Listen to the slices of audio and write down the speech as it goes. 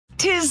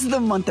'Tis the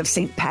month of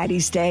St.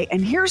 Paddy's Day,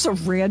 and here's a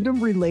random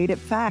related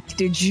fact.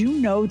 Did you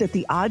know that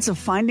the odds of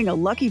finding a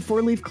lucky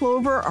four-leaf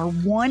clover are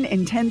 1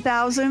 in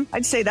 10,000?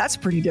 I'd say that's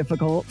pretty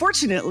difficult.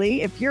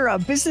 Fortunately, if you're a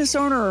business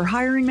owner or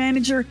hiring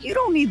manager, you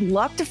don't need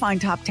luck to find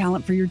top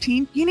talent for your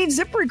team. You need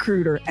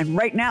ZipRecruiter, and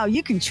right now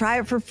you can try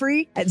it for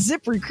free at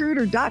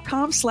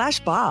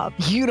ZipRecruiter.com/Bob.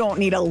 You don't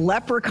need a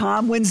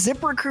leprechaun when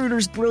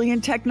ZipRecruiter's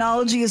brilliant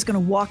technology is going to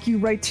walk you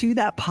right to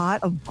that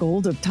pot of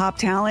gold of top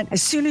talent.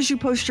 As soon as you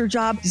post your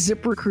job,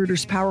 ZipRecruiter's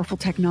powerful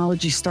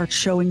technology starts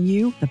showing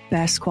you the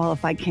best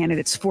qualified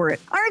candidates for it.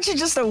 Aren't you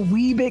just a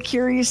wee bit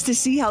curious to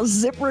see how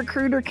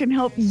ZipRecruiter can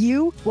help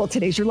you? Well,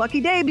 today's your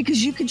lucky day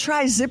because you can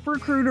try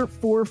ZipRecruiter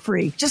for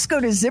free. Just go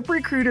to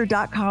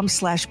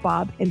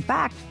ZipRecruiter.com/Bob. In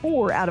fact,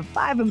 4 out of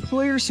 5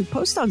 employers who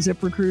post on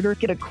ZipRecruiter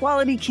get a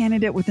quality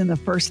candidate within the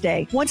first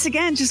day. Once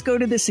again, just go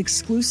to this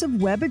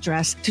exclusive web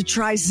address to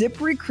try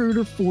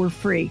ZipRecruiter for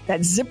free.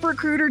 That's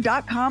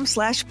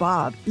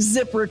ZipRecruiter.com/Bob.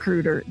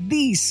 ZipRecruiter,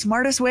 the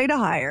smartest way to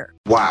hire.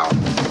 Wow.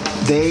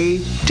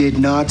 They did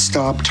not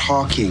stop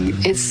talking.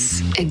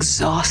 It's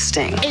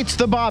exhausting. It's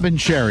the Bob and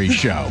Sheri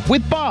Show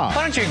with Bob.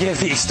 Why don't you give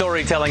the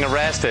storytelling a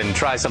rest and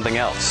try something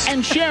else?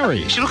 And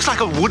Sheri. She looks like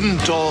a wooden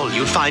doll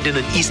you'd find in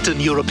an Eastern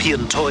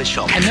European toy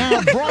shop. And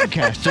now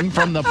broadcasting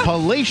from the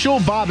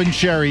palatial Bob and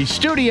Sheri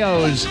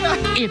studios,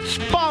 it's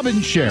Bob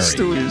and Sheri.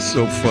 Studio is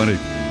so funny.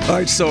 All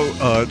right, so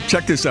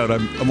check this out.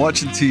 I'm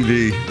watching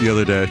TV the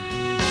other day,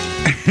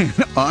 and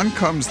on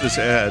comes this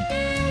ad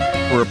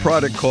for a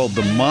product called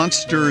the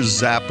Monster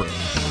Zapper.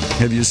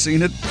 Have you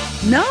seen it?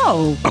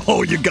 No.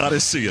 Oh, you got to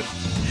see it.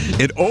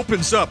 It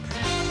opens up.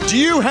 Do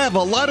you have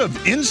a lot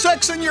of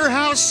insects in your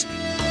house?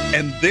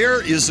 And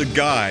there is a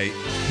guy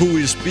who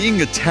is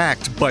being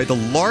attacked by the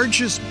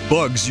largest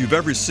bugs you've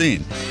ever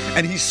seen.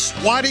 And he's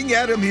swatting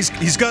at him.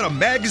 He's got a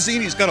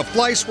magazine. He's got a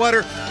fly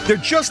swatter. They're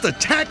just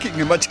attacking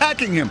him.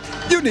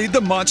 You need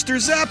the Monster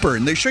Zapper.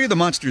 And they show you the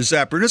Monster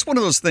Zapper. And it's one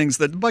of those things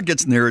that the bug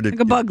gets near it, like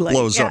a bug light,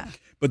 blows yeah. up.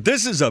 But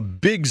this is a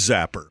big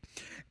zapper.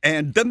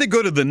 And then they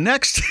go to the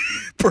next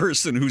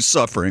person who's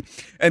suffering,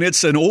 and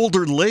it's an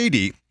older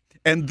lady,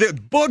 and the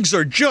bugs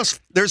are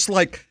just, there's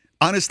like,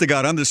 honest to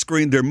God, on the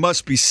screen, there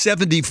must be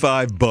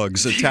 75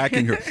 bugs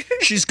attacking her.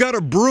 She's got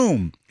a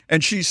broom,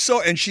 and she's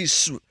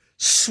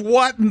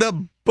swatting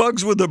the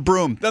bugs with a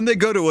broom. Then they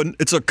go to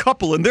it's a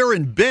couple, and they're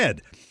in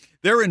bed.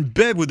 They're in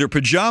bed with their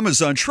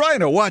pajamas on, trying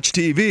to watch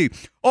TV.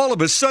 All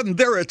of a sudden,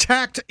 they're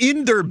attacked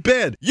in their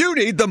bed. You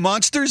need the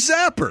Monster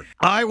Zapper.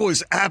 I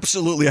was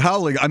absolutely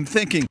howling. I'm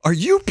thinking, are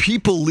you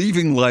people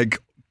leaving like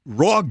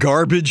raw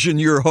garbage in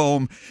your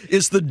home?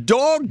 Is the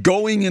dog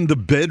going in the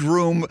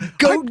bedroom?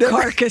 Goat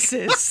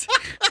carcasses.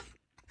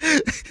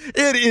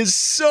 It is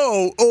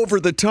so over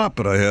the top,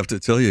 but I have to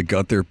tell you, it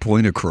got their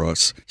point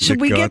across.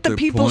 Should we get the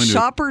People's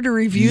Shopper to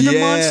review the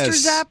Monster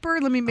Zapper?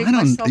 Let me make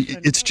myself.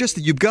 It's just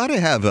that you've got to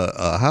have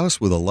a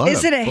house with a lot of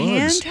bugs. Is it a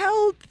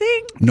handheld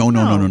thing? No.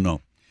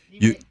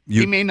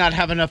 He may not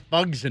have enough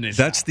bugs in his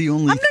That's house. the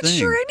only thing. I'm not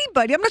sure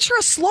anybody. I'm not sure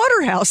a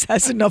slaughterhouse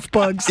has enough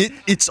bugs.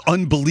 It's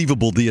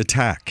unbelievable, the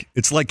attack.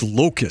 It's like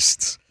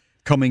locusts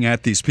coming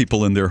at these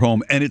people in their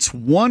home. And it's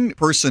one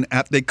person,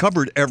 they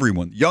covered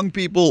everyone. Young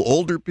people,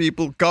 older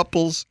people,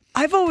 couples.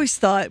 I've always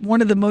thought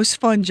one of the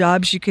most fun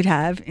jobs you could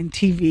have in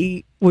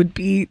TV would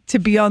be to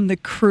be on the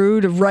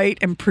crew to write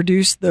and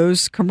produce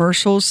those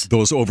commercials.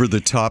 Those over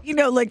the top. You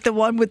know, like the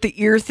one with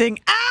the ear thing.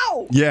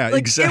 Ow! Yeah,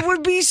 exactly. It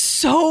would be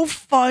so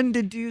fun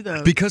to do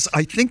those. Because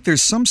I think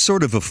there's some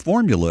sort of a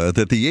formula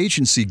that the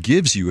agency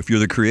gives you if you're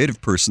the creative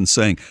person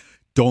saying,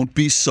 don't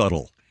be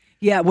subtle.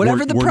 Yeah,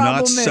 whatever the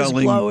problem is,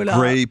 blow it up. We're not selling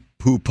Grey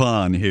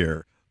Poupon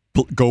here.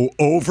 Go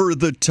over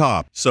the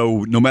top.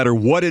 So no matter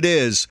what it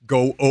is,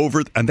 go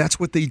over. And that's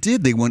what they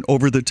did. They went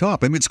over the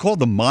top. I mean, it's called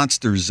the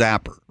Monster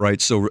Zapper,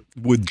 right? So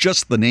with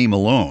just the name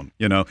alone,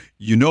 you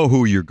know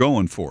who you're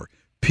going for.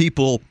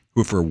 People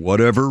who, for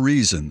whatever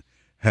reason,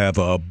 have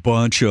a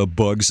bunch of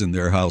bugs in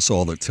their house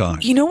all the time.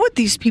 You know what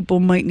these people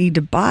might need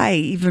to buy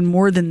even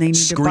more than they need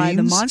to buy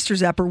the Monster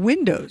Zapper?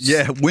 Windows.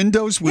 Yeah,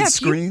 windows with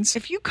screens.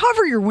 If you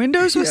cover your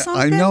windows with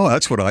something. I know.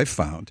 That's what I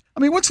found.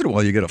 I mean, once in a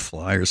while you get a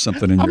fly or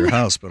something in your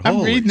house. But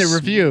I'm reading the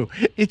review.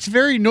 It's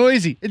very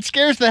noisy. It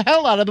scares the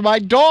hell out of my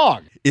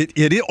dog. It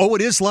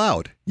is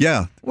loud.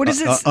 Yeah. What is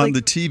it? On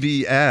the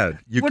TV ad.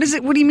 What is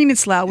it? What do you mean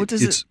it's loud? What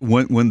does it?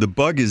 When the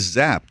bug is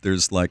zapped,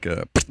 there's like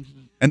a...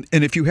 And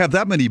if you have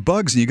that many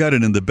bugs and you got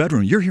it in the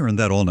bedroom, you're hearing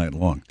that all night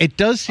long. It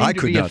does seem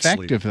to be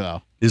effective,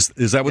 though. Is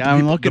that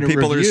what the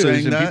people are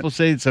saying? And people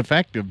say it's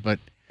effective, but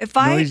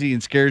noisy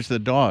and scares the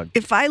dog.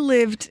 If I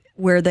lived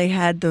where they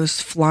had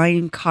those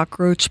flying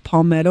cockroach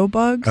palmetto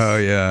bugs, oh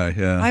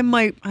yeah, I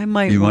might.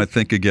 You might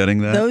think of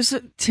getting that. Those,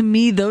 to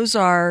me, those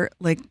are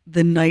like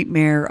the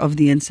nightmare of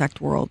the insect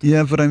world.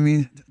 Yeah, but I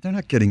mean, they're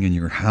not getting in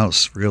your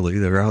house really.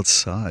 They're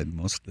outside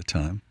most of the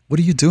time. What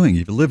are you doing?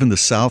 You live in the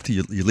South.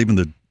 You're leaving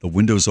the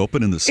windows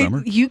open in the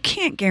summer? You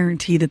can't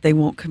guarantee that they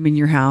won't come in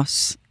your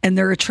house. And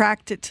they're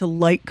attracted to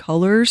light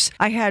colors.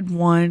 I had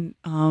one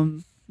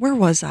where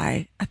was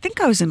I? I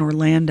think I was in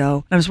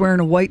Orlando. I was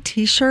wearing a white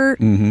T-shirt,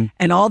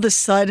 and all of a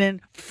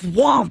sudden,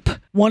 whomp!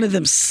 One of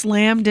them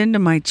slammed into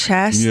my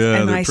chest, Yeah,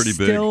 and they're I pretty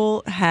big.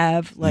 still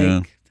have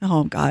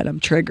oh God, I'm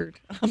triggered.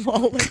 I'm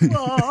all like,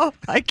 oh,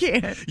 I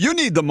can't. You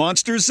need the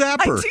Monster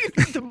Zapper. I do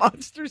need the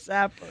Monster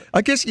Zapper.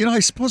 I guess, I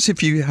suppose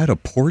if you had a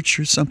porch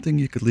or something,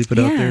 you could leave it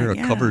out there, a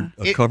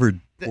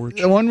covered porch.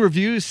 The one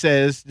review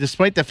says,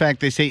 despite the fact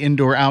they say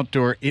indoor,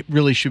 outdoor, it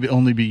really should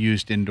only be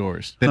used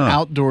indoors. That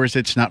outdoors,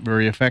 it's not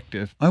very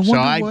effective. I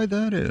wonder why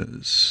that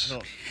is.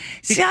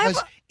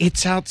 Because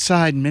it's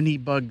outside, many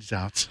bugs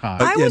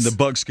outside. And the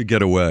bugs could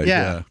get away.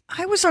 Yeah.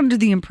 I was under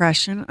the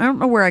impression, I don't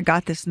know where I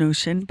got this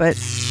notion, but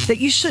that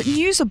you shouldn't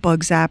use a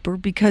bug zapper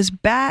because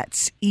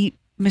bats eat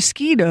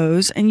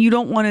mosquitoes, and you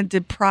don't want to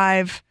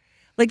deprive.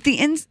 Like the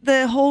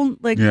whole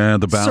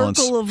the balance.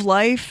 Circle of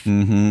life.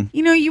 Mm-hmm.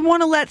 You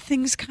want to let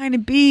things kind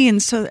of be,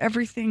 and so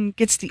everything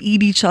gets to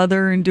eat each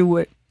other and do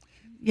what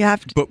you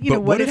have to. But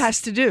what it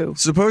has to do.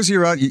 Suppose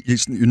you're out.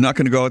 You're not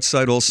going to go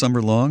outside all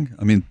summer long.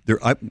 I mean,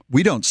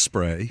 we don't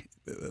spray,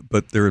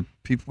 but there are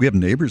people. We have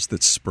neighbors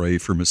that spray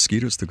for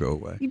mosquitoes to go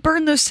away. You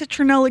burn those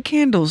citronella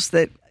candles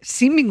that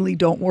seemingly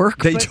don't work.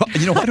 They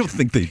don't. I don't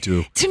think they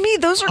do. To me,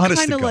 those are Honest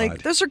kind to of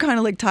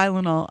God. like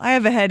Tylenol. I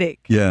have a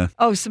headache. Yeah.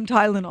 Oh, some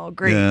Tylenol.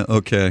 Great. Yeah.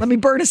 Okay. Let me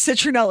burn a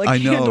citronella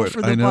candle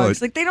for the bugs.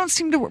 It. Like they don't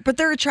seem to work, but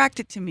they're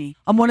attracted to me.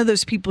 I'm one of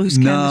those people whose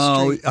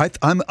chemistry.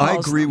 No, I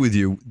agree with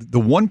you. The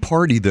one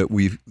party that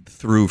we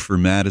threw for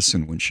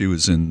Madison when she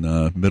was in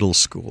middle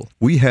school,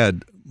 we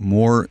had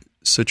more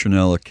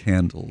citronella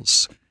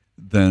candles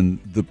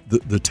than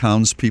the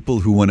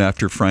townspeople who went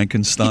after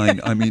Frankenstein.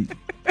 I mean,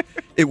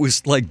 it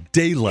was like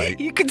daylight.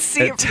 You could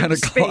see at it 10 from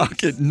o'clock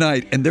space. at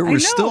night, and there were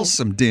still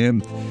some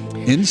damn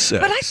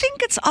insects. But I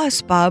think it's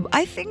us, Bob.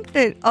 I think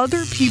that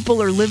other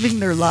people are living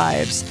their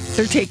lives.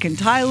 They're taking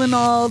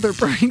Tylenol, they're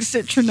burning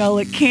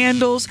citronella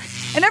candles,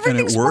 and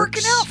everything's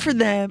working out for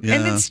them. Yeah.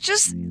 And it's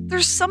just,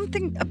 there's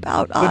something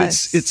about but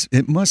us.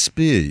 it must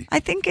be. I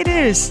think it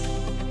is.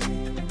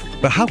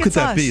 But how could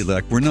that us. be?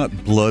 Like, we're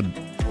not blood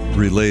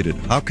related.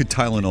 How could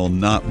Tylenol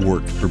not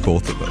work for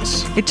both of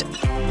us? It's,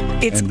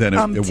 and then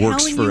it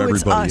works telling for you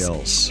it's everybody us.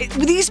 else.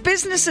 These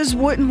businesses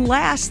wouldn't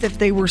last if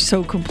they were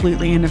so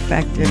completely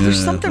ineffective.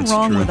 There's something that's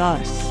wrong true. with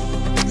us.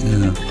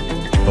 Yeah.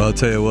 Well, I'll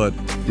tell you what.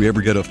 If we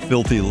ever get a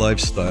filthy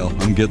lifestyle,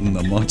 I'm getting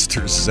the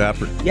Monster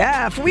Zapper.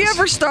 Yeah, if we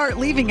ever start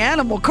leaving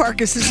animal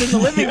carcasses in the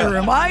living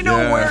room, I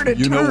know where to turn.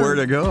 You know where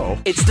to go.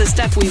 It's the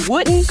stuff we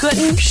wouldn't,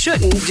 couldn't,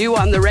 shouldn't do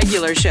on the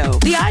regular show.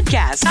 The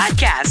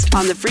Oddcast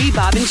on the free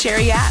Bob and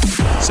Sheri app.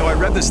 So I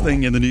read this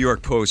thing in the New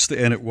York Post,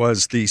 and it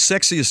was the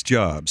sexiest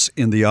jobs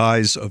in the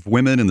eyes of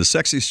women and the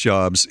sexiest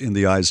jobs in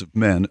the eyes of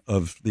men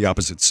of the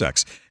opposite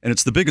sex. And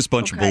it's the biggest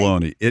bunch of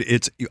baloney.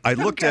 I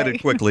looked at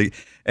it quickly,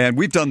 and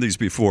we've done these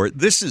before.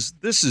 This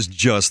is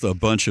just a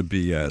bunch of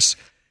BS.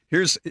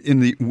 Here's, in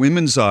the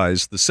women's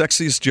eyes, the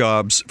sexiest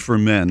jobs for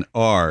men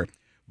are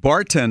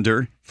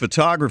bartender,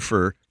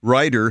 photographer,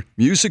 writer,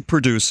 music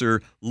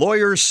producer,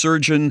 lawyer,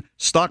 surgeon,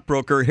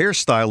 stockbroker,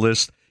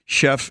 hairstylist,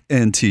 chef,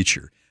 and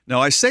teacher.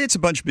 Now, I say it's a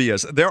bunch of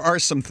BS. There are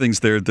some things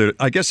there that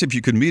I guess if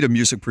you could meet a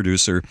music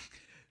producer,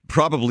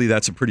 probably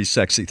that's a pretty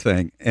sexy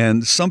thing.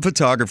 And some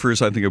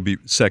photographers, I think, would be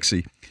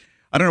sexy.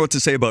 I don't know what to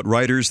say about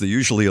writers. They're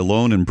usually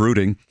alone and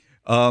brooding.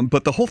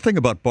 But the whole thing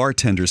about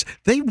bartenders,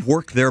 they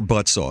work their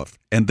butts off,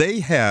 and they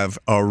have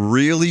a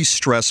really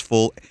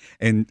stressful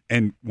and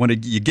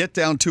when you get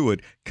down to it,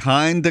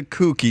 kind of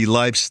kooky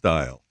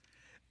lifestyle.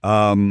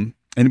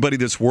 Anybody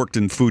that's worked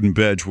in food and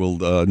veg will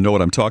know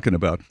what I'm talking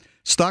about.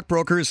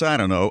 Stockbrokers, I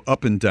don't know,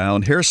 up and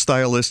down.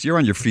 Hairstylist, you're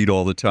on your feet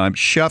all the time.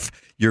 Chef,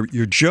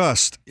 you're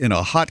just in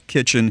a hot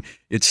kitchen.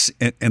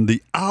 And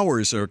the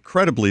hours are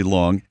incredibly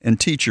long. And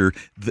teacher,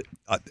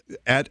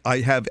 I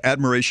have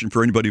admiration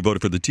for anybody who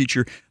voted for the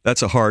teacher.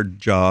 That's a hard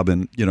job,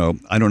 and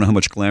I don't know how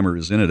much glamour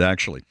is in it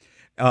actually.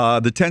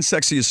 The 10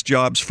 sexiest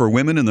jobs for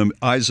women in the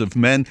eyes of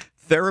men: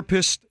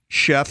 therapist,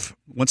 chef.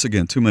 Once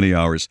again, too many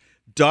hours.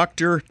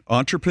 Doctor,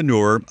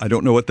 entrepreneur. I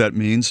don't know what that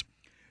means.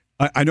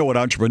 I know what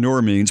entrepreneur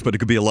means, but it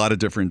could be a lot of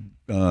different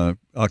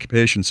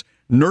occupations.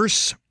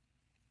 Nurse,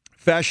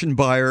 fashion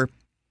buyer.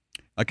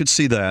 I could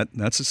see that.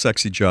 That's a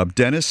sexy job.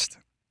 Dentist,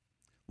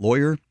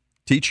 lawyer,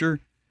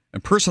 teacher,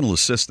 and personal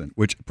assistant,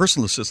 which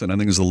personal assistant I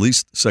think is the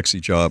least sexy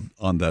job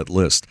on that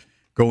list.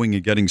 Going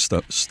and getting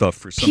stuff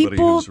for somebody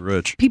who's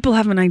rich. People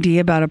have an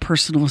idea about a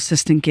personal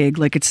assistant gig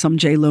like it's some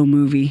J-Lo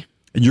movie.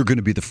 And you're going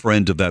to be the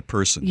friend of that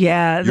person.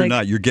 Yeah. You're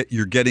not.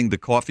 You're getting the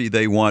coffee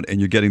they want,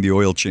 and you're getting the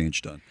oil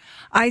change done.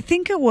 I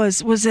think it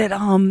was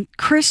it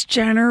Kris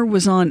Jenner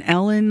was on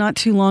Ellen not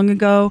too long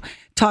ago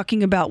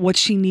talking about what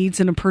she needs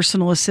in a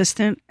personal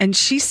assistant. And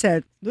she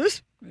said, you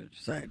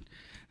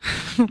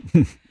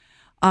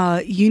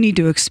need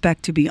to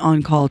expect to be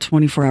on call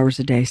 24 hours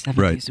a day,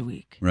 7 days a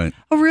week. Right.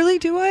 Oh, really?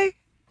 Do I?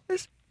 I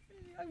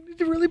need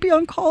to really be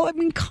on call? I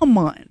mean, come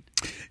on.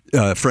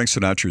 Frank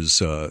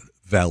Sinatra's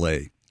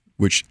valet,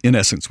 which in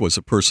essence was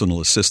a personal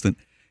assistant.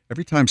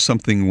 Every time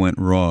something went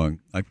wrong,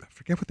 I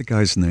forget what the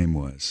guy's name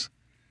was.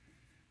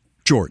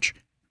 George.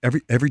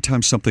 Every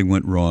time something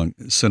went wrong,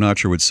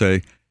 Sinatra would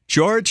say,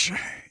 George,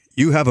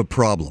 you have a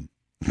problem.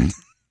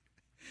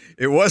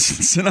 It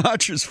wasn't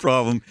Sinatra's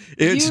problem.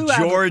 It's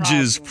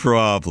George's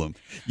problem.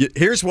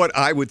 Here's what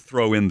I would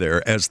throw in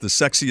there as the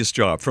sexiest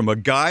job. From a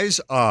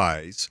guy's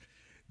eyes,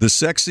 the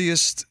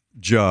sexiest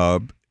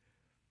job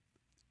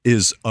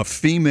is a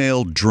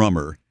female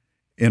drummer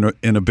in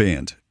a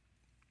band.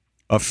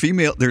 A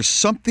female. There's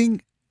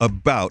something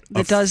about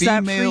a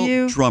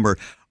female drummer.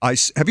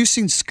 Have you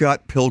seen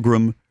Scott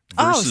Pilgrim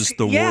versus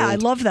the World? Yeah, I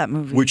love that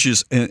movie. Which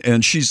is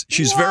and she's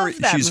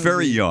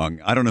very young.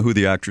 I don't know who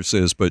the actress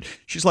is, but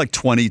she's like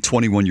 20,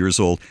 21 years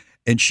old,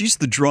 and she's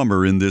the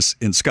drummer in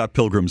Scott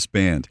Pilgrim's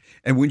band.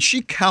 And when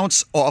she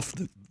counts off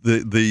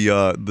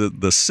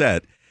the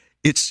set,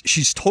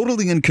 she's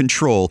totally in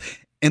control,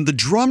 and the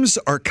drums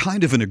are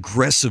kind of an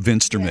aggressive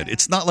instrument. Yeah.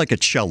 It's not like a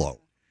cello.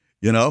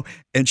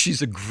 And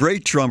she's a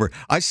great drummer.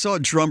 I saw a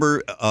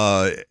drummer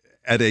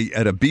at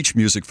a beach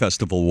music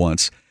festival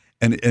once,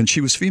 and she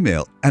was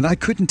female, and I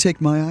couldn't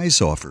take my eyes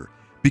off her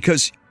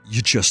because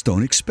you just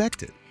don't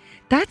expect it.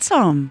 That's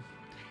a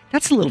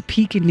little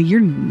peek into your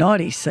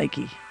naughty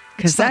psyche,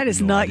 because that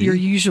is not your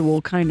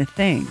usual kind of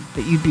thing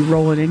that you'd be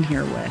rolling in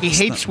here with. He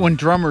hates when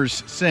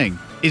drummers sing.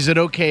 Is it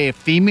okay if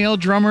female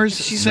drummers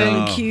sing?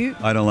 Really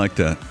cute. I don't like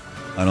that.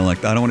 I don't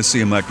want to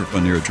see a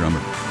microphone near a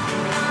drummer.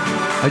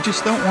 I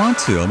just don't want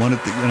to. I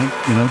want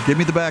to, give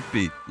me the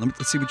backbeat.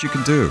 Let's see what you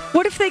can do.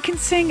 What if they can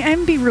sing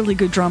and be really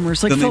good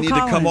drummers, like Phil Phil Collins? Then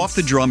they need to come off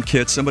the drum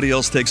kit. Somebody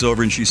else takes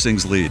over and she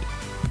sings lead.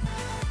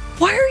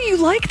 Why are you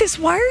like this?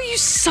 Why are you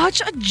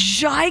such a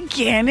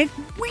gigantic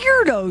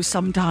weirdo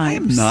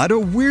sometimes? I'm not a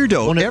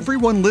weirdo.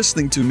 Everyone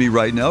listening to me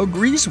right now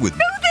agrees with me.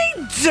 No,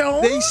 they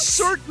don't. They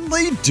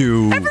certainly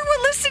do.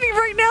 Everyone listening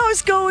right now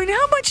is going,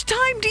 how much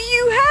time do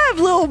you have,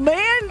 little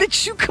man,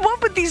 that you come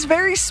up with these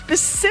very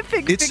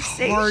specific fixations?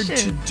 It's hard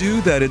to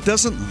do that. It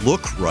doesn't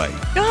look right.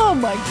 Oh,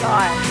 my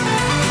God.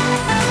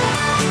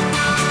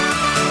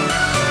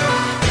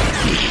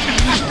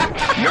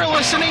 You're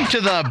listening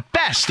to the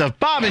best of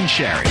Bob and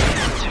Sheri.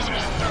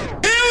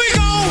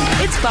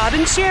 It's Bob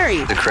and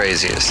Sheri. The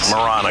craziest.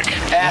 Moronic.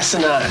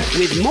 Asinine.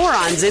 With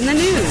morons in the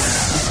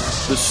news.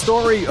 The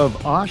story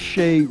of Ashe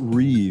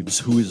Reeves,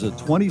 who is a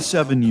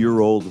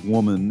 27-year-old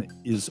woman,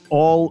 is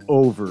all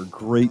over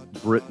Great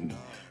Britain.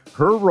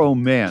 Her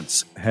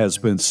romance has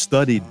been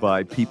studied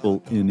by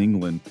people in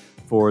England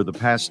for the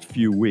past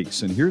few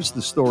weeks. And here's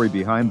the story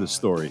behind the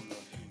story.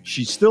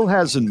 She still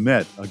hasn't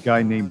met a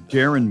guy named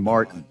Darren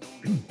Martin.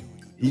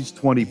 He's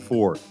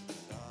 24.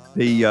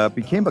 They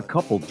became a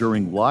couple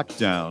during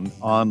lockdown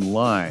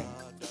online,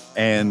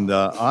 and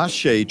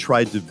Ashe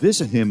tried to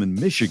visit him in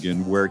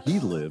Michigan, where he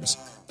lives,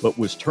 but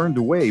was turned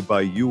away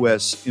by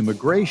U.S.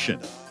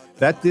 immigration.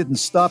 That didn't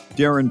stop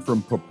Darren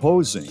from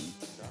proposing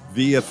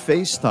via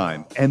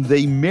FaceTime, and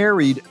they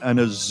married on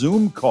a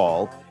Zoom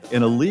call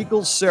in a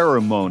legal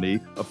ceremony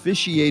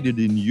officiated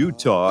in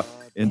Utah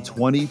in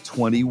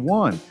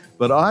 2021.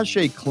 But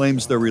Ashe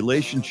claims their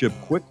relationship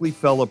quickly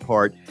fell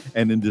apart,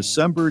 and in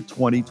December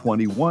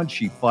 2021,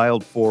 she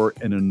filed for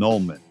an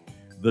annulment.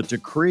 The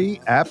decree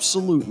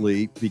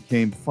absolutely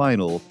became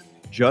final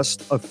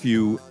just a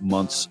few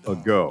months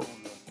ago.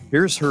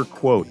 Here's her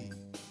quote.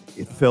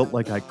 "It felt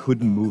like I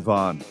couldn't move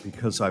on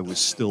because I was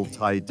still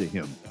tied to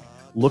him.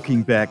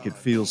 Looking back, it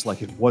feels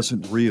like it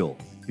wasn't real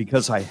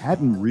because I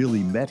hadn't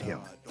really met him.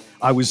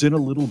 I was in a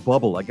little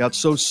bubble. I got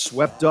so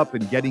swept up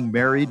in getting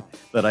married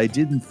that I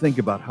didn't think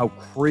about how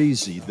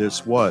crazy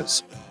this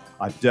was.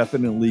 I've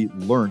definitely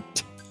learned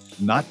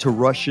not to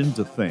rush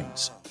into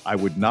things. I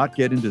would not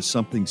get into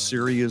something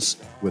serious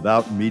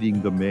without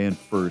meeting the man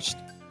first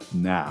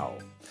now."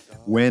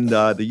 When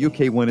the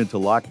UK went into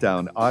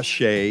lockdown,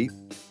 Ashe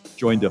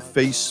joined a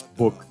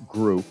Facebook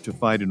group to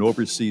find an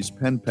overseas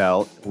pen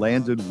pal,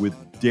 landed with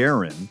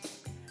Darren,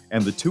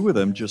 and the two of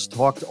them just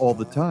talked all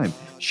the time.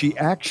 She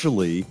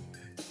actually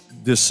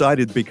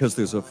decided, because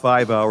there's a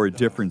 5-hour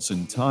difference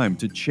in time,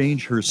 to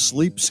change her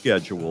sleep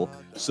schedule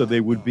so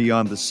they would be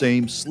on the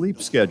same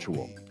sleep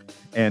schedule,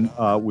 and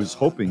was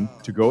hoping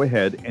to go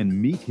ahead and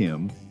meet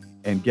him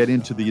and get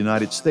into the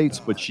United States,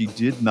 but she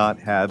did not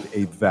have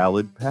a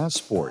valid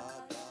passport.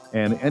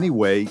 And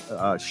anyway,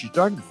 she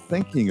started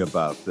thinking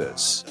about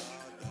this,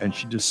 and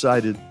she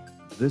decided,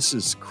 this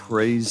is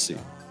crazy.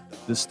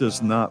 This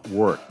does not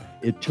work.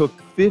 It took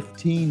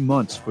 15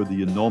 months for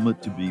the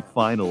annulment to be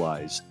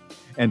finalized.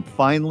 And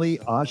finally,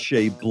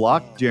 Ashe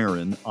blocked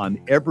Darren on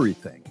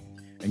everything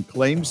and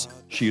claims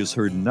she has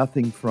heard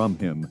nothing from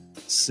him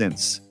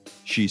since.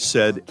 She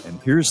said, and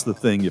here's the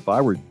thing, if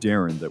I were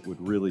Darren, that would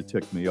really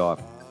tick me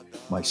off.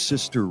 My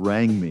sister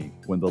rang me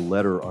when the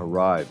letter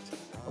arrived.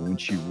 And when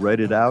she read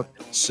it out,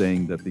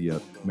 saying that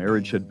the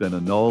marriage had been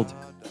annulled,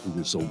 it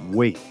was a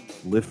weight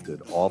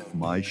lifted off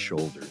my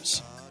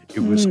shoulders.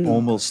 It was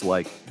almost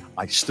like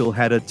I still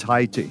had a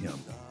tie to him,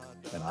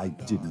 and I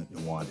didn't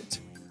want it.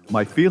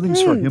 My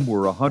feelings for him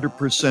were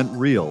 100%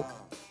 real.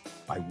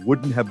 I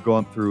wouldn't have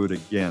gone through it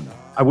again.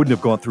 I wouldn't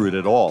have gone through it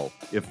at all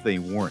if they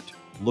weren't.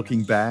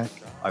 Looking back,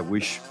 I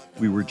wish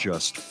we were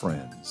just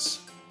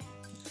friends.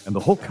 And the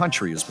whole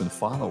country has been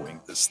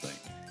following this thing.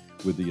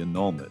 with the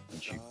annulment,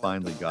 and she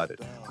finally got it.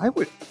 I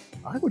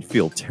would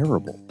feel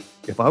terrible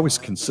if I was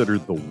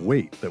considered the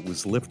weight that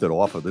was lifted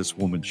off of this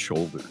woman's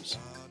shoulders.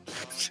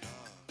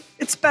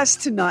 It's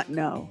best to not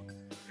know.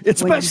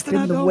 It's when best you've to been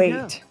not the know.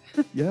 weight.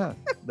 Yeah,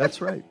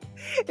 that's right.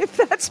 If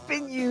that's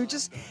been you,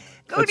 just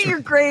go That's to your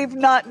right. grave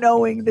not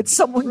knowing that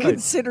someone Right.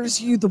 considers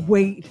you the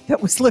weight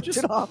that was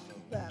lifted off.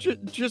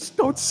 Just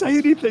don't say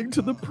anything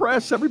to the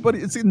press. Everybody,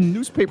 it's in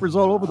newspapers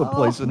all over the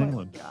place in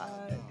England. God.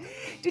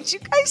 Did you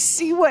guys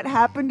see what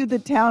happened to the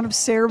town of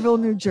Sayreville,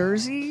 New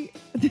Jersey?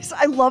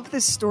 I love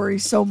this story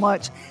so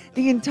much.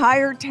 The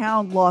entire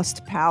town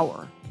lost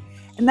power.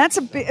 And that's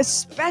a bit,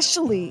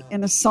 especially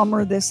in a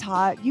summer this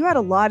hot. You had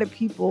a lot of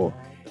people,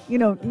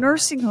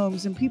 nursing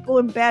homes and people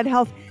in bad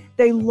health.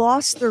 They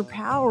lost their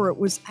power. It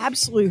was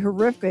absolutely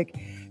horrific.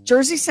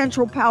 Jersey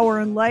Central Power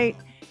and Light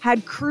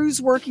had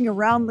crews working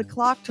around the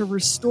clock to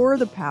restore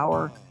the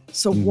power.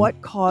 So what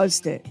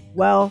caused it?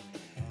 Well,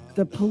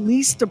 the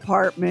police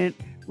department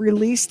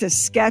released a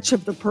sketch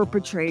of the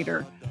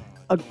perpetrator,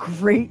 a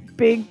great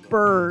big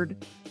bird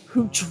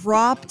who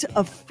dropped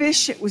a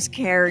fish it was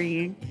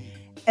carrying,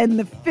 and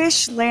the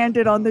fish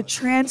landed on the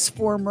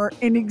transformer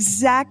in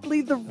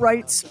exactly the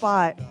right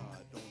spot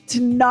to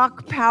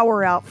knock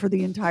power out for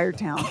the entire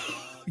town.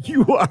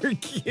 You are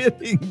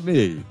kidding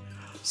me.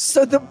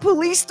 So the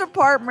police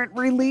department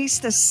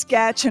released a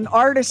sketch, an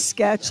artist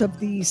sketch of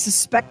the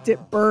suspected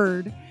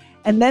bird,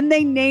 and then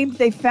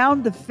they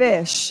found the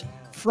fish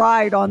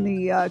fried on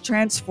the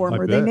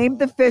transformer. They named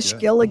the fish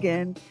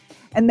Gilligan,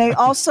 and they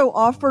also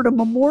offered a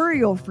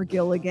memorial for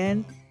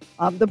Gilligan.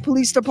 The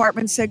police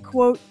department said,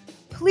 quote,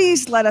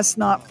 "Please let us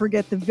not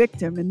forget the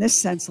victim in this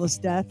senseless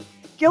death.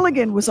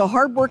 Gilligan was a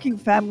hardworking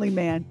family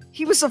man.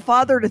 He was a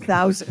father to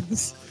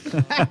thousands."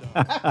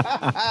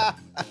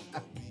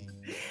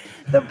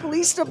 The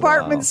police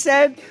department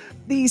said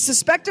the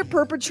suspected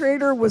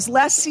perpetrator was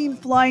last seen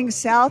flying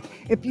south.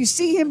 If you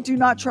see him, do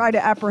not try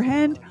to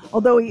apprehend.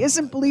 Although he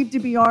isn't believed to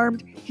be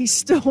armed, he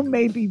still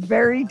may be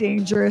very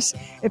dangerous.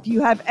 If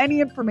you have any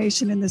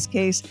information in this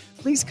case,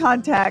 please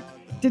contact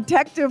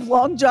Detective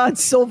Long John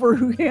Silver,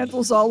 who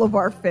handles all of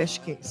our fish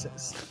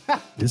cases.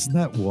 Isn't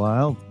that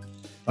wild?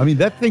 I mean,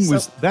 that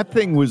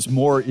thing was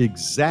more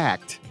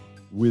exact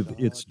with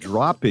its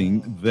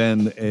dropping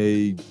than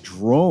a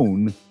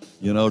drone,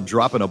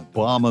 dropping a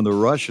bomb on the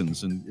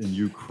Russians in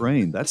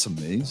Ukraine. That's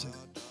amazing.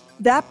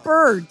 That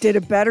bird did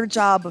a better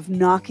job of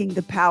knocking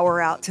the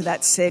power out to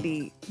that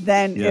city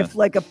than if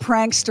like a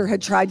prankster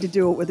had tried to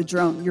do it with a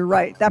drone. You're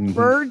right. That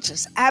bird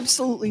just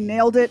absolutely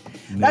nailed it.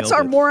 That's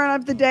our moron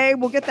of the day.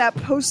 We'll get that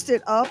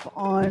posted up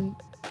on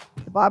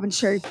the Bob and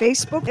Sheri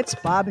Facebook. It's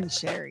Bob and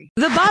Sheri.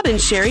 The Bob and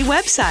Sheri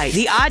website,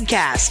 the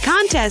Oddcast,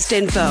 contest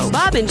info,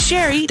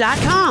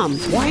 bobandsheri.com.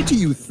 Why do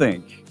you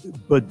think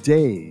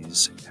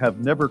bidets have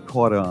never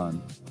caught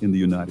on in the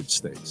United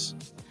States?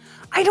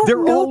 I don't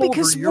They're know, all over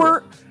because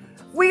Europe.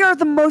 we are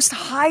the most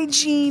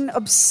hygiene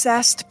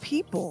obsessed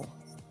people.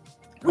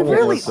 We I want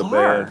really one so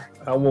are. bad.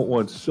 I want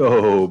one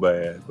so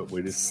bad, but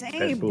we just Same,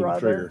 can't pull the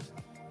brother. trigger.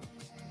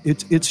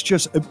 It's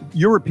just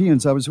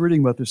Europeans. I was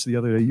reading about this the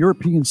other day.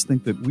 Europeans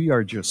think that we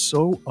are just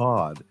so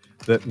odd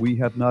that we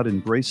have not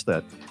embraced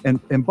that.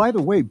 And by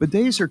the way,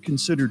 bidets are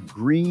considered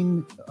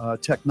green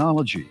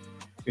technology.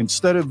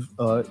 Instead of,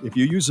 if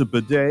you use a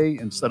bidet,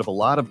 instead of a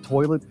lot of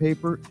toilet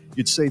paper,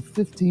 you'd save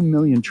 15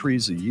 million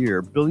trees a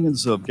year,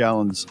 billions of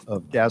gallons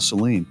of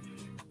gasoline,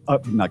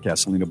 of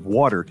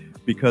water,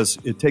 because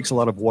it takes a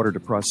lot of water to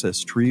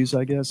process trees,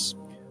 I guess.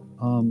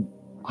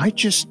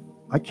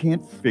 I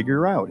can't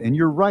figure out. And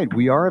you're right,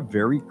 we are a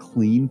very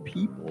clean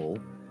people,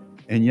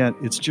 and yet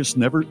it's just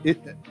never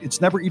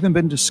even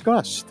been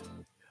discussed.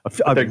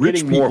 They're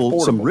getting more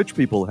affordable. Some rich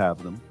people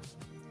have them.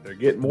 They're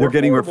getting more. They're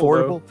getting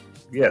affordable.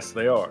 affordable. Yes,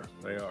 they are.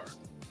 They are.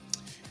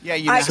 Yeah,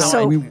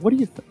 what do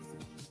you think?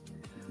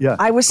 Yeah,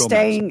 I was go,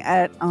 staying Max.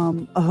 at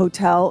a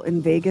hotel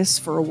in Vegas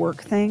for a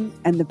work thing,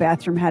 and the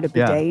bathroom had a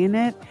bidet in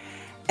it.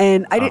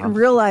 And I didn't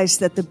realize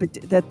that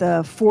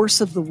the force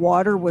of the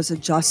water was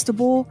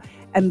adjustable.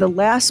 And the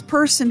last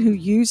person who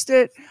used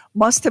it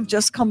must have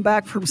just come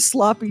back from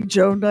Sloppy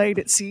Joe night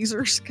at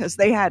Caesars, because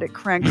they had it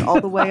cranked all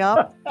the way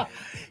up.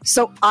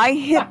 So I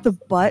hit the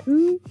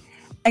button,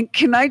 and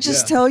can I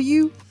just tell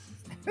you,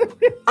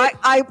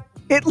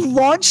 it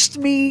launched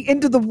me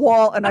into the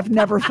wall, and I've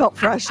never felt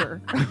fresher.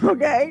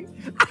 Okay?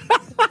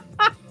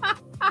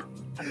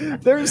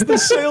 There's the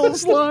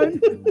sales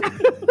line.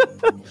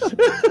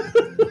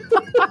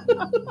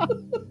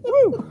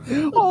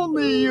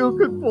 Only you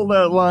could pull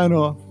that line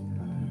off.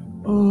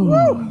 Oh.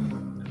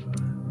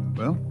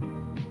 Well,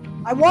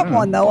 I want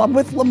one though. I'm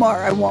with Lamar.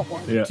 I want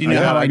one. Yeah. Do you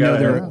know how I know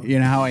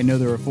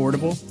they're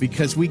affordable?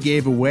 Because we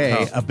gave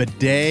away a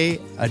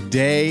bidet a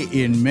day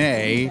in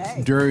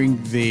May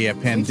during the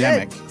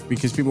pandemic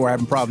because people were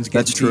having problems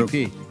getting That's true.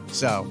 TP.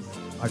 So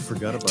I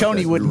forgot about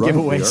Tony that. wouldn't You're give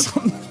right, away we are.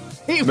 some.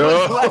 He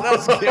wouldn't let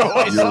us give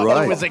away You're something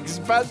right. that was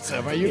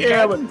expensive. Are you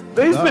Yeah, kidding? but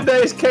these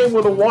bidets came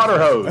with a water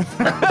hose.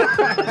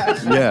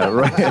 Yeah,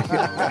 right.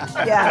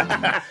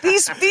 Yeah.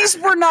 These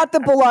were not the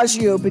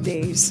Bellagio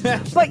bidets.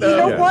 But you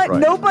know Yeah, what? right,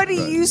 Nobody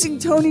right. using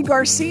Tony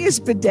Garcia's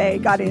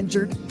bidet got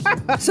injured.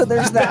 So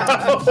there's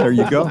that. There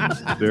you go.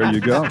 There you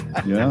go.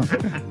 Yeah.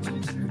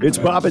 It's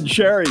Bob and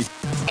Sheri.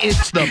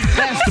 It's the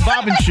best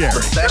Bob and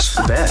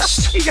Sheri.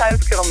 Best. You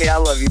guys kill me. I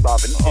love you, Bob.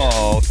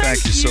 Oh,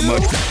 thank you so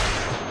much.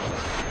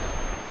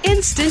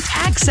 Instant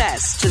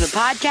access to the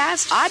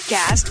podcast,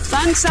 podcast,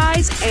 fun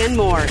size, and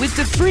more with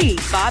the free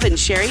Bob and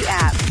Sheri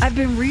app. I've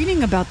been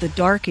reading about the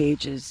Dark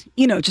Ages.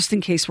 You know, just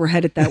in case we're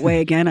headed that way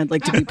again, I'd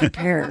like to be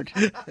prepared.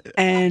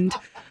 And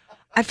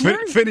I've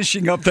learned...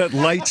 Finishing up that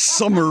light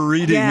summer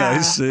reading, Yeah,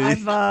 I see.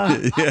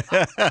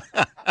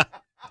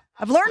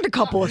 I've learned a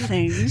couple of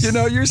things. You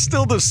know, you're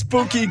still the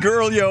spooky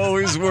girl you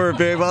always were,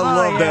 babe. I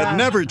love yeah. that.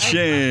 Never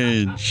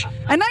change.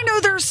 And I know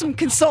there are some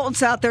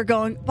consultants out there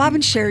going, Bob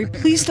and Sheri,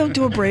 please don't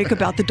do a break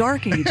about the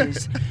Dark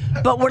Ages.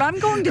 But what I'm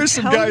going to There's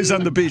some tell guys you,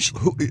 on the beach.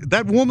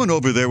 That woman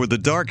over there with the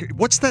dark...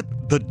 What's that?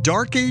 The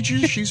Dark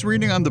Ages she's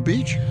reading on the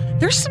beach?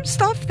 there's some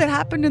stuff that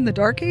happened in the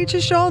Dark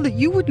Ages, y'all, that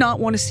you would not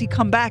want to see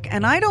come back.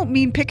 And I don't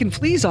mean picking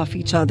fleas off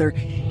each other.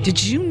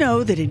 Did you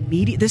know that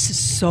this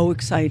is so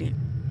exciting.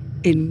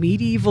 In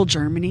medieval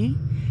Germany,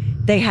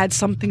 they had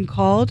something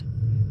called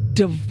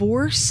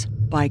divorce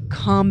by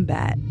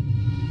combat.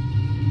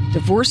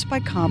 Divorce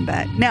by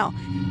combat. Now,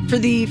 for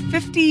the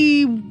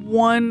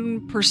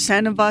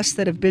 51% of us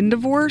that have been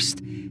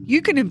divorced,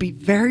 you're going to be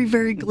very,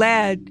 very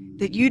glad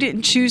that you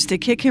didn't choose to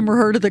kick him or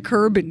her to the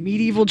curb in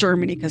medieval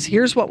Germany, because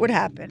here's what would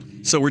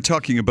happen. So we're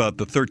talking about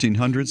the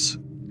 1300s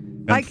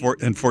and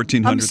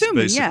 1400s, I'm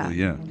assuming, basically.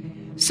 Yeah.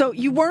 So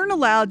you weren't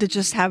allowed to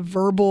just have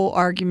verbal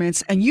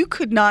arguments, and you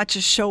could not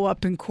just show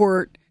up in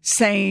court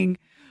saying,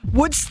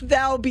 "Wouldst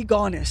thou be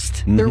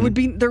gonest?"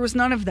 Mm-hmm. There was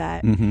none of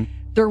that. Mm-hmm.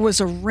 There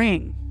was a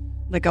ring,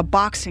 like a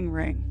boxing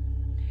ring,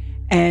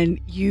 and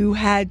you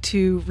had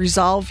to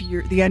resolve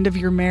the end of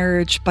your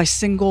marriage by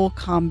single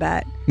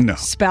combat. No.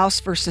 Spouse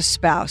versus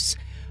spouse.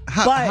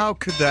 How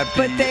could that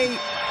be?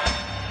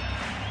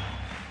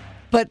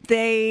 But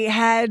they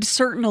had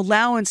certain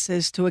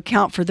allowances to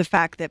account for the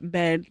fact that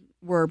men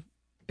were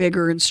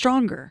bigger and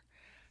stronger.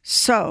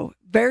 So,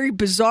 very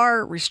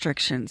bizarre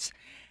restrictions.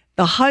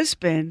 The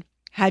husband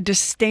had to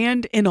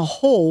stand in a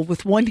hole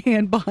with one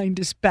hand behind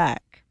his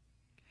back.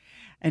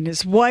 And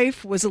his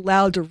wife was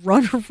allowed to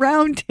run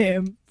around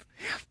him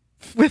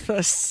with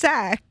a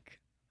sack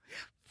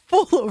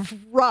full of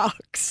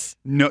rocks.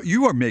 No,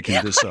 you are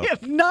making this up. I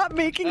am not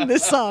making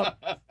this up.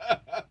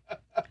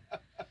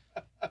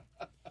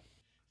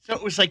 So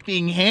it was like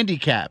being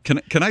handicapped.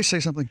 Can I say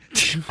something?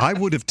 I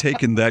would have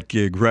taken that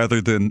gig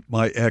rather than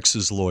my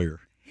ex's lawyer.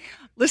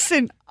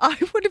 Listen, I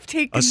would have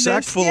taken A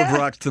sack full of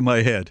rocks to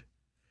my head.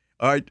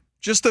 All right,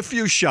 just a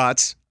few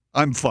shots.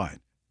 I'm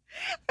fine.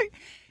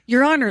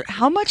 Your Honor,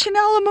 how much in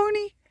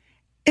alimony?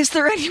 Is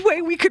there any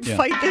way we could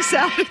fight this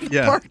out in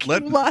the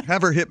parking lot?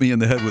 Have her hit me in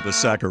the head with a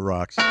sack of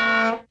rocks.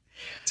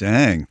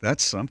 Dang,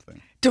 that's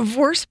something.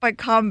 Divorce by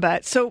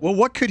combat. So, well,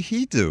 what could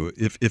he do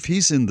if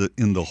he's in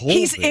the hole?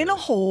 He's there? in a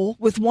hole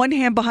with one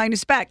hand behind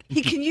his back.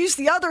 He can use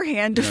the other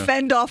hand to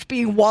fend off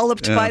being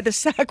walloped by the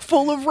sack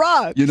full of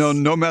rocks. You know,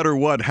 no matter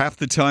what, half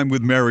the time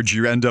with marriage,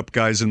 you end up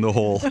guys in the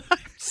hole.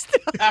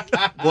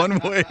 One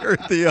way or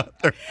the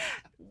other.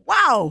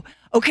 Wow.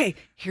 Okay,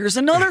 here's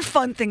another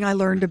fun thing I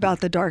learned about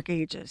the Dark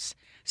Ages.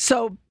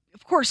 So,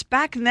 of course,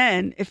 back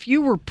then, if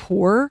you were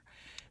poor,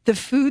 the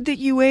food that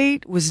you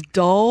ate was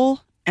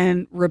dull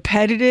and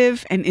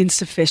repetitive and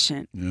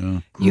insufficient. Yeah,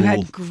 you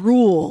had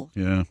gruel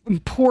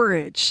and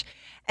porridge,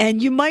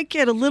 and you might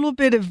get a little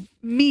bit of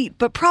meat,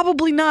 but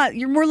probably not.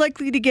 You're more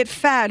likely to get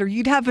fat, or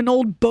you'd have an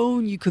old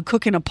bone you could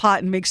cook in a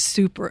pot and make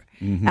soup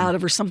out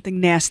of, or something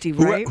nasty,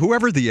 right?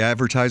 Whoever the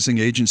advertising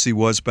agency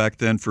was back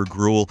then for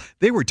gruel,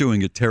 they were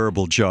doing a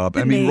terrible job.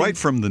 Right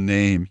from the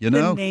name, you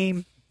know? The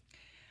name.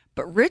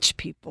 But rich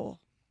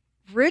people,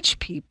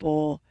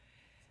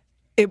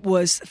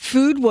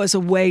 food was a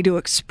way to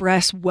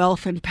express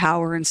wealth and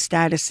power and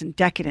status and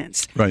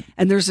decadence. Right.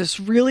 And there's this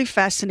really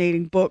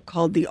fascinating book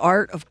called The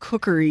Art of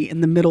Cookery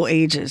in the Middle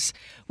Ages,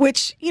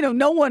 which,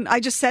 no one's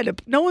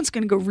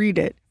going to go read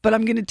it, but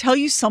I'm going to tell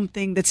you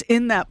something that's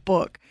in that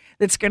book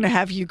that's going to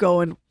have you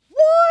going,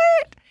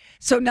 what?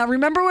 So now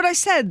remember what I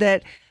said,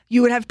 that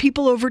you would have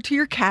people over to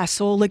your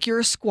castle, like you're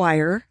a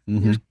squire,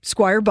 you're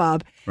Squire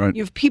Bob. Right.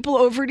 You have people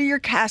over to your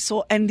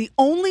castle, and the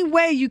only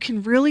way you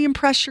can really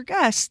impress your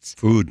guests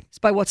is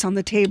by what's on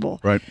the table.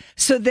 Right.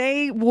 So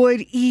they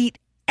would eat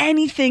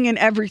anything and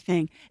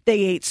everything.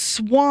 They ate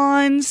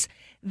swans.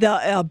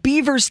 The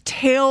beaver's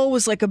tail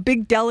was like a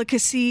big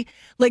delicacy.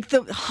 Like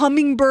the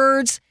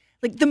hummingbirds.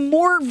 Like the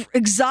more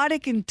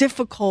exotic and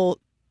difficult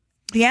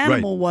the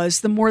animal was,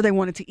 the more they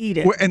wanted to eat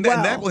it. Well, and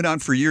that went on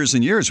for years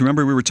and years.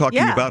 Remember, we were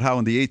talking about how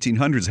in the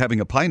 1800s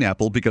having a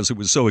pineapple, because it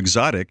was so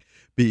exotic,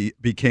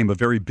 became a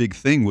very big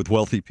thing with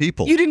wealthy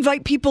people. You'd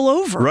invite people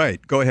over.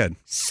 Right. Go ahead.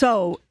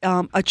 So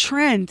a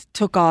trend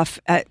took off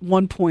at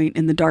one point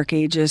in the Dark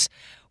Ages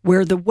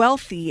where the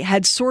wealthy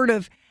had sort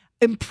of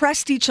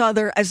impressed each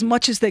other as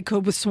much as they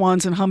could with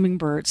swans and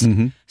hummingbirds.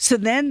 So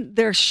then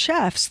their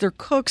chefs, their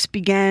cooks,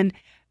 began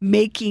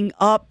making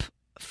up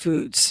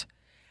foods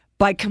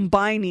by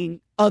combining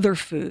other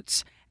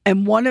foods.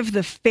 And one of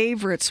the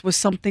favorites was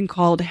something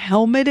called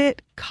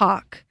helmeted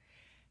cock.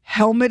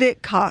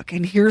 Helmeted cock.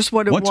 And here's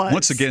what it was.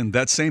 Once again,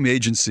 that same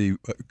agency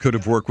could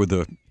have worked with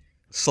a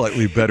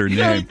slightly better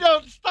name.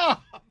 Don't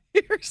stop.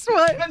 Here's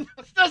what.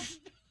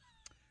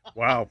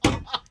 Wow.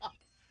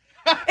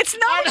 It's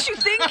not what you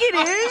think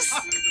it is.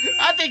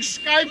 I think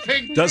Sky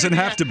Pig Doesn't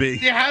have to be.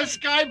 Do you have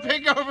Sky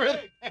Pig over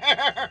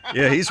there?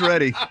 Yeah, he's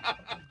ready.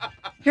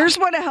 Here's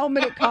what a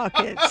helmeted cock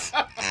is.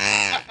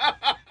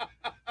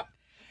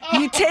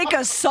 You take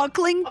a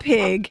suckling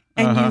pig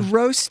and you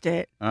roast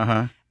it.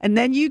 And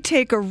then you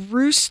take a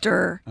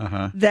rooster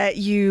that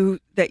you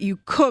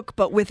cook,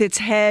 but with its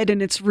head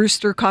and its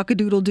rooster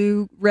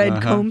cock-a-doodle-doo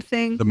red comb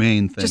thing. The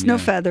main thing. Just no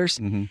feathers.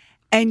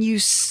 And you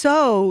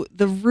sew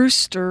the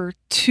rooster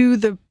to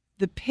the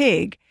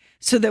pig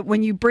so that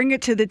when you bring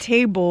it to the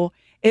table,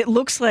 it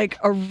looks like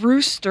a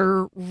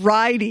rooster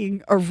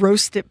riding a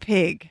roasted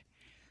pig.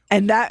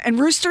 And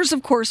roosters,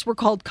 of course, were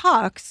called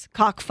cocks.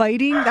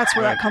 Cockfighting, that's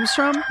where that comes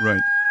from.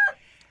 Right.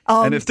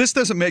 And if this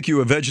doesn't make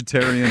you a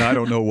vegetarian, I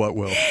don't know what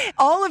will.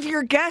 All of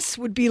your guests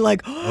would be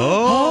like,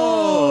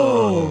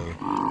 oh,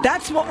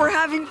 that's what we're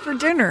having for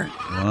dinner.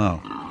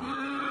 Wow.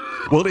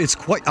 Well,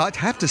 I'd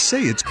have to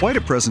say, it's quite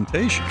a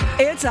presentation.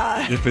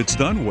 If it's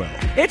done well.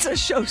 It's a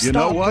showstopper. You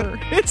know what?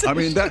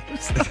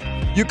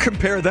 You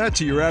compare that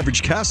to your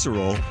average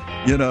casserole,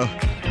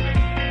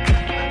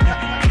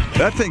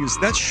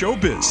 that's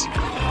showbiz.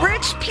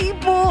 Rich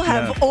people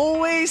have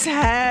always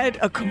had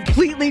a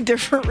completely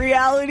different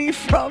reality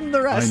from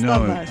the rest of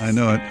us. I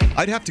know it.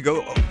 I'd have to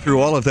go through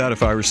all of that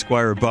if I were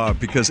Squire Bob,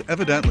 because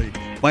evidently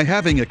my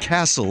having a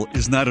castle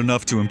is not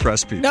enough to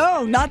impress people.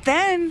 No, not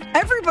then.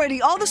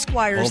 Everybody, all the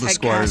squires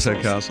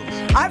had castles.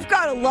 I've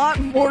got a lot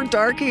more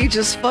Dark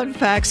Ages fun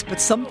facts, but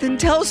something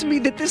tells me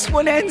that this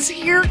one ends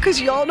here because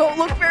y'all don't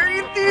look very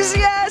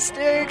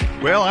enthusiastic.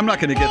 Well, I'm not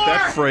going to get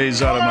that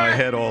phrase out of my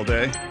head all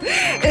day.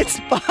 It's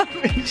Bob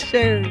and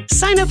Sheri.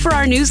 Sign up for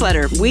our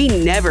newsletter. We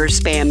never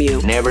spam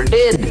you. Never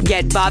did.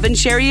 Get Bob and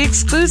Sheri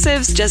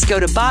exclusives. Just go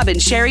to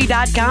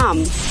bobandsheri.com.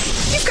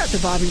 You've got the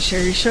Bob and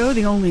Sheri Show,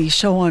 the only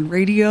show on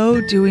radio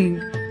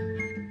doing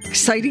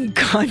exciting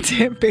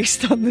content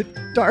based on the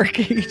Dark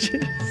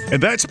Ages.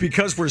 And that's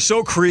because we're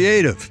so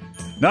creative,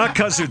 not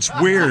because it's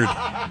weird.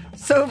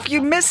 So if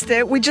you missed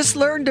it, we just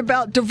learned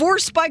about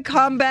divorce by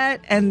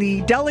combat and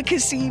the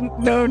delicacy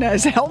known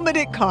as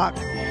helmeted cock,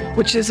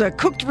 which is a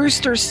cooked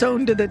rooster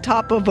sewn to the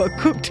top of a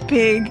cooked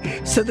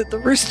pig so that the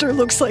rooster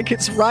looks like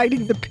it's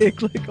riding the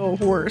pig like a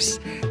horse.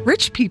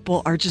 Rich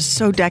people are just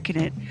so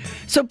decadent.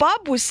 So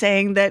Bob was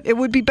saying that it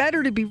would be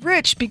better to be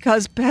rich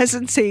because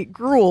peasants ate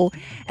gruel.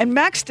 And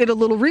Max did a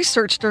little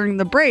research during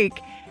the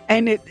break.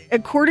 And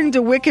according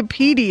to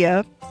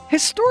Wikipedia,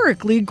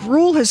 historically,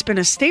 gruel has been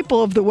a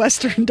staple of the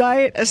Western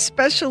diet,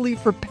 especially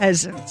for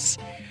peasants.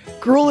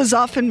 Gruel is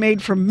often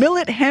made from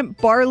millet, hemp,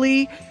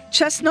 barley,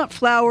 chestnut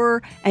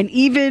flour, and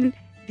even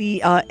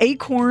the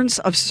acorns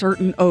of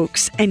certain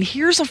oaks. And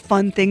here's a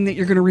fun thing that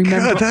you're going to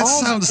remember. God, that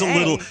sounds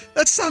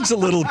a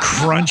little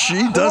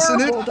crunchy,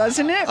 doesn't it?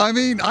 Doesn't it? I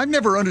mean, I've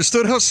never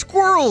understood how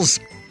squirrels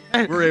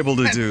were able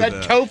to do that.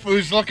 That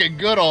tofu's looking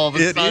good all of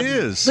a sudden. It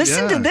is.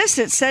 Listen to this.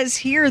 It says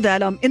here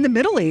that in the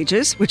Middle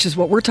Ages, which is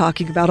what we're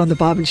talking about on the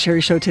Bob and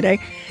Sheri Show today,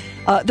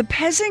 the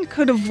peasant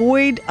could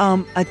avoid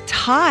a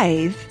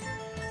tithe.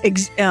 A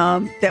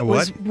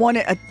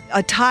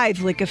tithe,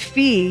 like a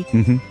fee,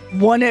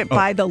 won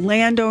by the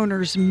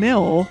landowner's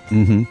mill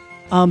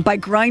by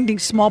grinding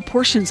small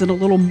portions in a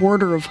little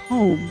mortar of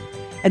home.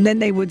 And then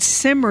they would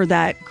simmer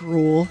that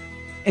gruel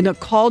in a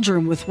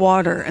cauldron with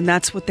water, and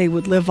that's what they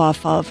would live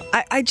off of.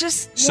 I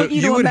just want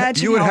you to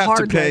imagine how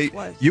hard life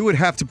was. You would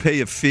have to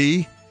pay a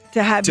fee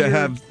to have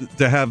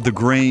the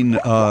grain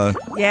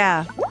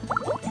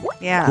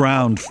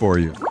ground for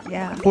you.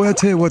 Yeah. Boy, I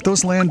tell you what,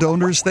 those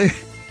landowners, they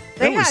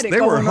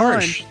were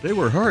harsh. They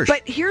were harsh.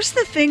 But here's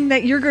the thing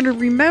that you're going to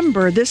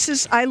remember.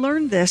 I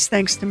learned this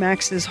thanks to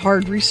Max's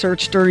hard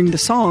research during the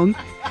song.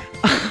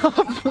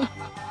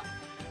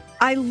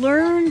 I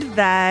learned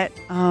that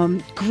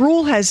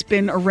gruel has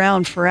been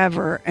around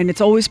forever, and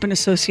it's always been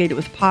associated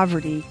with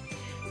poverty.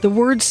 The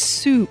word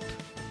soup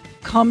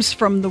comes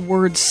from the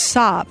word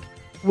sop,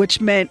 which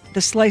meant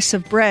the slice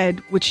of bread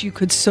which you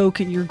could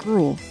soak in your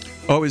gruel.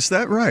 Oh, is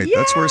that right? Yeah.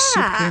 That's where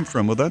soup came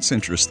from. Well, that's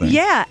interesting.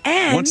 Yeah,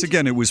 and once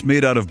again, it was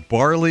made out of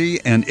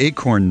barley and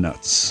acorn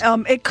nuts.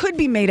 It could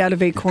be made out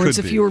of acorns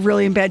if you were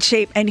really in bad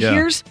shape. And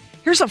here's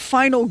a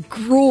final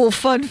gruel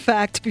fun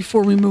fact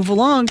before we move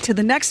along to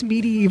the next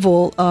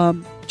medieval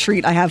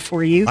treat I have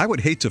for you. I would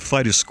hate to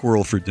fight a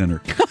squirrel for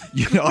dinner.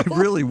 I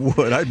really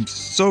would. I'm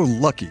so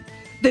lucky.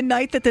 The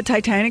night that the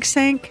Titanic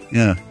sank,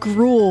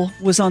 gruel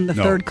was on the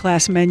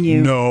third-class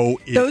menu. No,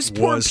 it Those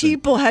poor wasn't.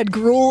 people had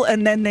gruel,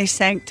 and then they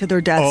sank to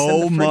their deaths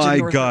in the frigid my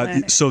North God.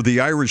 Atlantic. So the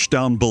Irish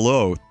down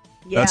below,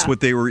 that's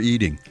what they were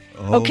eating.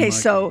 Oh, okay,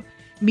 so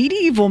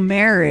medieval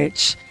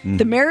marriage,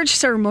 the marriage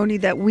ceremony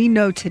that we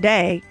know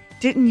today,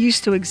 didn't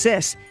used to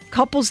exist.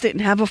 Couples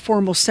didn't have a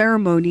formal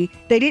ceremony.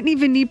 They didn't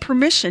even need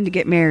permission to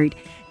get married.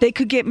 They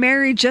could get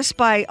married just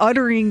by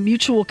uttering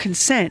mutual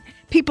consent.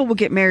 People would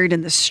get married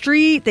in the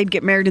street. They'd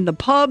get married in the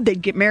pub.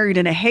 They'd get married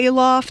in a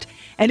hayloft.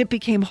 And it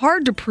became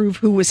hard to prove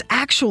who was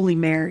actually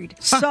married.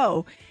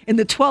 So in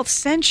the 12th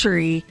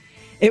century,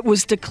 it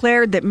was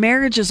declared that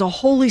marriage is a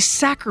holy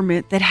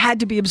sacrament that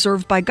had to be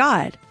observed by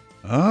God.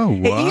 Oh,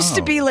 wow. It used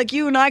to be like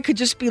you and I could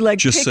just be like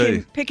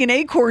picking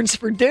acorns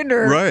for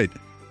dinner. Right.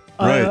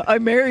 Right. I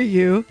marry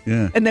you.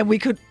 Yeah. And then we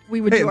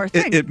would do our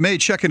thing. It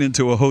made checking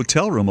into a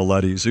hotel room a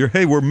lot easier.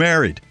 Hey, we're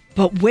married.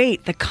 But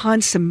wait, the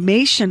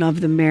consummation of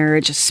the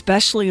marriage,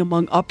 especially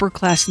among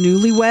upper-class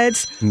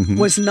newlyweds,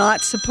 was not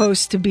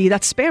supposed to be,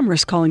 that's spam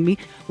risk calling me,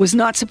 was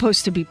not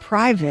supposed to be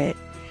private.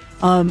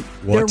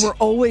 There were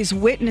always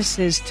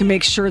witnesses to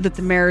make sure that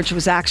the marriage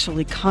was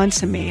actually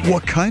consummated.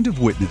 What kind of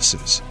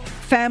witnesses?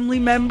 Family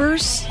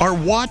members are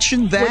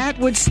watching that?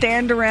 Would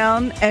stand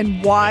around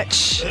and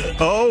watch.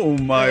 Oh,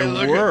 my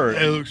word.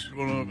 Hey, look what's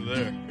going on over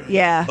there.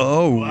 Yeah.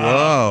 Oh,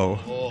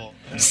 wow.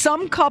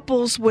 Some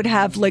couples would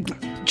have like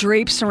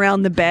drapes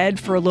around the bed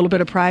for a little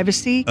bit of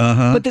privacy,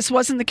 but this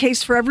wasn't the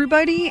case for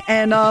everybody.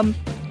 And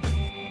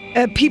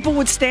people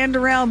would stand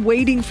around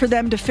waiting for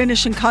them to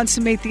finish and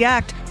consummate the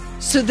act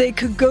so they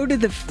could go to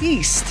the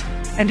feast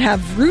and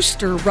have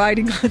Rooster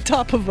riding on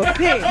top of a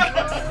pig.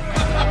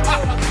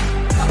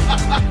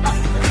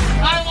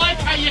 I like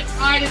how you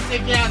tied it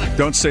together.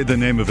 Don't say the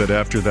name of it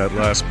after that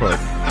last part.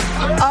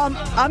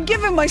 I'm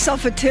giving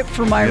myself a tip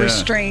for my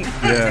restraint.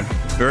 Yeah,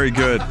 very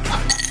good.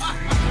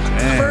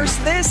 Man.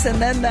 First this and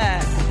then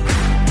that.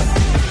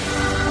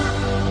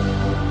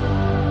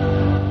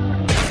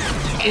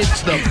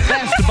 It's the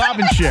best Bob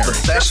and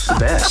Sheri. That's the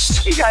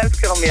best. You guys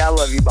kill me. I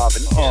love you, Bob.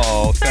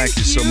 Oh, thank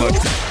you so much.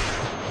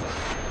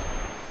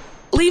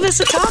 Leave us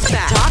a talk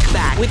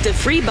back with the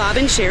free Bob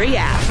and Sheri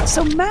app.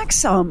 So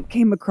Max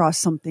came across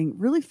something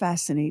really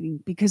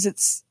fascinating because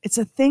it's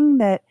a thing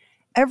that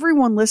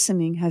everyone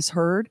listening has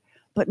heard,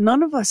 but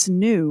none of us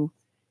knew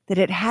that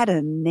it had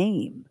a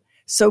name.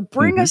 So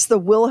bring us the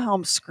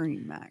Wilhelm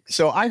scream, Max.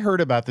 So I heard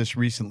about this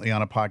recently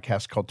on a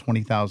podcast called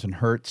 20,000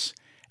 Hertz.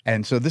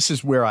 And so this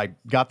is where I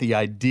got the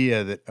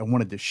idea that I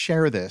wanted to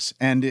share this.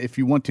 And if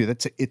you want to,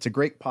 it's a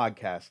great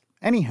podcast.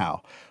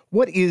 Anyhow,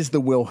 what is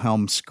the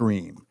Wilhelm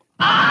scream?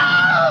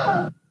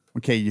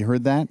 Okay, you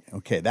heard that?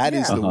 Okay, that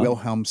is the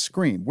Wilhelm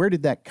scream. Where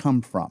did that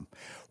come from?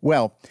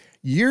 Well,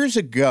 years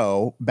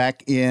ago,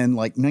 back in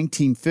like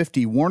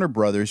 1950, Warner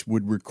Brothers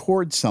would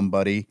record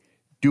somebody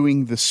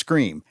doing the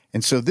scream.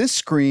 And so this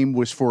scream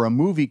was for a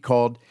movie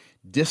called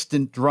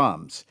Distant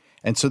Drums.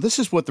 And so this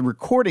is what the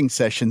recording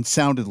session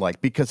sounded like,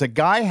 because a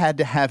guy had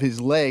to have his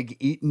leg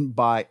eaten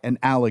by an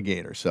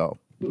alligator. So,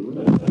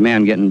 a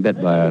man getting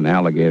bit by an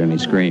alligator and he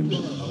screams.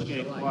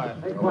 Okay, quiet.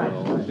 Hey,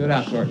 quiet. Sit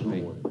out towards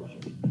me.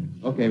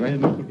 Okay, right.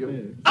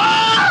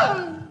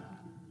 Oh!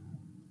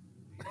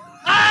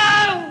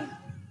 Oh!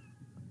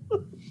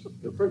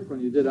 The first one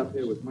you did up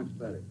here was much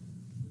better.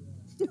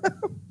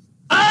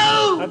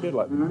 Oh! I did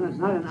like not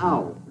an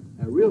owl,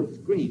 a real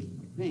scream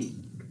of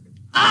pain.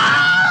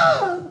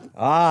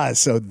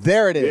 So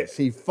there it is.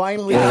 He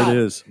finally There it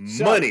is.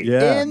 So Money.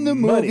 Yeah. in the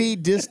movie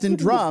Distant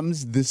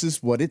Drums, this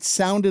is what it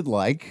sounded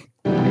like.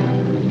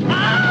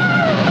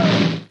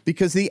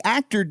 Because the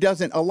actor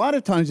doesn't, a lot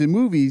of times in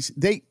movies,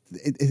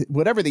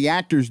 whatever the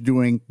actor's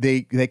doing,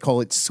 they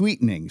call it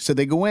sweetening. So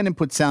they go in and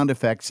put sound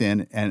effects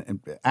in and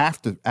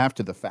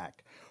after the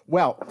fact.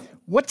 Well,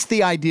 what's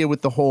the idea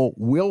with the whole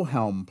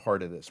Wilhelm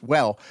part of this?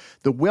 Well,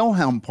 the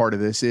Wilhelm part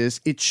of this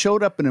is it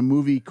showed up in a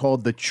movie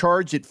called The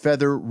Charge at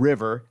Feather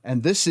River,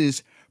 and this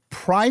is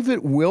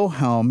Private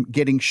Wilhelm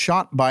getting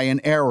shot by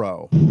an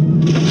arrow. Oh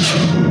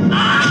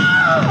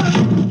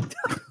my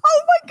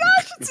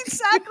gosh, it's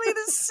exactly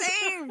the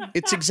same.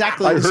 It's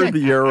exactly the same. I heard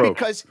the arrow.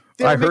 Because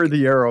I heard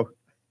the arrow.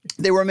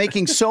 They were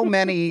making so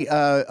many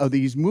of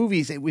these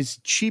movies, it was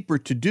cheaper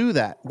to do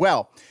that.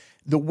 Well,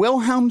 the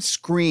Wilhelm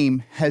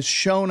scream has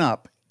shown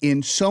up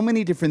in so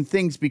many different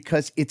things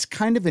because it's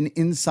kind of an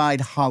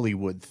inside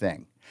Hollywood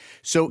thing.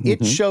 So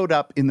it showed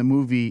up in the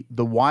movie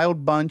The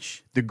Wild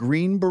Bunch, The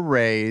Green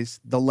Berets,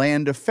 The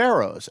Land of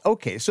Pharaohs.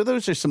 Okay, so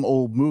those are some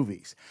old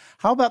movies.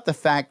 How about the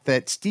fact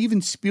that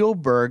Steven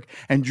Spielberg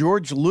and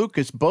George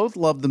Lucas both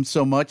loved them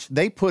so much,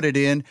 they put it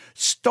in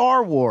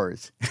Star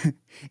Wars,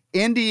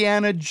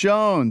 Indiana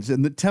Jones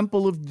and the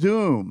Temple of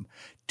Doom,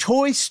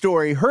 Toy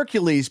Story,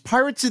 Hercules,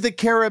 Pirates of the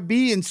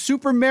Caribbean,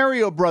 Super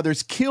Mario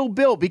Brothers, Kill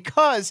Bill,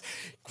 because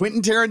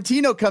Quentin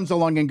Tarantino comes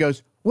along and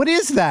goes, what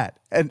is that?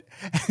 And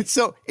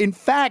so, in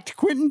fact,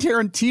 Quentin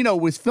Tarantino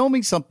was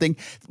filming something.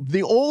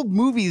 The old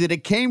movie that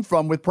it came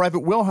from with Private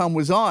Wilhelm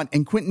was on,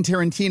 and Quentin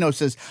Tarantino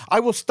says, I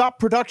will stop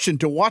production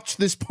to watch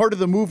this part of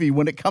the movie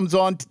when it comes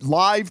on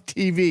live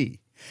TV.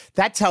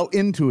 That's how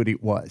into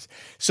it was.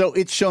 So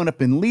it's shown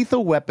up in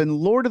Lethal Weapon,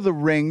 Lord of the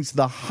Rings,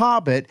 The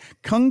Hobbit,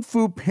 Kung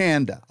Fu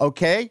Panda,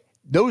 okay?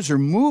 Those are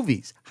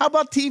movies. How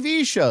about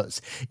TV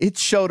shows? It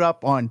showed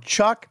up on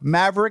Chuck,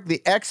 Maverick,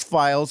 The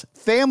X-Files,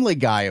 Family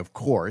Guy, of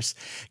course,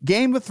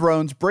 Game of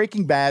Thrones,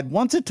 Breaking Bad,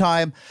 Once a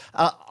Time,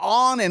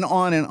 on and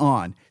on and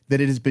on that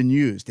it has been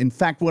used. In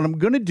fact, what I'm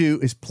going to do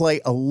is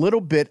play a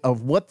little bit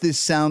of what this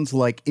sounds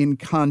like in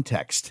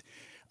context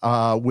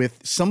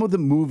with some of the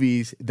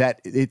movies that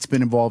it's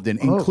been involved in,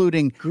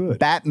 including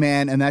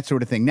Batman and that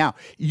sort of thing. Now,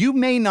 you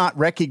may not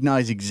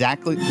recognize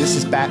exactly. This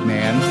is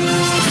Batman.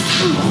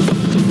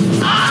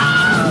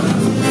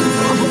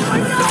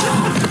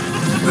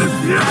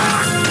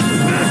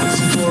 This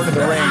is Lord of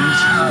the Rings.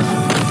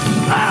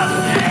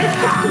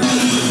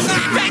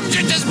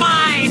 Vengeance is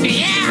mine!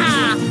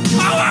 Yeah!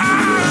 Power!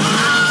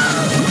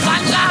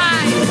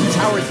 Bonsai! It's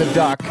Howard the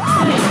Duck.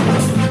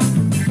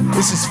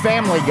 This is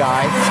Family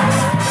Guy.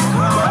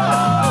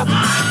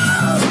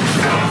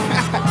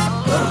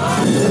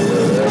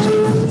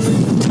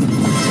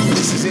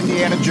 This is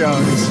Indiana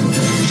Jones.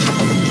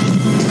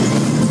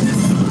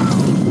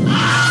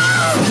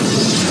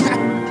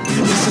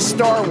 This is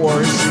Star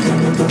Wars.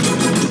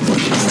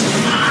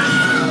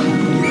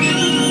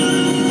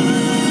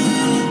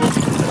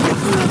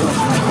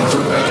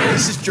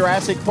 This is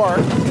Jurassic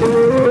Park.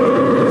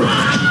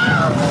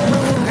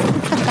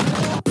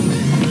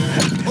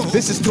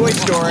 This is Toy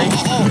Story.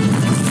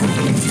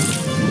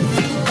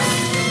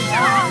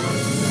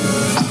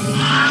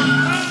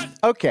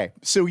 Okay,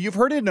 so you've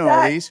heard it in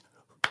all these.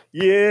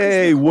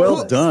 Yay,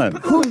 well done.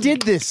 Who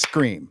did this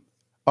scream?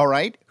 All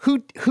right, who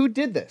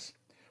did this?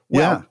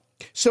 Well,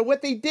 so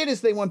what they did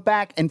is they went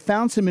back and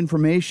found some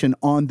information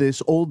on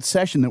this old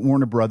session that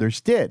Warner Brothers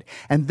did.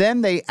 And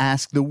then they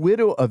asked the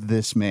widow of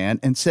this man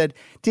and said,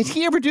 did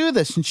he ever do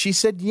this? And she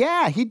said,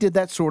 yeah, he did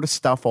that sort of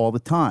stuff all the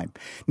time.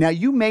 Now,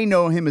 you may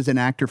know him as an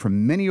actor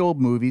from many old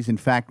movies. In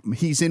fact,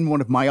 he's in one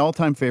of my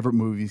all-time favorite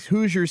movies,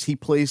 Hoosiers. He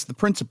plays the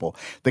principal.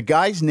 The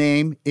guy's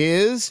name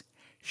is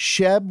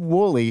Sheb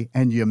Woolley,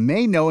 and you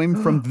may know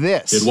him from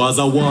this. It was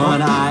a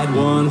one-eyed,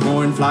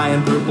 one-horn,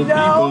 flying purple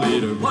people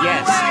eater.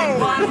 Yes.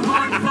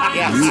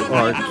 You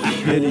are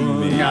kidding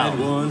me. One-eyed,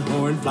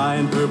 one-horn,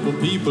 flying purple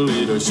people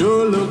eater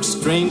sure looks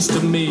strange to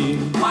me.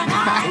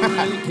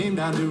 Really came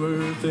down to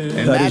earth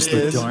and that is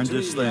the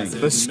darndest thing.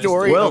 The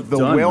story of the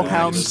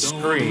Wilhelm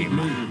scream.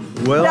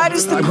 Well, that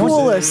is the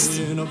coolest.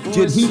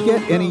 Did he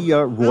get any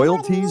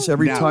royalties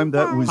every time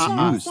that was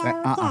used?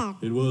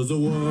 It was a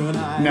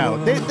one-eyed.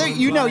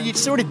 No, you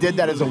sort of did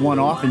that as a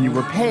one-off, and you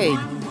were paid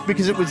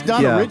because it was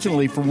done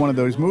originally for one of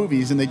those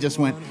movies, and they just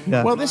went,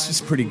 well, this is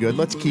pretty good.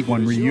 Let's keep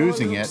on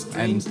reusing it.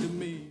 And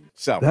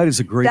so that is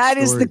a great that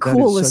story. Is the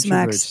coolest,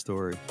 that is such Max. A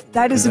great story.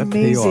 That is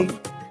amazing.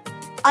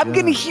 I'm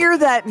going to hear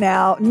that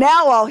now.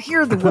 Now I'll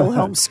hear the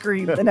Wilhelm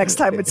scream the next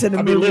time it's in a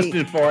movie. I'll be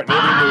listening for it in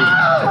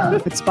every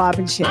movie. It's Bob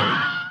and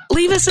Sheri.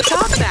 Leave us a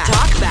talk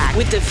back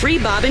with the free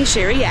Bob and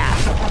Sheri app.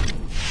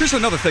 Here's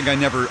another thing I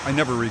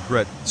never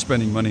regret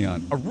spending money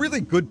on. A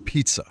really good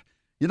pizza.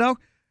 You know,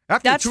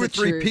 after That's 2 or the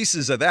 3 truth.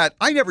 pieces of that,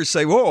 I never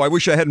say, whoa, I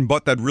wish I hadn't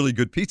bought that really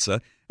good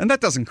pizza. And that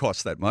doesn't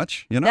cost that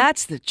much, you know?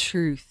 That's the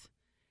truth.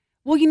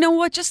 Well, you know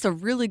what? Just a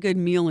really good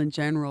meal in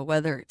general,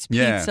 whether it's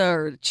pizza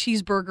or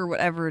cheeseburger,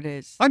 whatever it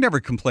is. I never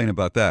complain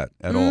about that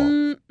at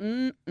all.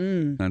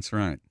 That's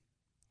right.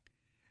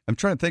 I'm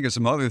trying to think of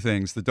some other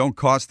things that don't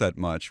cost that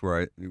much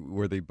where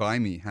they buy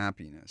me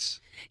happiness.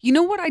 You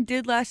know what I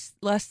did last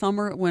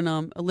summer when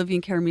Olivia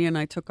and Karamia and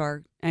I took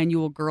our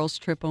annual girls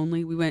trip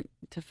only? We went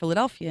to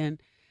Philadelphia,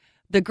 and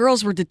the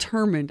girls were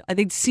determined.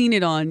 They'd seen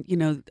it on,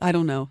 I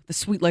don't know, The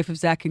Sweet Life of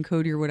Zach and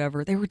Cody or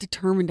whatever. They were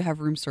determined to have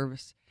room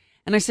service.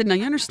 And I said, now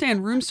you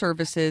understand room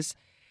service is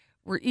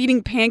we're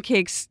eating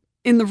pancakes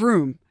in the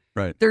room.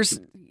 Right. There's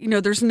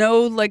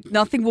no,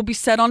 nothing will be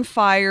set on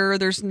fire.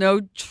 There's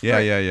no...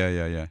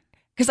 Yeah.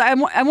 Because I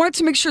wanted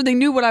to make sure they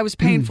knew what I was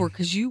paying for,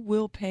 because you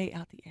will pay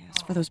out the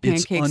ass for those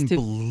pancakes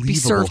to be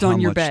served on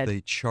your bed.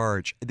 They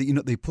charge.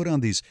 They put on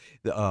these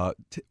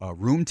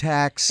room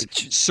tax,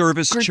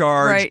 service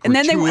charge, right? And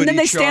then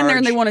they stand there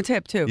and they want a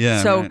tip too.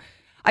 Yeah. So right.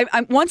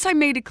 I once I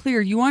made it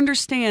clear, you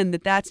understand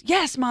that's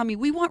yes, mommy,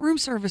 we want room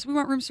service. We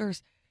want room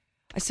service.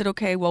 I said,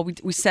 okay. Well,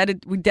 we said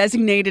it. We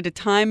designated a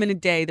time and a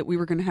day that we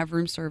were going to have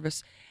room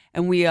service,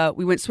 and we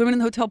went swimming in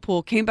the hotel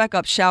pool, came back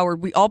up,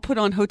 showered. We all put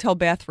on hotel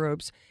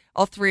bathrobes.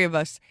 All 3 of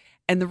us.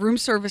 And the room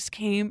service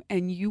came,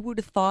 and you would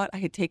have thought I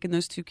had taken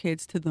those 2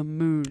 kids to the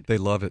moon. They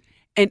love it.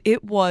 And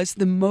it was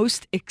the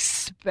most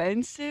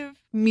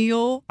expensive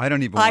meal I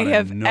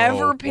have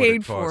ever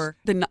paid for.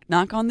 The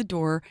knock on the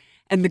door,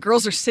 and the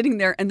girls are sitting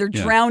there, and they're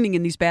drowning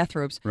in these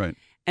bathrobes. Right.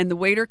 And the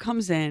waiter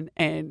comes in,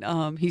 and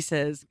he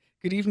says,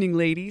 "Good evening,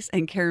 ladies."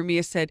 And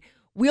Karamia said,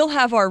 "We'll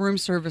have our room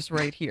service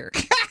right here."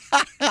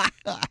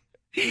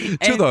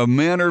 To the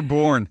manner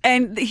born.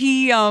 And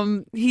he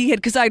had,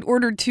 because I'd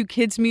ordered 2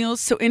 kids' meals.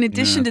 So in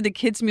addition to the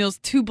kids' meals,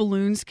 2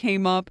 balloons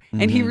came up,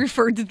 and he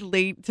referred to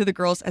the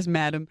girls as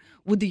Madam.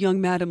 Would the young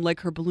madam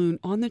like her balloon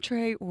on the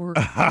tray, or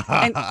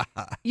and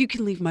you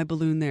can leave my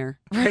balloon there,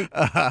 right?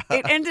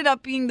 It ended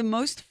up being the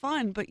most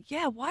fun, but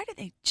yeah, why do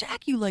they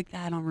jack you like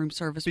that on room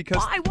service?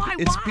 Why?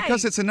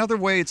 Because it's another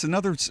way. It's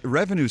another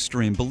revenue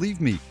stream.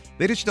 Believe me,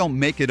 they just don't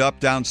make it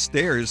up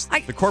downstairs.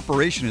 The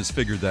corporation has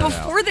figured that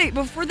out.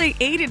 Before they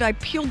ate it, I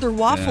peeled their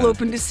waffle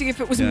open to see if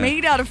it was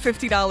made out of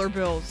 $50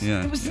 bills.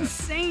 Yeah. It was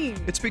insane.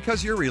 It's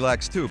because you're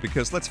relaxed too.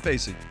 Because let's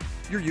face it,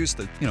 you're used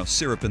to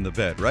syrup in the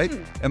bed, right?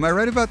 Am I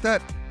right about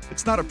that?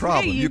 It's not a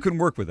problem. You can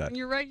work with that.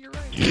 You're right. You're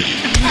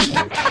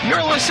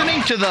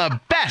listening to the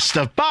best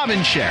of Bob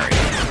and Sheri.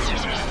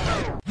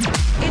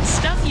 It's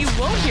stuff you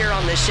won't hear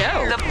on the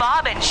show. The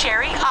Bob and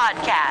Sheri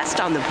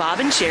Oddcast on the Bob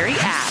and Sheri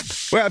app.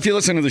 Well, if you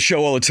listen to the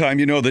show all the time,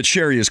 you know that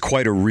Sheri is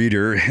quite a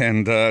reader,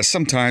 and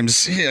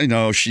sometimes,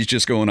 she's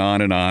just going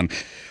on and on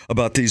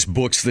about these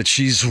books that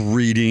she's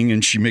reading,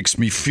 and she makes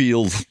me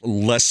feel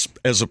less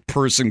as a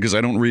person because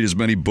I don't read as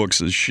many books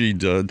as she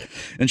did.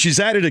 And she's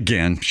at it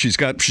again. She's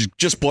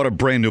just bought a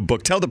brand new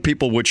book. Tell the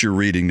people what you're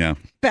reading now.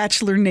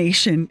 Bachelor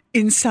Nation,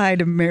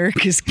 Inside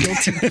America's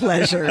Guilty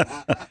Pleasure.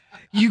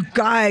 You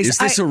guys. Is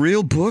this a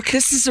real book?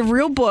 This is a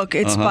real book.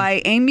 It's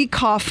by Amy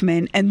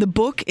Kaufman, and the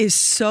book is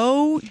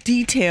so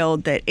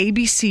detailed that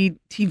ABC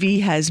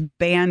TV has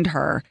banned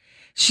her.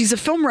 She's a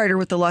film writer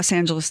with the Los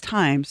Angeles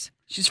Times.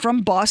 She's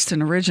from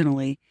Boston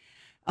originally.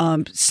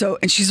 And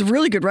she's a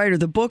really good writer.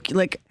 The book,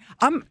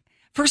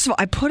 first of all,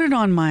 I put it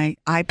on my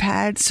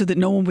iPad so that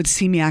no one would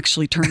see me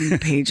actually turning the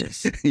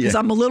pages because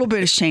I'm a little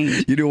bit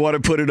ashamed. You don't want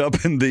to put it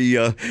up in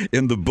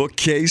the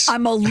bookcase?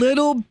 I'm a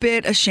little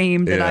bit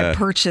ashamed that I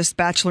purchased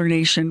Bachelor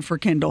Nation for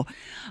Kindle.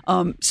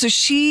 So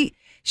she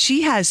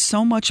has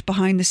so much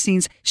behind the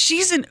scenes.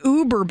 She's an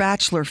uber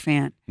Bachelor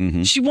fan.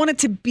 Mm-hmm. She wanted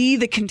to be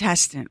the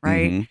contestant,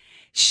 right? Mm-hmm.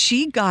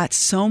 She got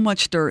so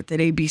much dirt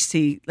that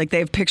ABC, they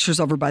have pictures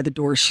of her by the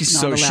door. She's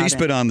not allowed in. So she's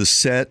been on the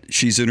set.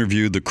 She's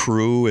interviewed the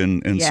crew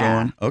and so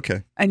on.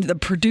 Okay. And the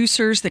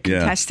producers, the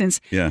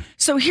contestants. Yeah.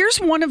 So here's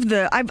one of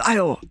the,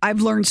 I've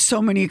learned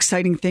so many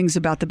exciting things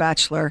about The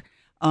Bachelor.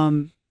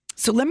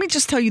 So let me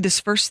just tell you this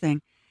first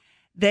thing.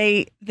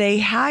 They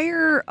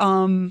hire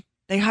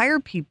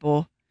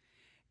people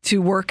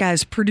to work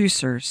as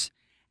producers,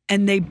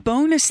 and they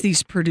bonus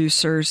these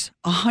producers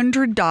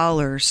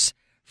 $100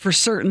 for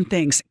certain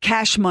things,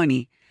 cash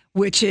money,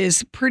 which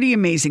is pretty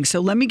amazing. So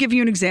let me give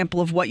you an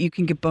example of what you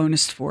can get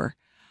bonused for.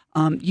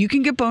 You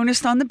can get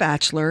bonused on The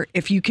Bachelor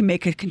if you can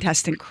make a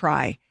contestant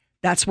cry.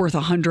 That's worth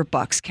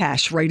 $100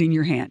 cash right in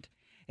your hand.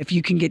 If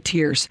you can get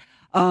tears,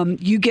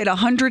 you get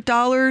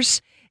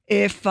 $100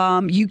 if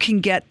you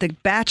can get The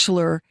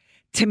Bachelor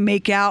to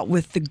make out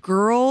with the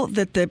girl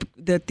that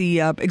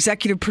the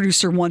executive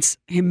producer wants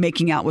him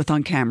making out with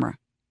on camera.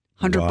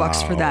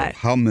 $100 for that.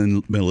 How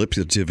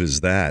manipulative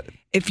is that?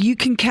 If you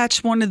can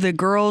catch one of the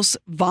girls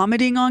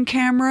vomiting on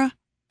camera,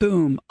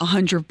 boom,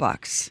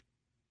 $100.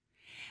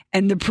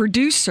 And the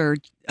producer,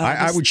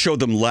 I would show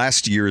them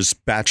last year's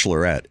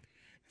Bachelorette.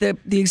 The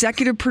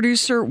executive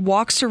producer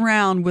walks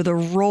around with a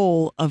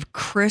roll of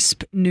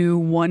crisp new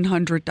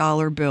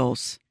 $100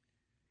 bills.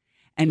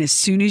 And as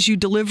soon as you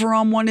deliver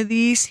on one of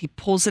these, he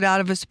pulls it out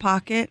of his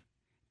pocket,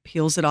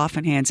 peels it off,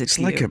 and hands it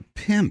to you. It's like a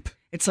pimp.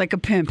 It's like a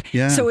pimp.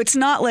 Yeah. So it's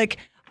not like,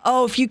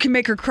 oh, if you can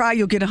make her cry,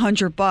 you'll get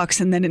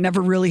 $100, and then it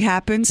never really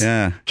happens.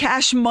 Yeah.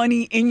 Cash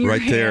money in your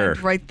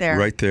hand. Right there.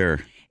 Right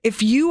there.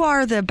 If you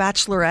are the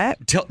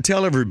Bachelorette.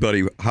 Tell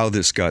everybody how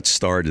this got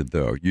started,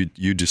 though.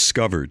 You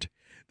discovered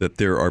that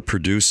there are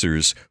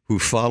producers who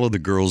follow the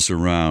girls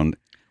around.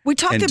 We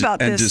talked about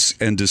this.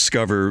 And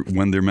discover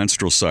when their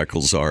menstrual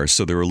cycles are,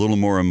 so they're a little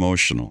more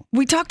emotional.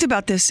 We talked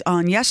about this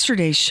on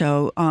yesterday's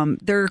show.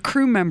 There are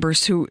crew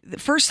members who,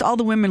 first, all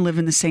the women live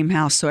in the same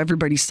house, so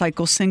everybody's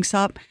cycle syncs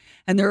up.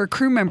 And there are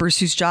crew members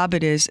whose job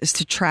it is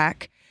to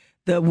track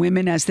the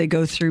women as they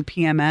go through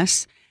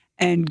PMS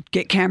and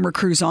get camera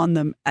crews on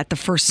them at the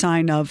first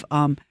sign of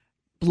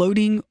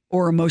bloating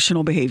or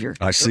emotional behavior.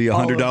 I see a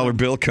 $100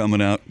 bill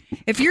coming out.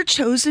 If you're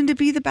chosen to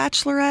be the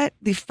Bachelorette,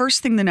 the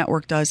first thing the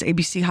network does,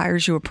 ABC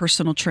hires you a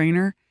personal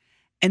trainer,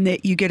 and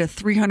that you get a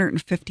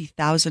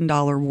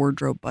 $350,000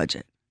 wardrobe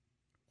budget.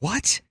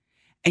 What?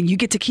 And you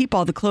get to keep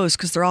all the clothes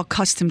because they're all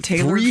custom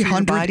tailored for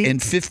your body.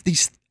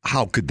 $350,000.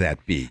 How could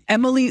that be?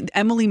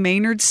 Emily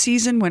Maynard's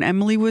season when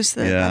Emily was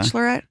the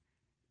Bachelorette,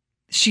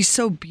 she's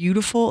so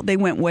beautiful. They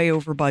went way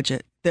over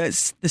budget. The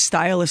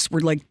stylists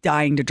were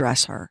dying to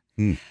dress her.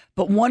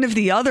 But one of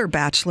the other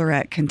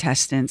Bachelorette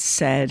contestants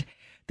said,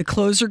 the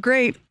clothes are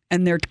great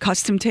and they're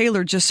custom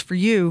tailored just for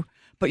you,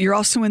 but you're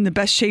also in the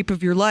best shape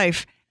of your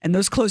life. And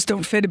those clothes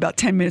don't fit about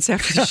 10 minutes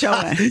after the show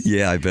ends.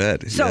 Yeah, I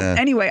bet. So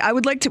anyway,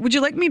 would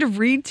you like me to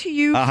read to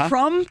you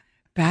from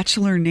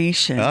Bachelor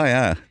Nation? Oh,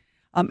 yeah.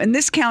 And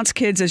this counts,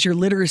 kids, as your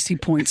literacy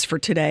points for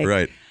today.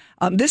 Right.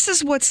 This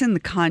is what's in the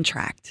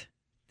contract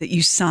that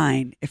you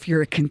sign if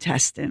you're a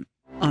contestant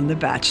on The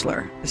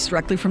Bachelor. It's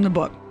directly from the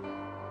book.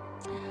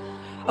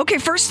 Okay,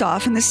 first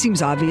off, and this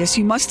seems obvious,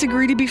 you must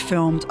agree to be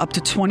filmed up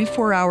to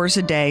 24 hours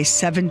a day,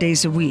 7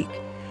 days a week.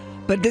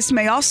 But this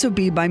may also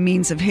be by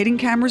means of hidden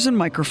cameras and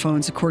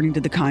microphones, according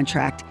to the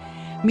contract,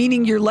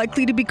 meaning you're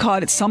likely to be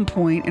caught at some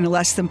point in a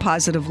less than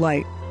positive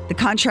light. The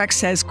contract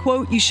says,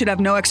 quote, you should have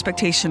no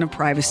expectation of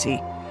privacy.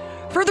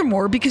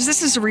 Furthermore, because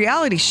this is a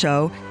reality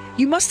show,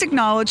 you must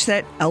acknowledge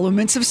that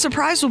elements of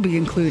surprise will be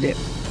included.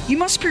 You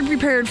must be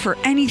prepared for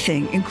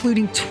anything,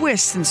 including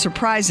twists and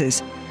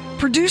surprises.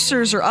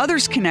 Producers or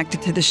others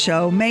connected to the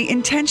show may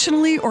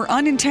intentionally or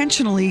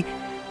unintentionally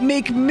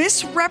make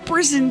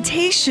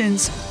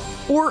misrepresentations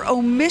or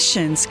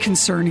omissions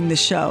concerning the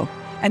show.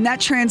 And that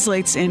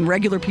translates in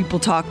regular people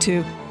talk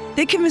to.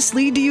 They can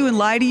mislead you and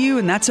lie to you,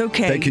 and that's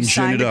okay. They can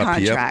gin it up.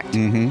 Contract. Yep.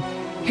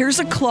 Mm-hmm. Here's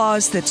a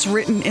clause that's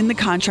written in the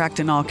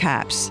contract in all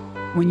caps.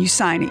 When you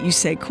sign it, you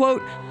say,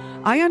 quote,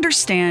 I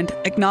understand,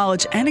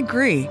 acknowledge, and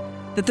agree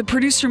that the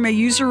producer may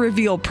use or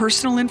reveal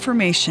personal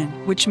information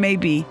which may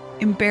be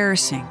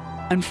embarrassing,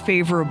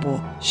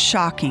 unfavorable,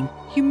 shocking,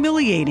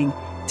 humiliating,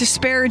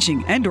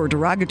 disparaging, and or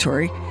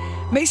derogatory,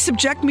 may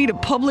subject me to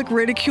public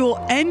ridicule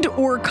and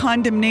or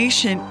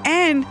condemnation,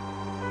 and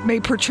may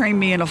portray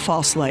me in a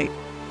false light.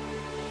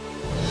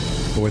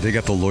 Boy, they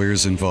got the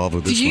lawyers involved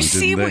with this one, Did you didn't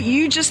see they? what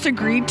you just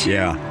agreed to?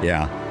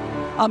 Yeah.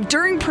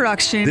 During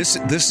production...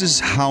 This is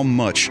how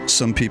much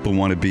some people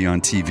want to be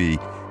on TV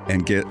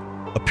and get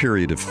a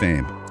period of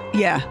fame.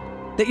 Yeah,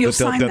 that you'll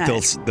sign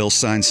that. They'll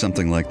sign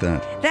something like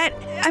that.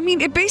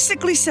 It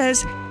basically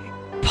says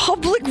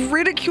public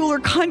ridicule or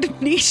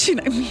condemnation.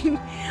 I mean,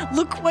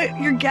 look what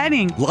you're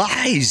getting.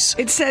 Lies.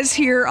 It says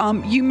here,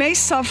 you may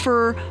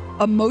suffer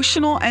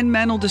emotional and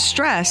mental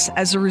distress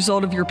as a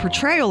result of your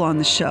portrayal on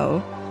the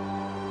show,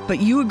 but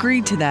you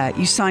agreed to that.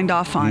 You signed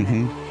off on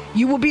it.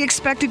 You will be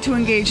expected to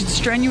engage in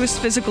strenuous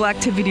physical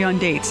activity on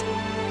dates.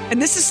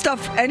 And this is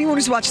stuff anyone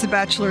who's watched The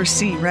Bachelor has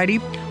seen. Ready?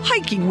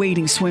 Hiking,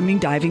 wading, swimming,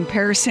 diving,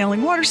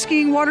 parasailing, water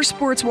skiing, water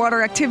sports,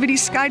 water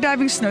activities,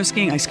 skydiving, snow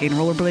skiing, ice skating,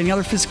 rollerblading,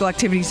 other physical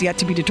activities yet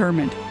to be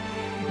determined.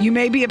 You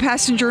may be a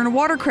passenger in a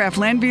watercraft,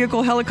 land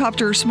vehicle,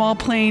 helicopter, or small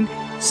plane.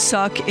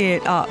 Suck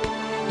it up.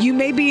 You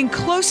may be in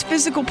close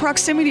physical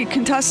proximity to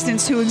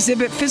contestants who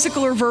exhibit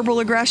physical or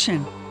verbal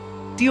aggression.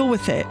 Deal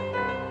with it.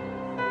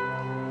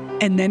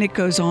 And then it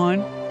goes on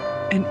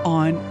and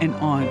on and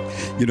on.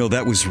 You know,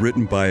 that was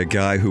written by a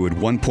guy who at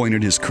one point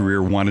in his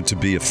career wanted to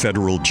be a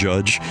federal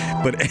judge,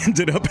 but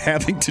ended up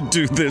having to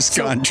do this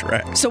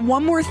contract. So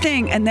one more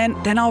thing, and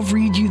then I'll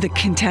read you the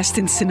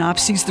contestant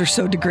synopses. They're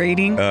so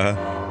degrading.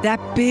 That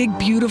big,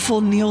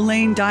 beautiful Neil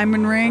Lane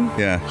diamond ring.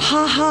 Yeah.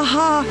 Ha, ha,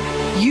 ha.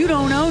 You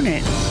don't own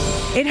it.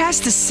 It has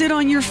to sit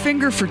on your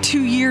finger for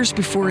 2 years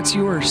before it's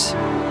yours.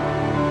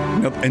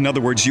 In other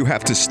words, you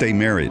have to stay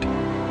married.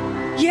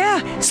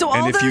 Yeah, so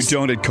and if you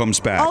don't, it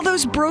comes back. All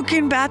those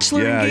broken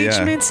bachelor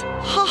engagements,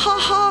 ha ha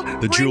ha.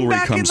 The jewelry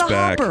comes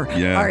back.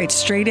 Yeah. All right,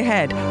 straight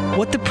ahead.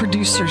 What the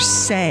producers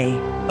say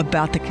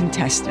about the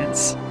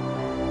contestants.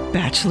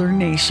 Bachelor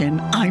Nation,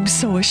 I'm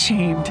so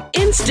ashamed.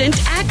 Instant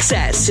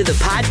access to the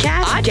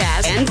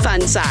podcast, and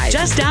fun side.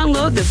 Just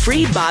download the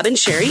free Bob and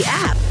Sheri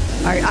app.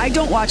 All right, I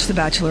don't watch The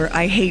Bachelor.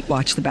 I hate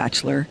Watch The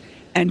Bachelor.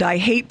 And I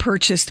hate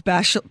purchased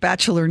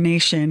Bachelor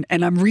Nation,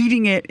 and I'm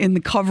reading it in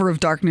the cover of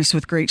Darkness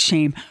with great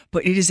shame.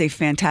 But it is a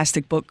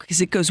fantastic book because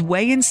it goes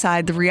way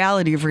inside the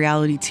reality of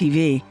reality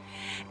TV.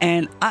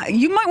 And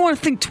you might want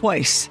to think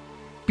twice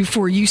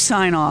before you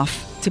sign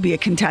off to be a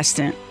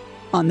contestant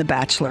on The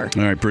Bachelor.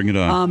 All right, bring it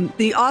on.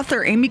 The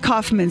author, Amy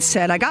Kaufman,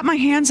 said, I got my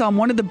hands on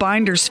one of the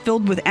binders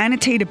filled with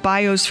annotated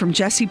bios from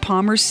Jesse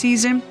Palmer's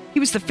season. He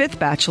was the 5th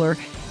Bachelor,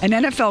 an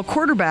NFL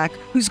quarterback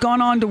who's gone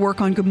on to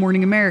work on Good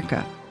Morning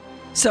America.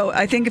 So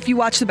I think if you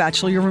watch The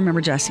Bachelor, you'll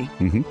remember Jesse.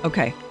 Mm-hmm.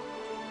 Okay.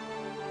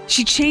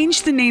 She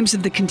changed the names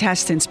of the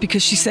contestants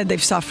because she said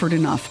they've suffered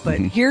enough. But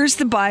here's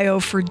the bio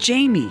for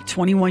Jamie,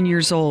 21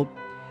 years old.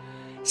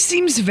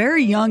 Seems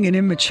very young and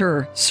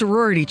immature,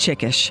 sorority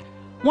chickish.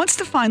 Wants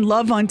to find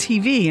love on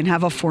TV and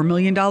have a $4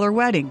 million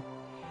wedding.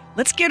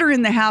 Let's get her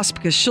in the house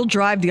because she'll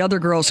drive the other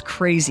girls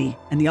crazy,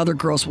 and the other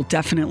girls will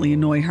definitely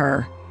annoy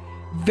her.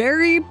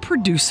 Very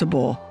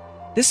producible.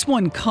 This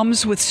one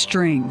comes with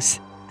strings,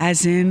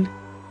 as in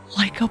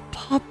like a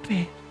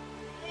puppet.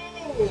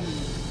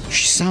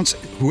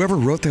 Whoever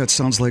wrote that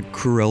sounds like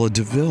Cruella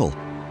DeVille.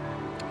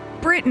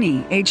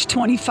 Brittany, age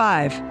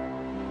 25.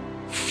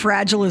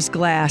 Fragile as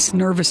glass,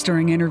 nervous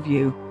during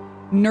interview.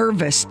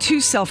 Nervous,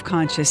 too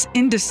self-conscious,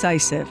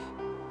 indecisive.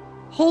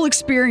 Whole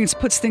experience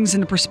puts things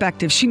into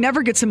perspective. She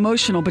never gets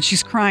emotional, but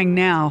she's crying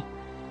now.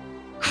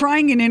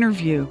 Crying in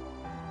interview.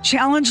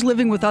 Challenge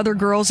living with other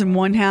girls in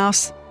one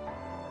house.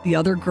 The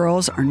other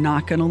girls are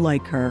not going to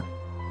like her.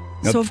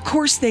 So, of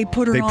course, they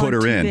put her on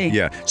TV. In,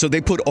 yeah. So they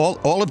put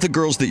all of the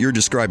girls that you're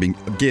describing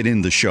get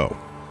in the show.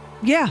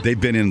 Yeah. They've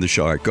been in the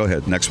show. All right, go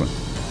ahead. Next one.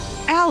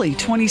 Allie,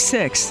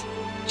 26.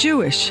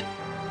 Jewish.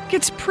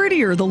 Gets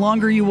prettier the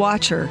longer you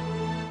watch her.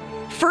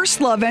 First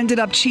love ended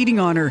up cheating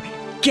on her.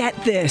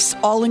 Get this.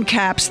 All in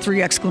caps,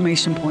 3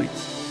 exclamation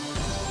points.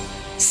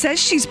 Says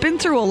she's been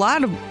through a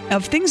lot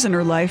of things in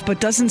her life, but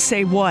doesn't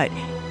say what.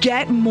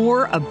 Get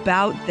more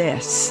about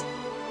this.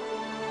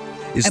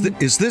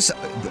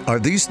 Are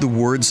these the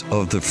words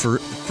of the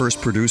first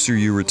producer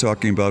you were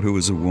talking about who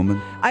was a woman?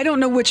 I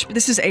don't know which.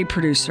 This is a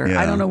producer. Yeah.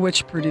 I don't know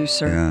which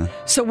producer. Yeah.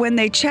 So when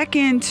they check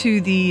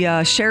into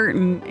the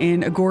Sheraton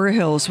in Agora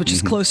Hills, which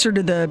is closer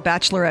to the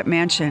Bachelorette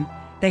Mansion,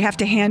 they have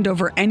to hand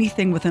over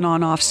anything with an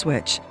on-off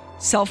switch.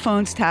 Cell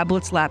phones,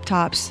 tablets,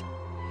 laptops.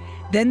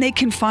 Then they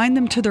confine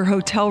them to their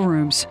hotel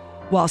rooms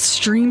while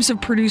streams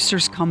of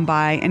producers come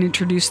by and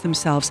introduce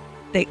themselves.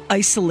 They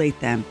isolate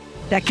them.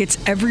 That gets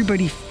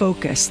everybody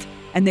focused,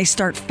 and they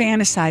start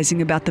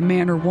fantasizing about the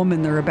man or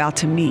woman they're about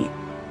to meet.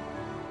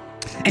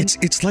 And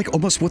it's like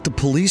almost what the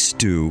police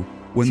do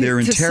when they're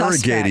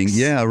interrogating. Suspects.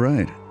 Yeah,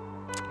 right.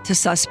 To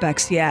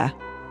suspects, yeah.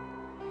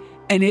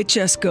 And it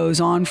just goes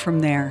on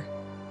from there.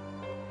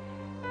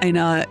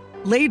 And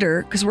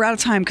later, because we're out of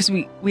time, because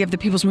we have the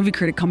People's Movie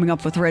Critic coming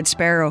up with Red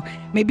Sparrow,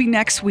 maybe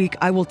next week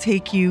I will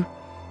take you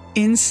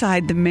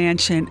inside the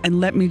mansion,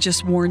 and let me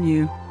just warn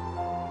you,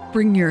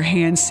 bring your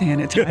hand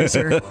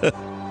sanitizer.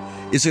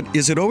 Is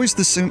it always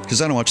the same?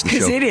 Because I don't watch the show.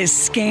 Because it is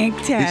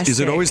skanktastic. Is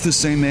it always the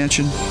same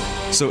mansion?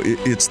 So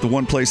it's the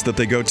one place that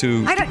they go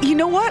to? You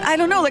know what? I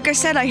don't know. Like I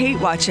said, I hate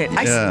watch it.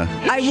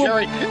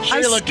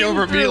 Sheri looked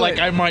over at me like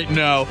I might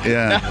know.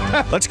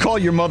 Yeah. Let's call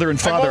your mother and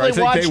father. I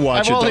think they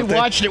watch it. I've only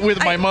watched it with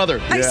my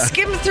mother. I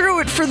skimmed through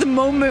it for the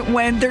moment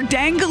when they're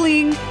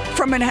dangling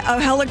from a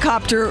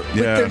helicopter with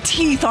their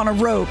teeth on a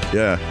rope.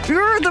 Yeah.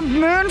 You're the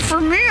man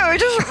for me. I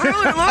just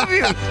really love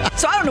you.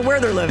 So I don't know where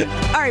they're living.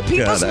 All right,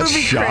 People's that's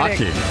Movie shocking.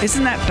 Critic.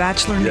 Isn't that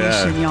Bachelor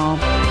Nation, y'all?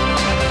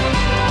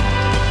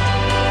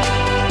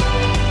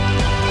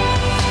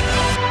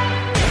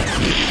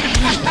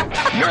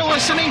 You're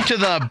listening to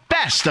the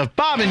best of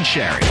Bob and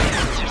Sheri.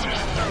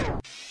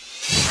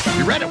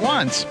 You read it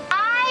once.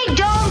 I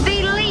don't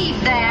believe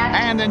that.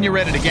 And then you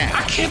read it again.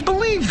 I can't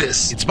believe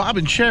this. It's Bob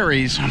and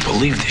Sheri's. I don't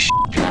believe this.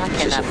 I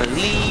cannot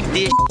believe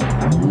this.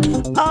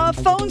 A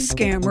phone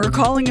scammer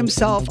calling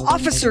himself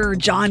Officer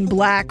John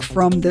Black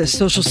from the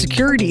Social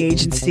Security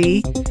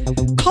Agency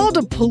called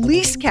a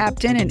police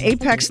captain in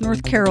Apex,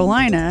 North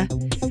Carolina,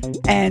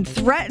 and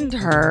threatened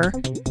her,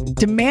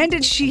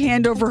 demanded she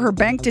hand over her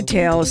bank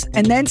details,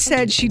 and then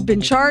said she'd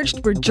been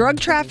charged with drug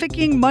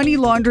trafficking, money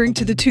laundering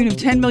to the tune of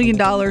 $10 million,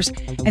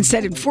 and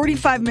said in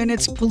 45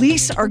 minutes,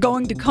 police are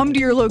going to come to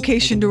your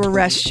location to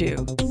arrest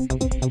you.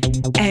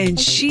 And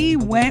she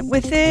went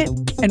with it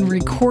and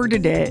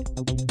recorded it.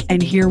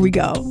 And here we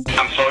go.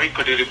 I'm sorry,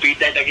 could you repeat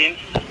that again?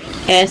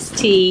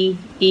 STEVENS.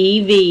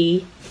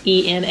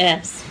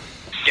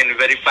 Can you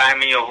verify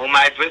me your home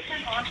address?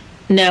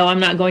 No, I'm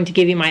not going to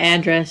give you my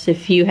address.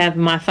 If you have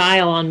my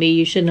file on me,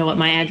 you should know what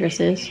my address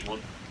is.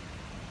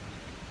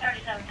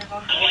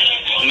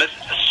 Miss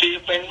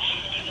Stevens,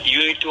 you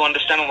need to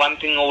understand one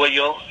thing over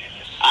here.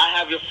 I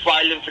have your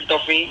file in front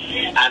of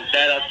me, and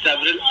there are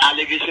several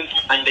allegations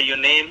under your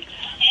name,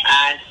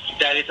 and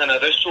there is an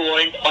arrest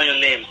warrant on your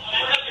name.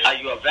 Are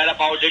you aware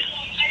about it?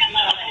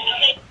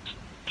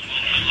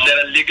 There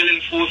are legal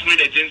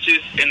enforcement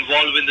agencies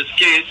involved in this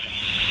case.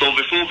 So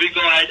before we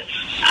go ahead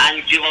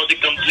and give out the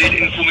complete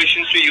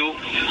information to you,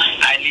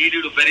 I need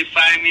you to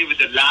verify me with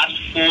the last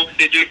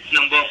 4-digit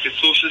number of your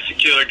social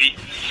security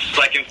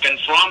so I can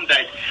confirm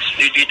that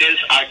the details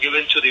are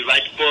given to the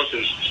right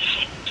person.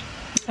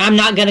 I'm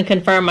not going to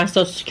confirm my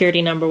social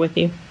security number with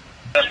you.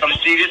 There are some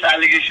serious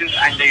allegations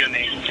under your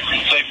name.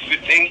 So if you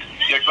think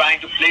you're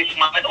trying to play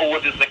smart over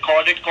this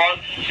recorded call,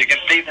 you can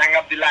please hang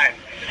up the line.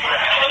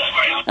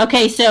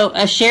 Okay, so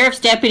a sheriff's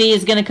deputy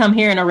is going to come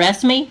here and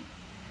arrest me?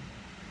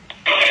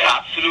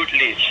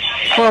 Absolutely.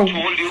 For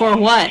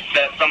what?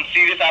 There are some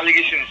serious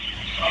allegations.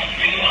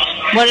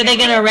 What are they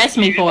going to arrest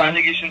me for?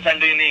 Allegations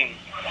under your name.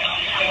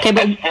 Okay,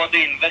 but as for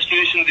the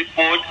investigation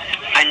report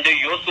under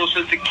your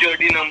social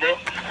security number,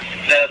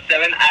 there are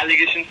 7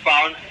 allegations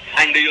found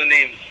under your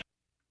name.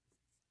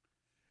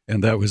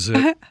 And that was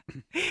it.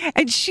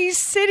 And she's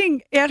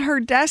sitting at her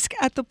desk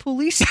at the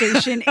police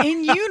station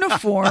in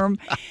uniform,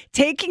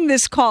 taking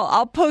this call.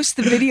 I'll post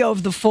the video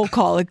of the full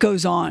call. It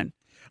goes on.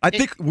 I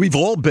think we've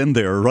all been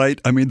there, right?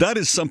 I mean, that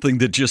is something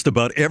that just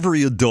about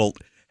every adult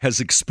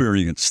has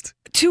experienced.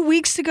 2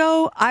 weeks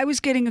ago, I was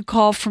getting a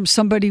call from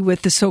somebody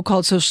with the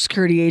so-called Social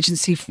Security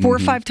Agency 4 or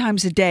 5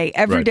 times a day,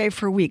 every day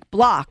for a week.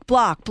 Block,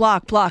 block,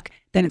 block, block.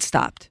 Then it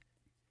stopped.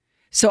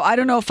 So I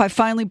don't know if I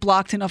finally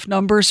blocked enough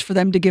numbers for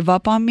them to give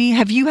up on me.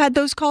 Have you had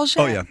those calls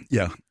yet? Oh,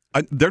 yeah.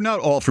 They're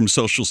not all from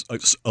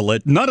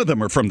none of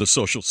them are from the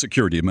Social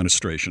Security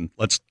Administration.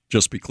 Let's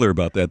just be clear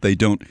about that. They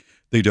don't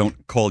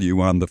call you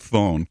on the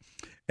phone.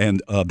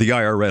 And the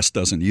IRS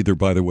doesn't either,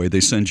 by the way.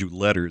 They send you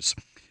letters.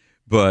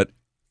 But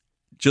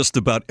just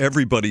about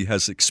everybody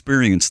has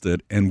experienced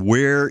it. And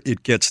where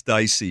it gets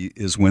dicey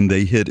is when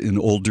they hit an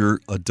older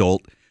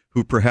adult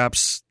who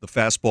perhaps the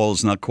fastball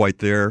is not quite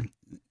there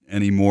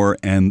anymore,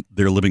 and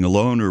they're living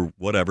alone or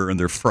whatever, and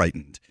they're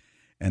frightened.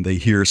 And they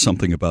hear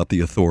something about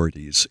the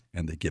authorities,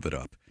 and they give it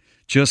up.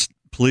 Just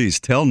please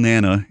tell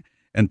Nana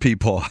and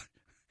Peepaw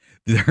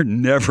they're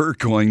never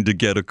going to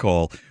get a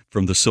call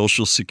from the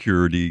Social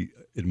Security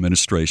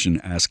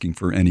Administration asking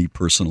for any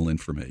personal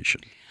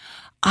information.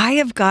 I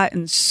have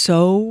gotten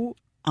so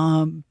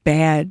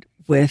bad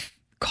with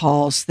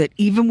calls that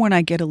even when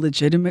I get a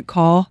legitimate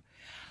call,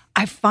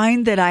 I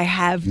find that I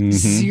have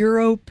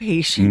zero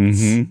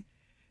patience.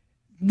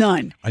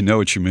 None. I know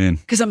what you mean.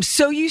 Because I'm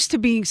so used to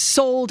being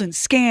sold and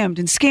scammed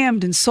and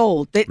scammed and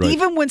sold that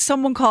even when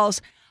someone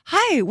calls,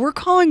 "Hi, we're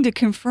calling to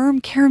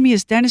confirm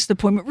Karamia's dentist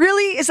appointment."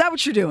 Really? Is that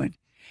what you're doing?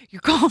 You're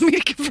calling me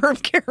to confirm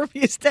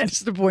Karamia's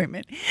dentist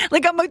appointment?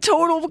 Like I'm a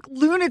total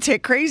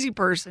lunatic, crazy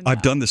person.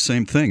 I've done the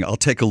same thing. I'll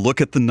take a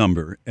look at the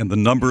number, and the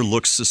number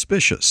looks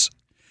suspicious.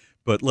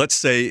 But let's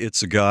say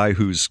it's a guy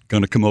who's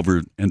going to come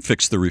over and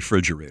fix the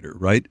refrigerator,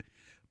 right?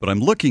 But I'm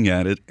looking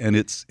at it, and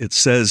it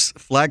says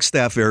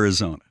Flagstaff,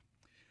 Arizona.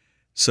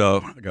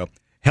 So I go,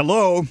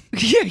 "Hello."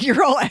 Yeah,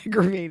 you're all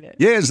aggravated.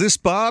 "Yeah, is this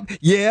Bob?"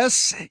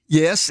 Yes,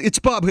 it's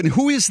Bob. And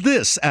who is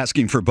this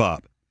asking for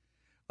Bob?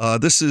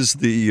 This is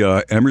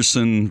the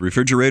Emerson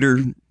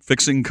Refrigerator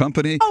Fixing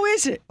Company. Oh,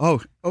 is it?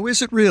 Oh,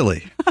 is it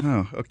really?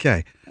 Oh,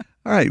 okay.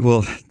 All right.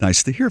 Well,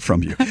 nice to hear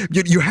from you.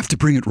 You have to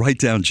bring it right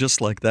down just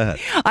like that.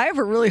 I have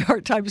a really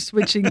hard time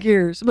switching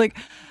gears. I'm like,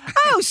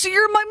 "Oh, so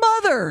you're my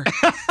mother."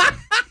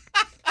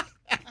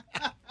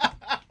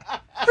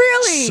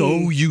 Really?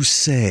 So you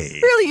say.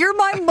 Really, you're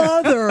my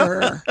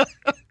mother.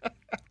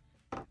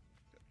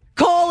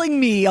 Calling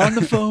me on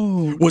the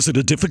phone. Was it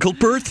a difficult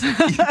birth?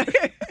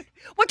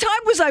 What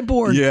time was I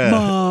born,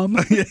 Mom?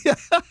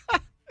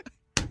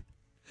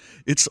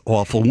 It's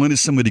awful. When is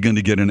somebody going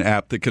to get an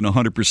app that can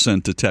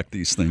 100% detect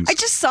these things? I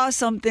just saw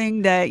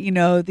something that,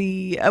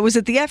 was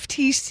it the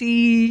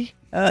FTC,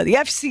 the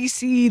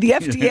FCC, the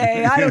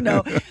FDA? I don't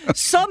know.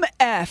 Some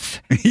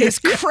F is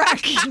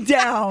cracking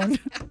down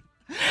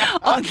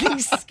on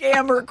these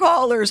scammer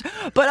callers.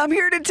 But I'm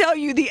here to tell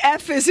you the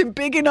F isn't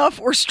big enough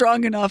or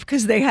strong enough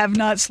because they have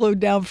not slowed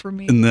down for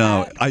me.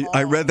 No,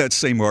 I read that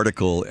same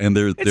article, and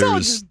there's...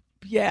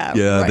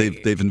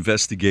 right. They've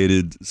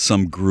investigated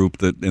some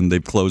group and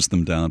they've closed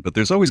them down. But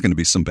there's always going to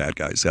be some bad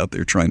guys out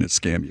there trying to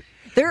scam you.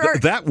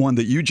 That one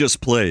that you just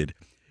played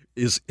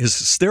is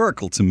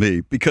hysterical to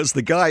me because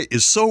the guy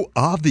is so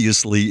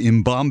obviously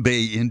in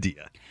Bombay,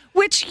 India.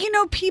 Which,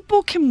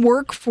 people can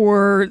work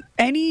for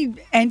any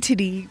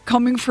entity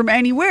coming from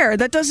anywhere.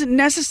 That doesn't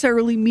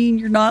necessarily mean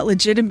you're not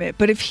legitimate.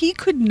 But if he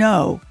could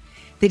know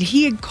that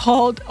he had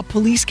called a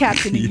police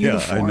captain in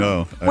uniform. I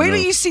know. Wait till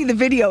you see the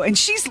video, and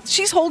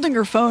she's holding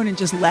her phone and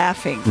just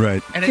laughing.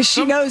 Right. Because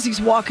she knows he's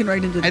walking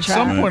right into the trap.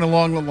 At some point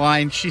along the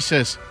line, she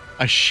says,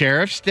 "A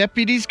sheriff's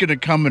deputy's going to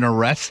come and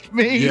arrest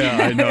me?" Yeah,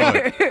 I know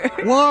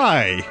it.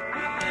 Why?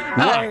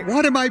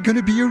 What am I going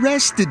to be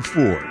arrested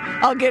for?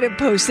 I'll get it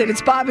posted.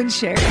 It's Bob and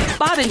Sheri.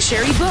 Bob and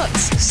Sheri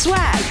books,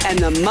 swag, and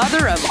the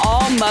mother of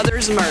all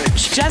mothers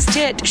merch. Just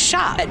hit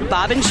shop at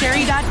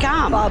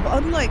bobandsheri.com. Bob,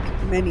 unlike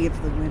many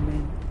of the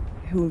women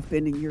who have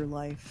been in your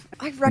life,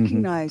 I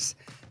recognize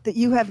that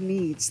you have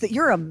needs, that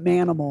you're a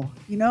manimal,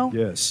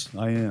 Yes,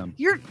 I am.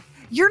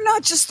 You're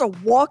not just a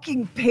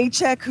walking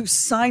paycheck who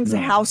signs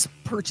house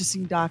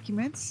purchasing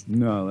documents.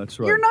 No, that's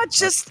right. You're not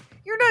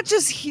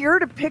just here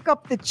to pick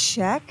up the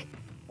check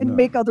and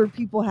make other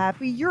people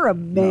happy. You're a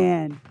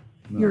man.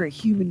 No. You're a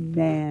human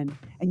man,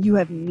 and you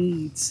have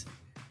needs.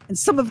 And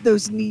some of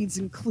those needs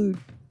include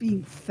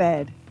being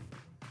fed.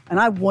 And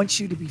I want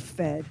you to be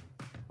fed.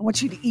 I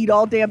want you to eat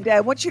all damn day.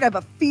 I want you to have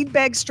a feed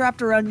bag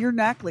strapped around your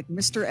neck like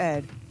Mr.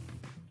 Ed.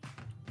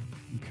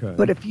 Okay.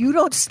 But if you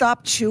don't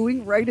stop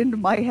chewing right into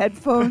my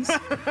headphones,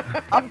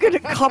 I'm going to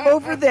come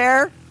over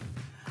there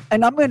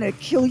and I'm going to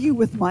kill you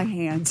with my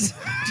hands.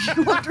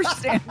 Do you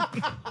understand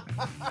me?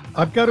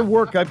 I've got to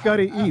work. I've got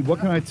to eat. What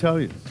can I tell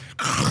you?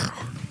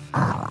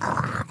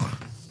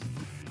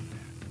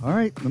 All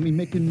right, let me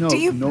make a note.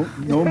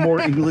 No more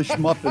English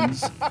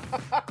muffins.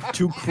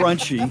 Too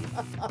crunchy.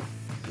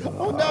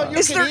 Oh, no,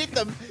 you can eat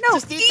them. No,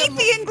 just eat them.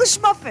 the English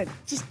muffin.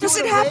 Does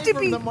it have to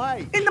be in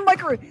the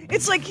microwave?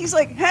 It's like he's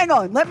like, hang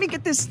on, let me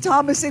get this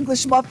Thomas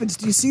English muffins.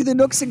 Do you see the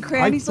nooks and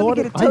crannies? Let me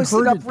get it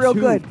toasted up real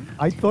good.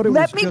 I thought it was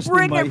Let me just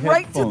bring in my it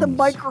right headphones. to the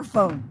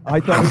microphone. I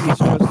thought it was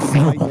just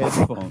in my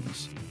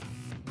headphones.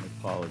 I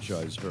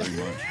apologize very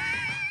much.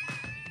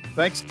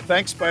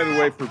 Thanks, by the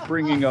way, for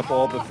bringing up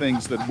all the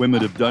things that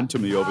women have done to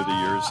me over the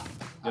years.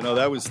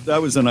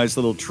 That was a nice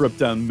little trip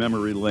down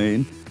memory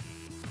lane.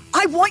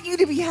 I want you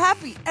to be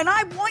happy, and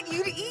I want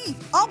you to eat.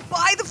 I'll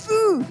buy the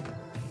food.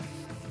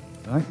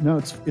 No,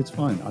 it's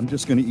fine. I'm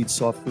just going to eat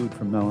soft food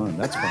from now on.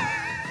 That's fine.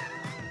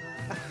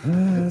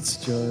 That's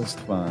just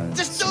fine.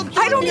 Just don't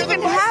I don't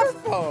even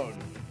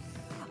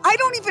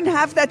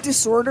have that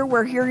disorder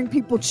where hearing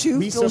people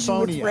chew fills you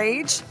with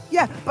rage.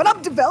 Yeah, but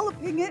I'm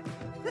developing it.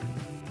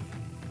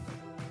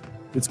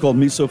 It's called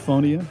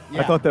misophonia?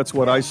 Yeah. I thought that's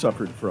what I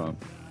suffered from.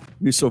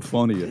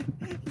 Misophonia.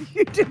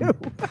 You do.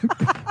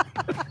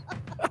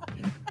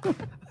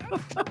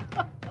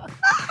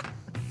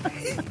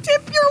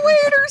 Tip your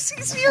waiters.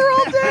 He's here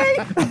all day.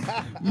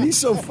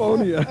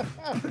 Misophonia.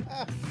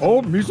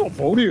 Oh,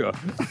 misophonia.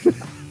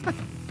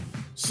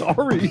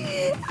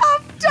 Sorry.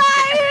 I'm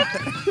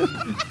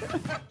dying.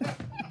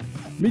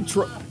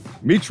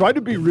 Me try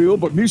to be real,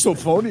 but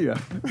misophonia.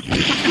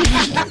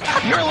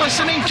 You're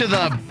listening to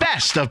the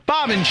best of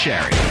Bob and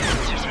Sheri.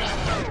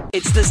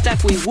 It's the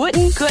stuff we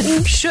wouldn't,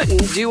 couldn't,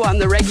 shouldn't do on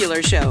the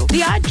regular show. The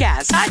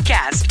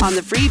Oddcast on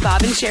the free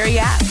Bob and Sheri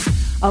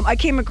app. I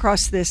came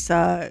across this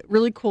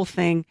really cool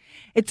thing.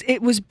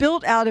 It was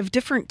built out of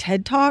different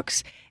TED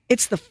Talks.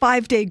 It's the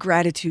 5-day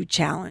gratitude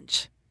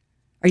challenge.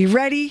 Are you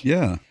ready?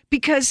 Yeah.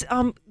 Because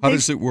how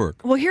does it work?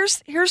 Well,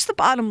 here's the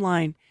bottom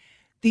line.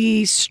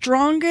 The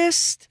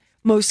strongest,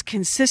 most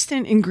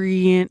consistent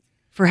ingredient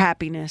for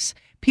happiness,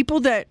 people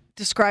that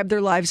describe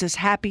their lives as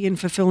happy and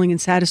fulfilling and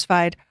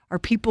satisfied, are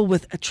people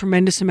with a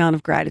tremendous amount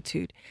of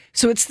gratitude.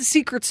 So it's the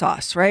secret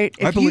sauce, right?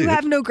 If you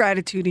have no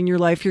gratitude in your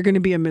life, you're going to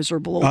be a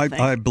miserable old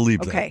thing. I believe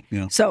that. Okay.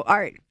 Yeah. So, all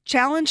right.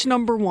 Challenge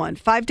number 1,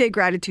 5-day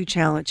gratitude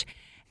challenge.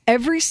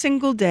 Every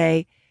single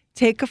day,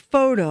 take a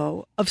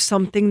photo of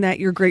something that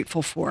you're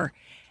grateful for.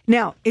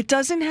 Now, it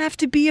doesn't have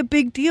to be a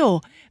big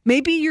deal.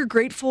 Maybe you're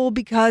grateful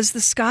because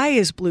the sky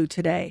is blue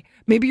today.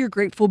 Maybe you're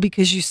grateful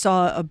because you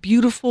saw a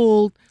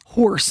beautiful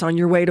horse on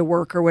your way to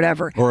work or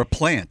whatever. Or a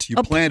plant. You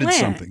planted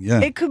something. Yeah.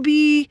 It could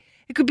be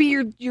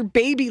your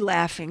baby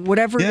laughing,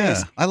 whatever it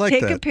is. I like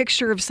Take that. a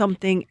picture of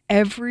something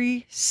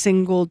every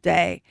single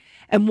day.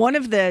 And one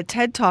of the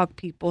TED Talk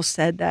people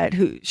said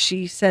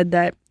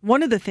that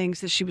one of the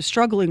things that she was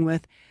struggling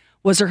with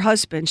was her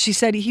husband. She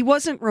said he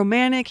wasn't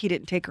romantic. He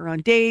didn't take her on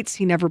dates.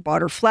 He never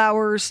bought her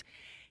flowers.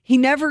 He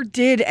never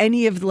did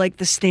any of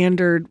the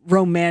standard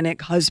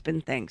romantic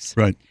husband things.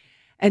 Right.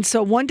 And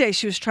so one day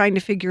she was trying to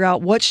figure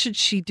out what should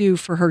she do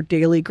for her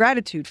daily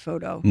gratitude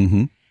photo.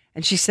 Mm-hmm.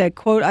 And she said,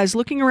 quote, I was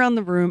looking around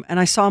the room and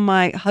I saw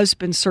my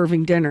husband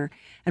serving dinner.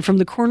 And from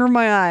the corner of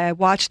my eye, I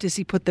watched as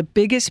he put the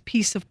biggest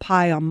piece of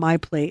pie on my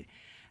plate.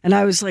 And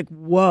I was like,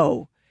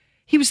 whoa.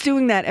 He was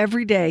doing that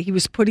every day. He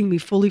was putting me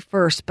fully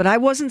first, but I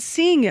wasn't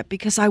seeing it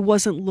because I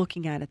wasn't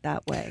looking at it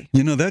that way.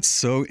 You know, that's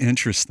so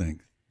interesting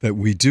that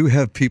we do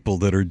have people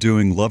that are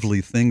doing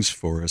lovely things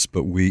for us,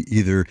 but we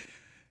either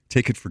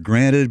take it for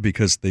granted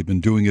because they've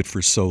been doing it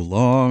for so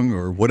long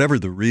or whatever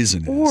the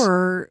reason is.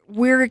 Or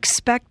we're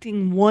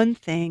expecting one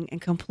thing and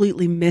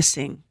completely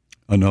missing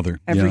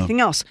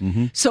everything else.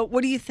 Mm-hmm. So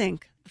what do you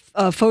think?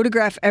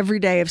 Photograph every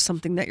day of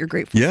something that you're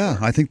grateful for. Yeah,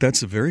 I think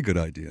that's a very good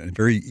idea and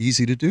very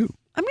easy to do.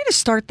 I'm going to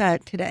start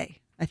that today,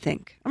 I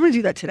think. I'm going to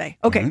do that today.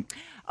 Okay.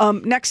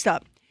 Right. Next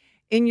up,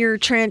 in your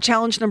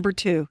challenge number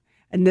 2,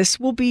 and this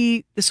will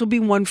be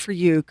one for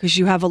you because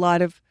you have a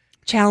lot of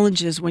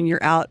challenges when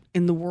you're out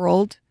in the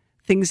world.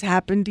 Things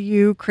happen to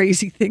you.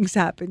 Crazy things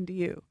happen to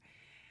you.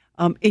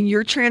 In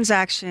your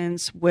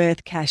transactions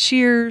with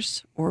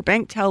cashiers or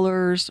bank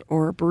tellers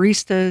or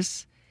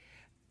baristas,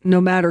 no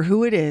matter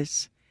who it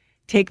is,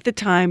 take the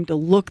time to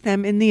look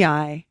them in the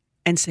eye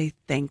and say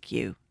thank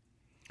you.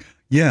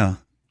 Yeah.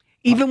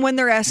 Even when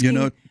they're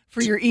asking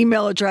for your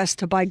email address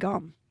to buy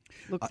gum.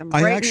 Look them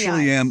right in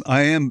the eyes.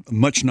 I am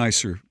much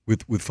nicer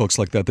with folks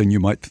like that than you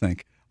might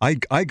think.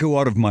 I go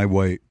out of my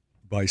way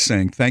by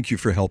saying thank you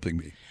for helping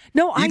me.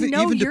 No, I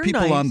know even you're to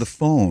people nice. on the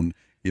phone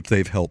if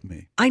they've helped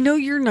me. I know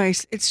you're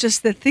nice. It's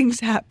just that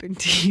things happen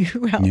to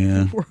you out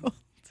in the world.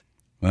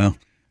 Well,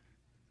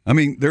 I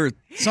mean,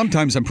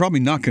 sometimes I'm probably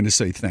not going to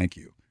say thank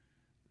you.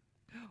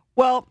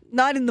 Well,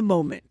 not in the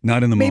moment.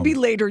 Not in the moment. Maybe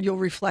later you'll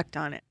reflect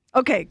on it.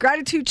 Okay,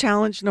 gratitude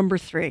challenge number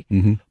 3.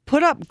 Mm-hmm.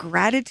 Put up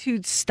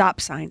gratitude stop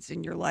signs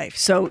in your life.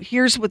 So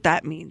here's what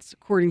that means,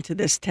 according to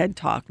this TED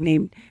Talk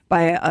named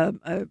by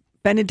a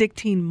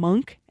Benedictine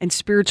monk and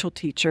spiritual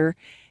teacher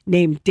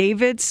named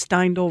David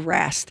Steindl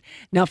Rast.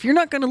 Now, if you're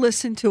not going to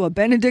listen to a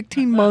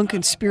Benedictine monk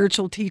and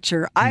spiritual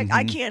teacher,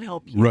 I can't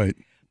help you. Right.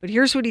 But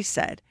here's what he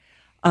said.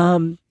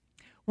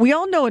 We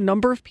all know a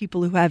number of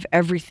people who have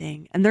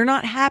everything, and they're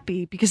not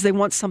happy because they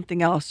want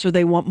something else or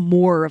they want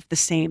more of the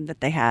same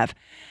that they have.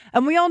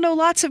 And we all know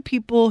lots of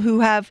people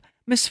who have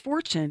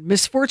misfortune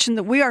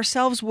that we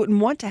ourselves wouldn't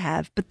want to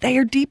have, but they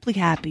are deeply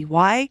happy.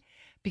 Why?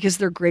 Because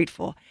they're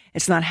grateful.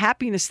 It's not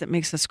happiness that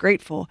makes us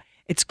grateful.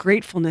 It's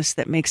gratefulness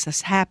that makes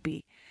us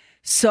happy.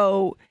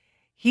 So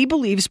he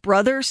believes,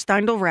 Brother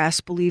Steindl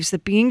Rast believes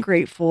that being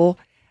grateful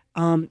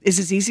is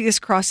as easy as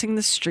crossing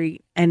the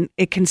street, and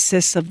it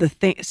consists of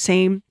the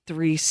same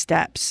 3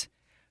 steps.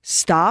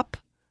 Stop,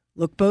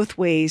 look both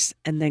ways,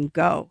 and then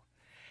go.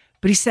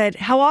 But he said,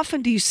 how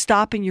often do you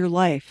stop in your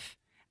life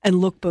and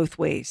look both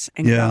ways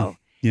and go?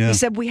 Yeah. He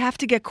said, we have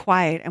to get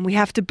quiet and we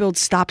have to build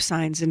stop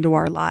signs into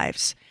our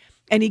lives.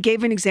 And he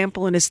gave an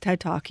example in his TED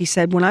Talk. He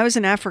said, when I was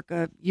in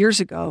Africa years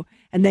ago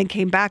and then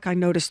came back, I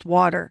noticed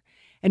water.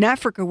 In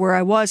Africa, where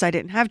I was, I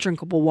didn't have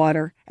drinkable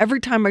water. Every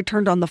time I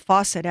turned on the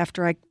faucet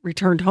after I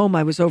returned home,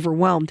 I was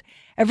overwhelmed.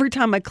 Every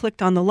time I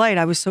clicked on the light,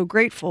 I was so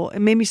grateful. It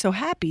made me so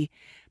happy.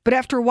 But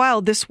after a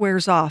while, this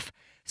wears off.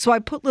 So I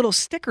put little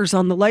stickers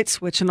on the light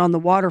switch and on the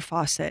water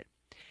faucet.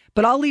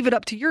 But I'll leave it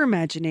up to your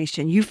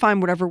imagination. You find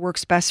whatever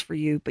works best for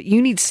you. But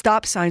you need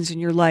stop signs in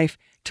your life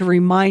to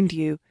remind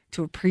you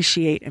to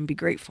appreciate and be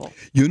grateful.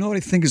 You know what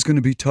I think is going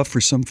to be tough for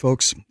some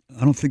folks?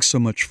 I don't think so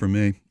much for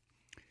me.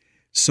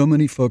 So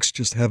many folks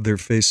just have their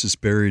faces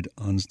buried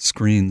on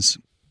screens,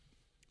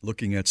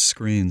 looking at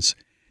screens.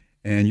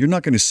 And you're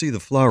not going to see the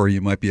flower you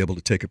might be able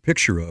to take a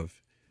picture of,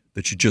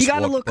 that you just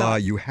gotta walk look by.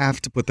 up. You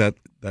have to put that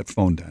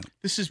phone down.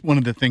 This is one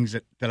of the things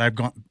that I've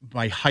gone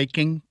by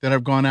hiking that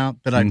I've gone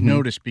out that I've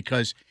noticed,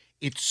 because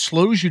it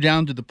slows you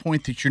down to the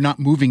point that you're not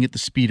moving at the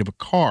speed of a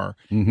car.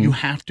 You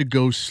have to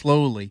go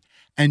slowly,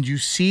 and you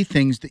see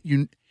things that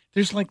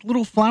there's like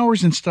little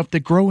flowers and stuff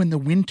that grow in the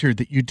winter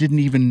that you didn't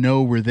even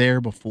know were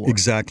there before.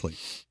 Exactly.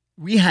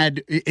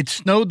 It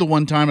snowed the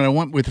one time, and I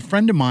went with a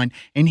friend of mine,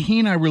 and he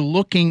and I were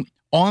looking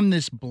on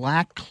this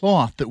black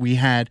cloth that we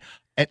had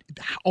at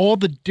all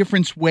the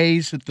different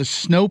ways that the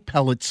snow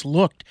pellets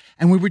looked,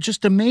 and we were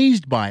just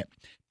amazed by it.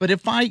 But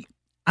if I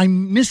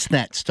miss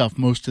that stuff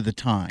most of the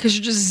time. Because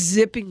you're just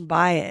zipping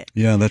by it.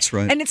 Yeah, that's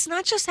right. And it's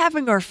not just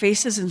having our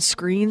faces and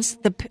screens.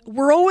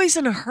 We're always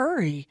in a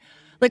hurry.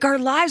 Like our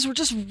lives, we're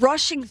just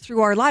rushing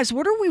through our lives.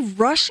 What are we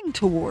rushing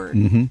toward?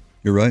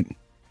 You're right.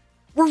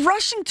 We're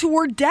rushing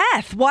toward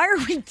death. Why are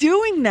we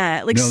doing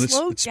that? Like,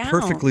 slow it's down.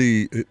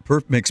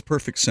 Makes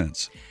perfect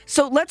sense.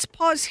 So let's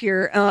pause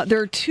here.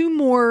 There are 2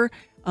 more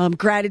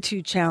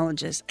gratitude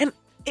challenges. And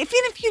even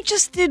if you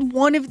just did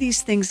one of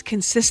these things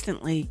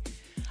consistently,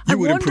 You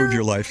would improve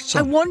your life.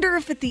 I wonder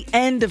if at the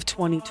end of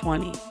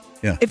 2020,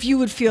 Yeah. if you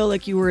would feel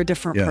like you were a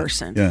different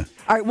person. Yeah.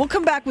 All right, we'll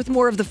come back with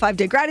more of the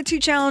 5-Day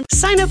Gratitude Challenge.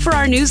 Sign up for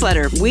our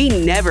newsletter. We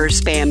never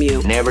spam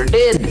you. Never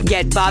did.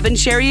 Get Bob and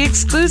Sheri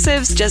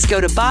exclusives. Just go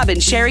to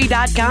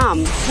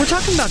bobandsheri.com. We're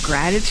talking about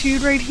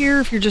gratitude right here.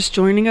 If you're just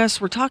joining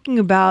us, we're talking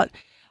about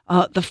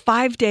the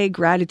 5-Day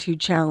Gratitude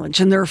Challenge.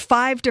 And there are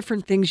 5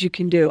 different things you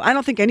can do. I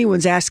don't think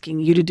anyone's asking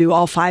you to do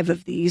all 5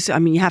 of these. I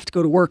mean, you have to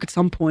go to work at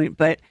some point.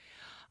 But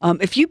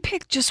if you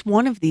pick just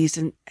one of these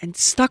and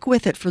stuck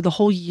with it for the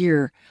whole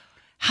year,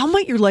 how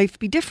might your life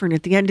be different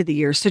at the end of the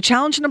year? So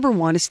challenge number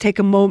 1 is take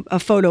a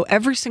photo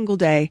every single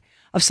day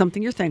of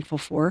something you're thankful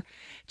for.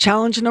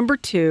 Challenge number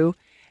 2,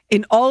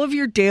 in all of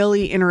your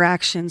daily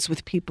interactions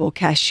with people,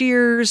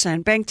 cashiers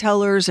and bank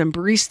tellers and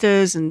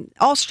baristas and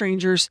all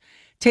strangers,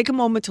 take a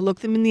moment to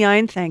look them in the eye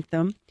and thank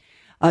them.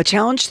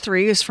 Challenge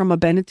 3 is from a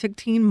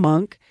Benedictine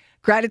monk.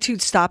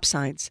 Gratitude stop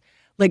signs.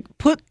 Like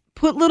put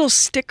little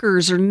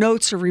stickers or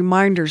notes or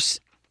reminders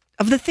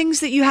of the things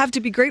that you have to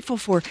be grateful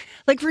for.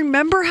 Like,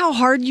 remember how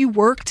hard you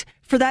worked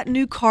for that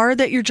new car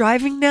that you're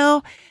driving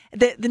now?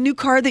 The new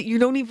car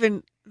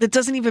that that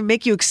doesn't even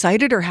make you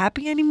excited or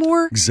happy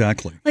anymore?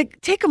 Exactly.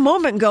 Like, take a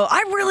moment and go, I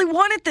really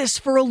wanted this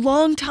for a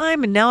long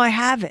time, and now I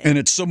have it. And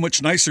it's so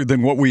much nicer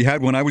than what we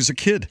had when I was a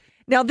kid.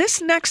 Now,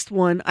 this next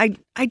one,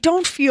 I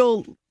don't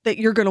feel that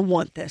you're going to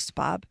want this,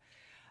 Bob.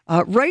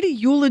 Write a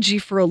eulogy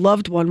for a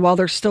loved one while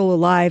they're still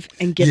alive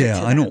and give it to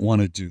them. Yeah, I don't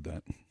want to do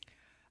that.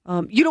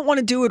 You don't want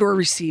to do it or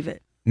receive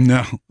it.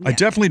 No, I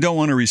definitely don't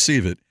want to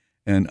receive it.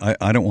 And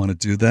I don't want to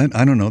do that.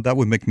 I don't know. That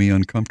would make me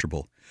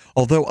uncomfortable.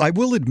 Although I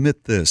will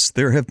admit this,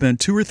 there have been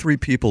 2 or 3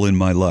 people in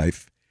my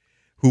life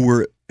who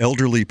were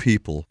elderly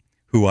people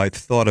who I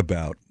thought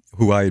about,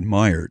 who I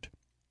admired.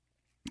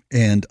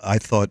 And I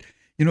thought,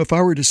 if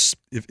I were to,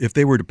 if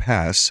they were to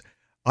pass,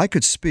 I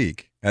could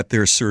speak at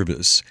their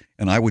service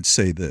and I would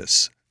say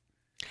this.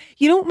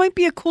 You know what might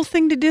be a cool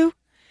thing to do?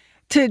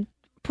 To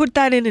put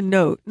that in a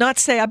note, not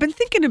say, I've been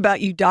thinking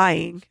about you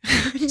dying.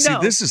 No. See,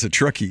 this is a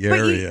tricky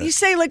area. But you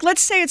say, like,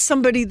 let's say it's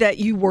somebody that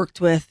you worked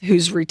with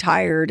who's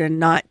retired and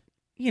not,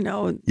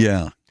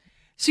 Yeah.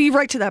 So you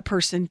write to that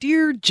person,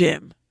 Dear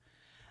Jim,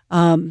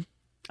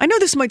 I know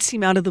this might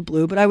seem out of the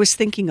blue, but I was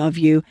thinking of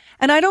you.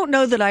 And I don't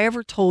know that I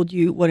ever told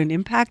you what an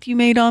impact you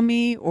made on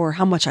me or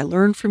how much I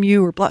learned from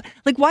you or blah.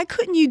 Like, why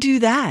couldn't you do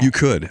that? You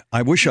could.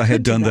 I wish I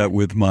had done that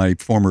with my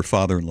former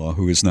father-in-law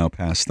who is now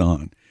passed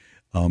on.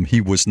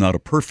 He was not a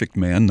perfect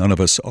man. None of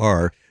us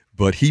are.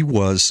 But he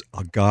was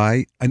a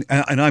guy, and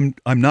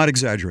I'm not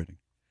exaggerating.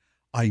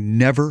 I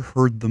never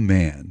heard the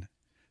man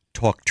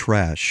talk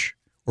trash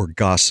or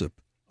gossip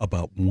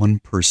about one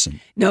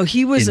person. No,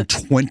 he was in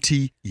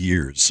 20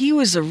 years. He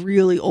was a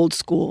really old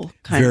school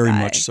kind Very of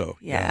guy. much so.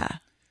 Yeah.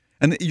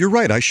 And you're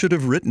right. I should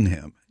have written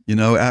him.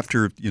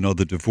 After,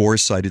 the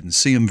divorce, I didn't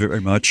see him very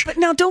much. But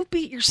now don't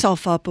beat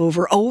yourself up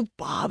over, oh,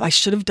 Bob, I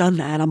should have done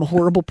that. I'm a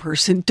horrible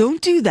person.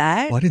 Don't do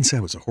that. Well, I didn't say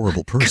I was a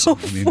horrible person.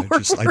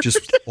 I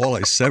just all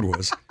I said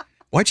was,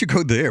 why'd you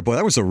go there? Boy,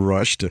 that was a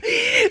rush to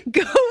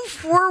go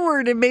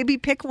forward and maybe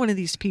pick one of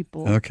these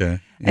people. Okay.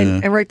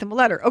 And write them a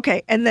letter.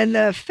 Okay. And then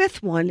the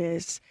 5th one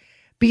is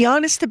be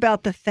honest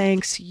about the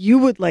thanks you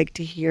would like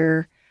to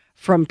hear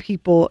from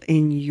people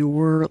in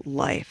your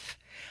life.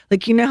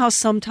 Like, how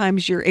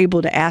sometimes you're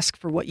able to ask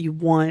for what you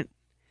want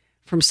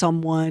from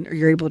someone or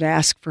you're able to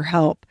ask for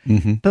help,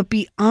 but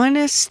be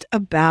honest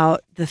about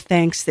the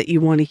thanks that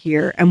you want to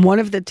hear. And one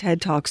of the TED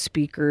Talk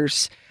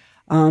speakers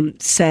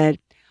said,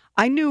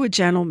 I knew a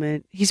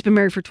gentleman, he's been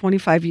married for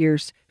 25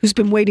 years, who's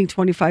been waiting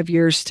 25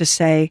 years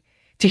to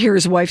hear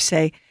his wife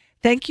say,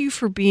 thank you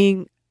for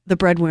being the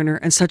breadwinner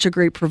and such a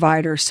great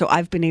provider. So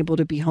I've been able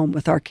to be home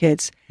with our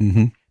kids.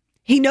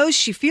 He knows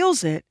she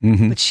feels it,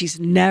 but she's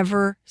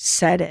never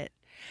said it.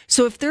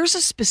 So if there's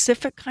a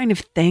specific kind of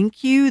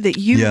thank you that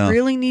you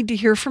really need to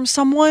hear from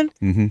someone,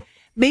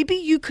 maybe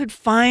you could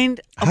find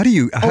how do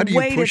you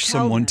push to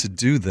someone to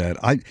do that?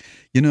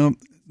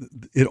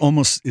 It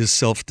almost is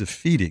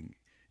self-defeating.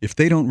 if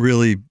they don't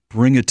really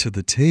bring it to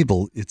the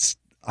table,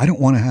 I don't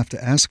want to have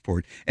to ask for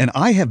it. And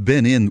I have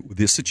been in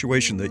the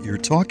situation that you're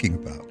talking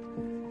about.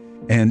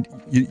 And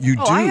you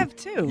do. I have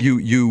too.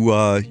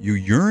 You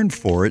yearn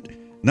for it,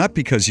 not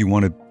because you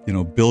want to,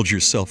 build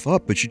yourself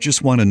up, but you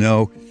just want to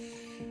know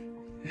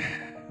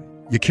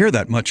you care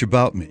that much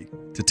about me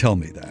to tell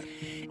me that.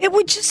 It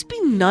would just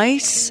be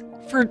nice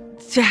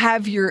to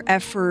have your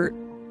effort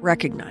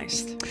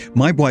recognized.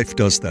 My wife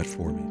does that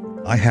for me.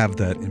 I have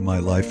that in my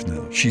life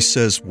now. She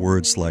says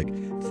words like,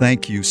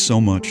 "Thank you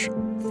so much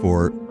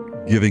for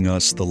giving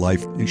us the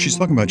life." And she's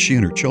talking about she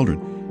and her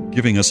children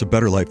giving us a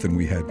better life than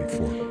we had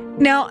before.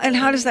 Now, and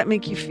how does that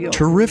make you feel?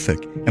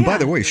 Terrific. And by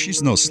the way,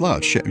 she's no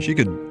slouch. She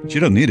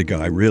doesn't need a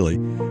guy, really.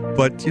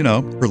 But,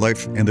 her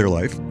life and their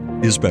life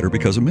is better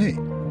because of me.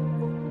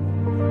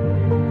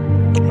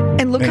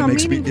 And look how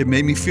it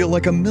made me feel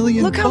like $1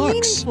 million. Look how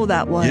meaningful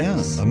that was. Yeah,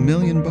 $1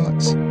 million.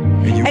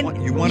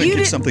 And you want to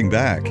give something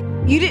back.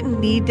 You didn't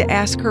need to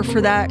ask her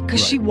for that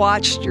because she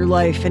watched your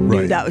life and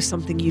knew that was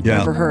something you'd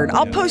never heard.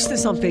 I'll post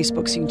this on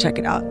Facebook so you can check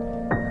it out.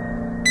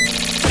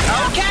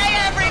 Okay,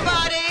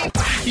 everybody,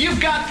 you've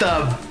got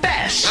the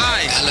best.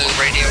 Hi, hello,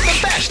 radio. The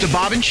best of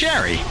Bob and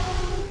Sheri.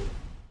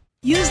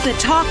 Use the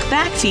Talk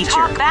Back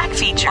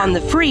feature on the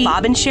free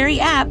Bob and Sheri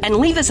app and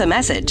leave us a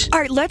message. All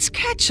right, let's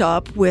catch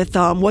up with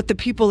what the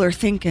people are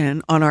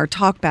thinking on our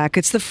Talk Back.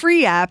 It's the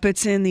free app.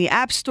 It's in the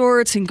App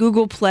Store. It's in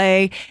Google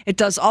Play. It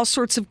does all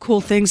sorts of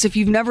cool things. If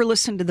you've never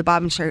listened to the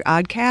Bob and Sheri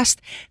Oddcast,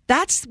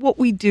 that's what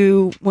we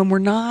do when we're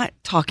not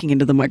talking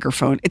into the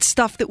microphone. It's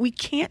stuff that we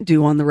can't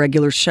do on the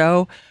regular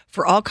show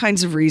for all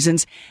kinds of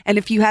reasons. And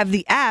if you have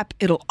the app,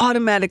 it'll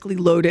automatically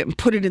load it and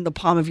put it in the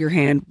palm of your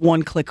hand,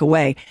 one click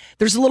away.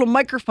 There's a little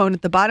microphone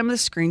at the bottom of the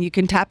screen. You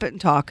can tap it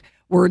and talk.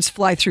 Words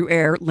fly through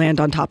air,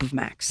 land on top of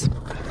Max.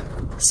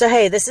 So,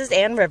 hey, this is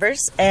Ann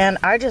Rivers, and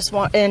I just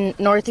want in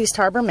Northeast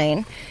Harbor,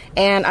 Maine,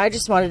 and I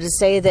just wanted to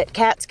say that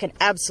cats can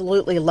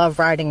absolutely love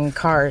riding in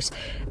cars.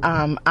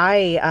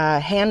 I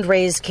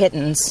hand-raise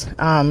kittens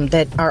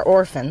that are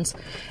orphans,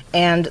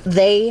 and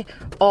they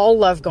all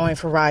love going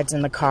for rides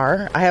in the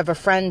car. I have a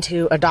friend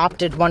who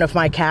adopted one of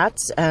my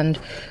cats and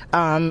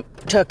got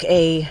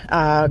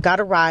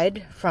a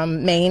ride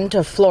from Maine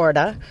to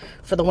Florida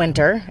for the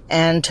winter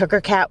and took her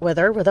cat with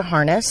her with a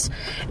harness.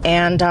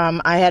 And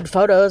I had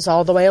photos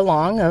all the way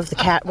along of the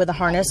cat with a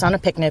harness on a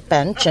picnic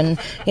bench and,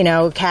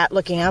 cat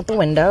looking out the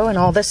window and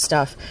all this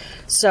stuff.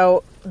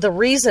 So the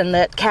reason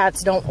that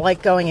cats don't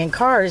like going in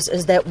cars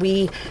is that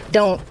we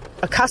aren't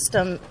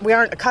accustomed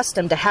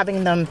to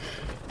having them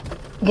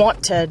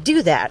want to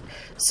do that.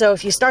 So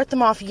if you start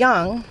them off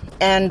young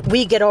and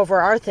we get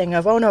over our thing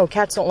of, oh no,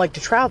 cats don't like to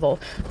travel,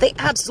 they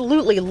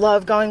absolutely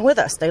love going with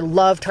us. They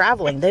love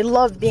traveling. They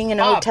love being in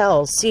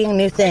hotels, seeing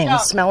new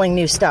things, smelling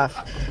new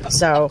stuff.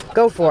 So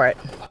go for it.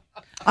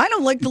 I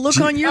don't like the look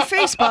on your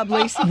face, Bob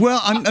Lacey. Well,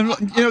 I'm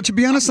to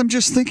be honest, I'm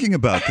just thinking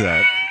about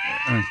that.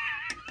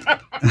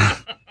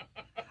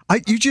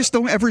 You just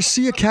don't ever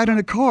see a cat in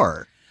a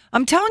car.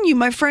 I'm telling you,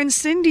 my friend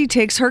Cindy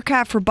takes her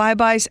cat for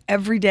bye-byes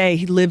every day.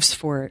 He lives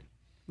for it.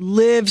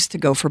 Lives to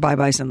go for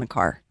bye-byes in the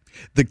car.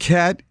 The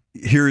cat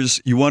hears,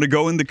 you want to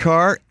go in the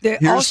car?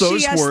 Hears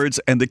those words,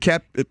 and the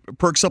cat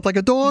perks up like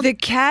a dog? The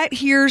cat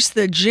hears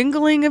the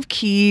jingling of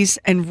keys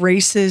and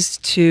races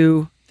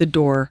to the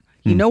door.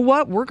 You know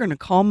what? We're going to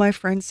call my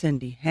friend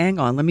Cindy. Hang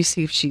on. Let me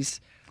see if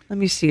she's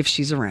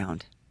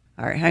around.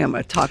 All right, hang on. I'm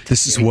going to talk to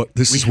This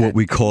is what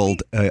we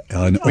called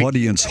an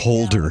audience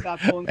holder.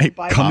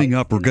 Coming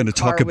up, we're going to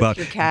talk about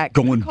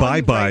going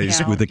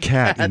bye-byes with a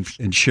cat and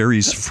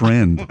Sheri's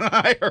friend.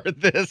 I heard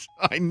this.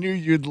 I knew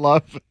you'd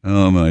love it.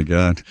 Oh, my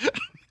God.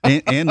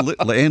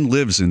 Anne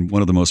lives in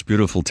one of the most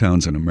beautiful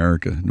towns in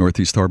America,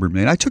 Northeast Harbor,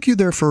 Maine. I took you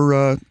there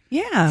for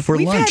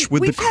lunch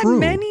with the crew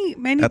many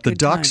at the good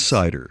times.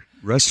 Docksider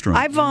restaurant.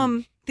 I've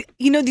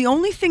the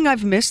only thing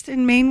I've missed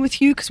in Maine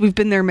with you, because we've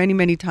been there many,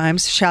 many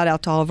times, shout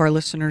out to all of our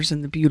listeners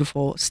in the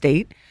beautiful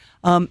state.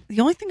 The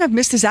only thing I've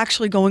missed is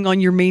actually going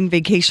on your Maine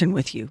vacation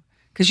with you,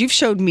 because you've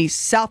showed me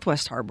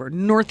Southwest Harbor,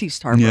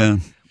 Northeast Harbor. Yeah.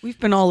 We've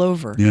been all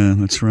over. Yeah,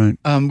 that's right.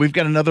 We've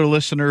got another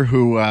listener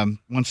who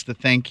wants to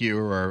thank you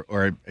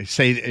or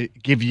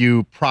give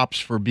you props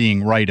for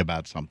being right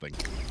about something.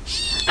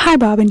 Hi,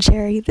 Bob and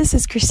Sheri. This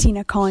is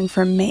Christina calling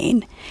from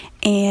Maine,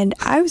 and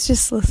I was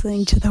just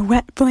listening to the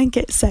wet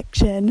blanket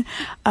section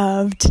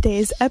of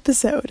today's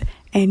episode,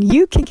 and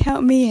you can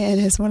count me in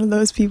as one of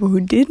those people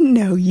who didn't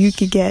know you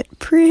could get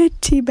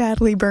pretty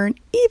badly burnt,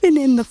 even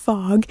in the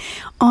fog,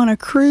 on a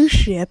cruise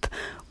ship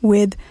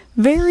with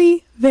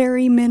very,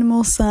 very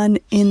minimal sun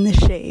in the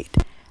shade.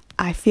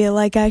 I feel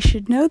like I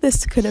should know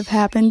this could have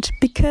happened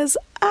because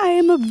I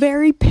am a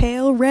very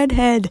pale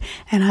redhead,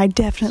 and I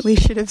definitely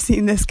should have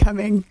seen this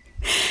coming.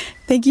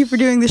 Thank you for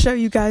doing the show.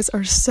 You guys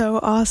are so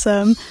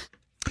awesome.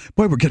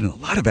 Boy, we're getting a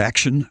lot of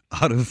action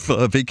out of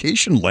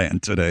vacation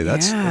land today.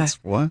 That's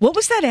what. What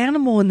was that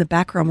animal in the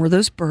background? Were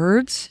those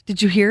birds?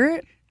 Did you hear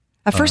it?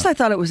 At first, I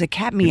thought it was a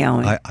cat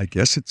meowing. I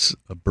guess it's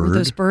a bird. Were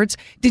those birds?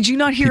 Did you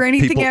not hear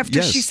anything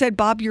after she said,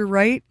 Bob, you're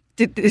right?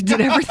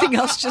 Did everything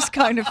else just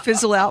kind of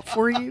fizzle out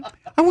for you?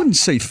 I wouldn't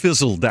say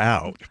fizzled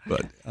out,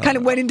 but kind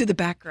of went into the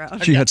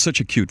background. She had such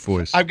a cute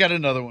voice. I've got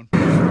another one.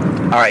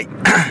 All right.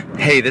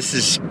 Hey, this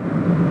is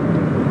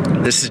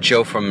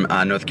Joe from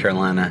North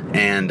Carolina,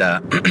 and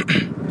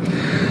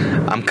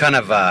I'm kind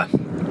of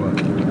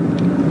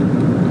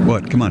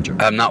What? Come on, Joe.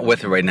 I'm not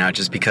with it right now,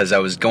 just because I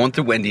was going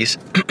through Wendy's,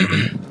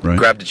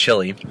 grabbed a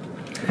chili,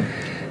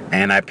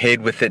 and I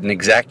paid with it in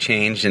exact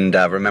change, and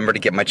remember to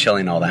get my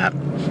chili and all that.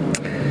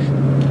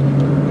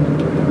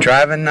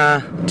 Driving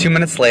 2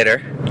 minutes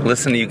later,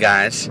 listen to you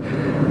guys,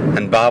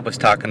 and Bob was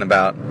talking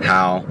about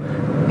how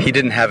he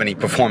didn't have any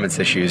performance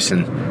issues,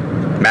 and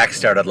Max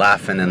started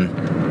laughing, and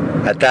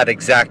at that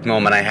exact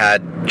moment I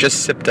had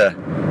just sipped a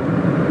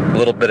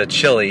little bit of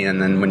chili,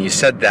 and then when you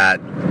said that,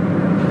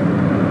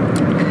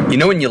 you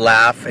know when you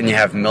laugh and you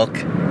have milk,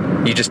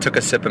 you just took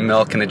a sip of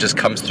milk and it just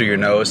comes through your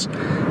nose?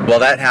 Well,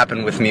 that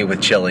happened with me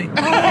with chili.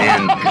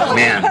 And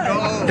man,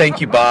 thank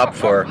you, Bob,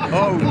 for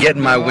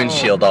getting my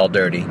windshield all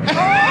dirty.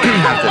 I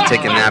have to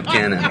take a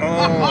napkin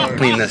and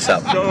clean this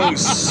up. So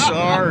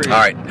sorry. All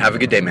right, have a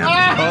good day, man.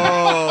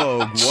 Oh,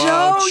 wow.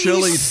 Joe,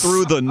 chili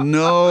through the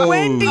nose.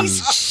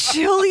 Wendy's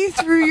chili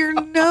through your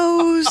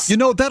nose. You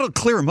know, that'll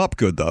clear him up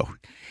good, though.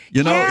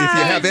 You know, if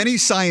you have any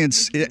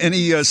sinus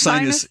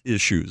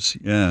issues.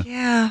 Yeah.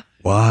 Yeah.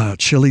 Wow,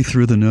 chili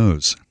through the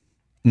nose.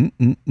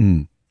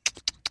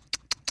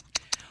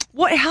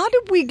 What? How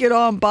did we get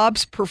on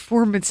Bob's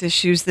performance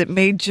issues that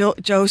made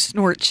Joe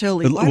snort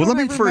chili? Well, let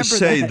me first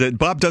say that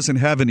Bob doesn't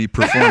have any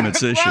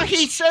performance issues. Well,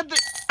 he said that.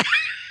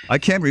 I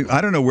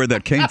don't know where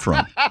that came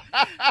from.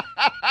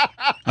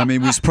 I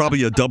mean, it was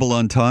probably a double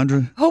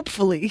entendre.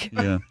 Hopefully.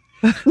 Yeah.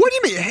 What do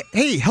you mean?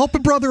 Hey, help a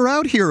brother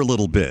out here a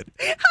little bit.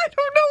 I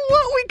don't know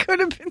what we could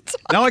have been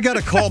talking. Now I got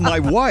to call my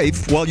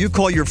wife while you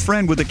call your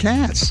friend with the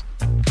cats.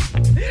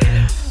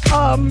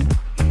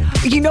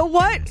 You know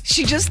what?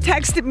 She just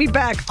texted me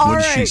back. All What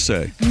right, did she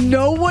say?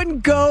 No one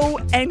go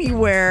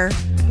anywhere.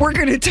 We're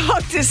going to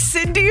talk to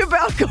Cindy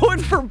about going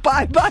for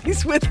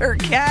bye-byes with her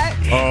cat,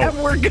 and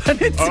we're going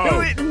to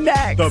do it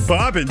next. The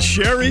Bob and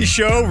Sheri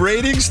Show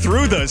ratings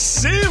through the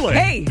ceiling.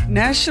 Hey,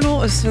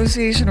 National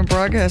Association of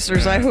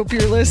Broadcasters, I hope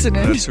you're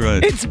listening. That's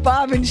right. It's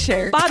Bob and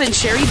Sheri. Bob and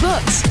Sheri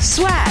books,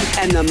 swag,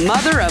 and the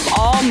mother of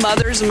all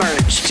mothers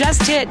merch.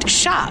 Just hit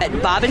shop at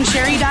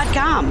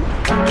bobandsheri.com.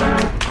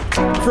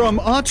 From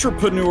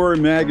Entrepreneur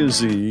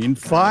Magazine,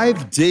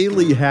 5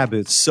 daily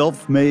habits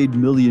self-made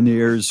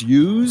millionaires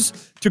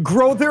use to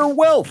grow their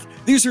wealth.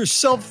 These are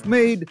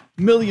self-made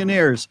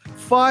millionaires.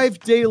 5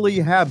 daily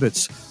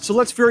habits. So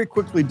let's very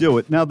quickly do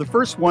it. Now, the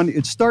first one,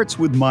 it starts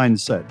with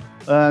mindset.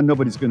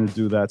 Nobody's going to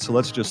do that, so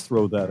let's just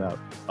throw that out.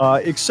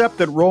 Except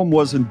that Rome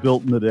wasn't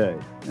built in a day.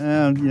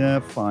 Yeah,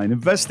 fine.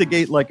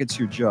 Investigate like it's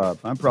your job.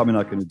 I'm probably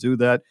not going to do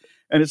that.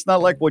 And it's not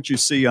like what you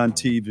see on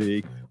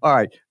TV. All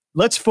right.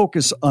 Let's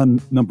focus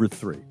on number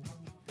 3.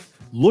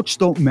 Looks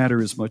don't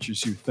matter as much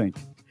as you think.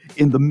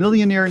 In The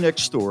Millionaire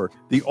Next Door,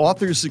 the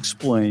authors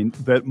explain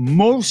that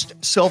most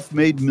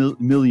self-made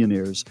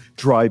millionaires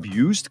drive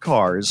used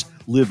cars,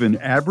 live in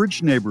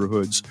average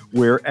neighborhoods,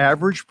 wear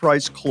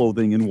average-price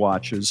clothing and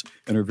watches,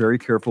 and are very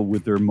careful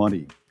with their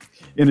money.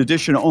 In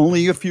addition,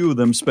 only a few of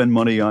them spend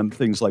money on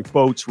things like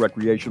boats,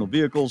 recreational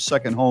vehicles,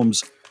 second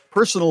homes,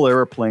 personal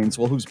airplanes,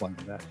 well, who's buying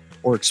that?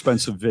 Or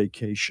expensive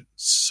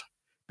vacations.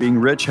 Being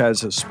rich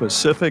has a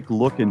specific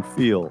look and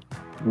feel.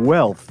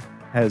 Wealth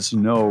has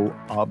no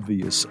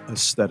obvious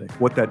aesthetic.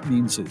 What that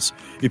means is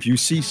if you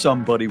see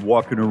somebody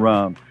walking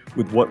around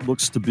with what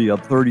looks to be a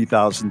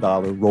 $30,000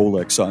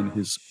 Rolex on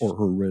his or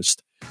her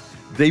wrist,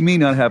 they may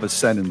not have a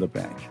cent in the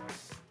bank.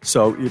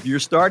 So if you're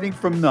starting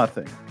from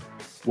nothing,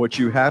 what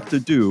you have to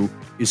do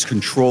is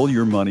control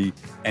your money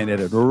and at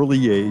an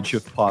early age,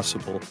 if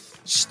possible,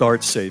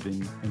 start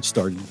saving and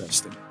start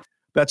investing.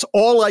 That's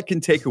all I can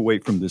take away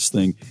from this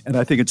thing, and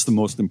I think it's the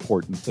most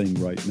important thing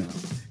right now.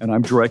 And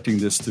I'm directing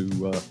this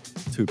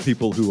to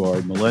people who are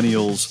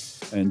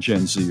millennials and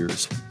Gen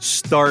Zers.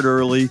 Start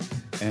early,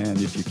 and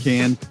if you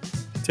can,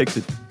 take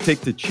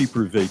the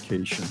cheaper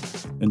vacation,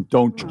 and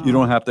you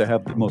don't have to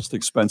have the most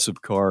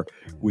expensive car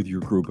with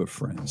your group of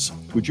friends.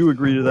 Would you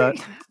agree to that?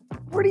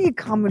 Where are you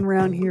coming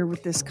around here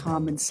with this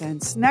common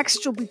sense?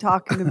 Next, you'll be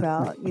talking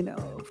about,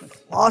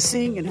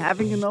 flossing and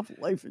having enough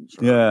life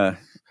insurance.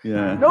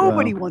 Yeah.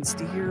 Nobody wants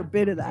to hear a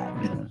bit of that.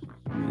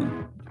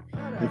 Yeah.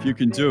 If you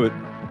can do it.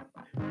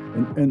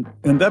 And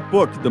that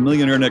book, The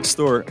Millionaire Next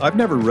Door, I've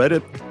never read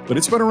it, but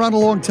it's been around a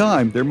long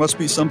time. There must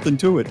be something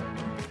to it.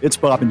 It's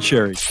Bob and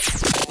Sheri.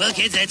 Well,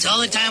 kids, that's all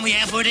the time we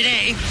have for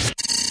today.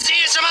 See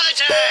you some other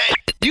time.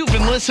 You've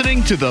been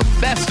listening to the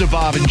best of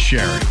Bob and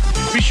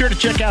Sheri. Be sure to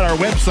check out our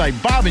website,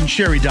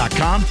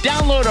 bobandsheri.com.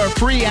 Download our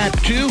free app,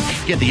 too.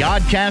 Get the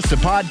Oddcast, the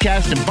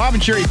podcast, and Bob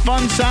and Sheri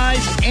fun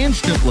size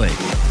instantly.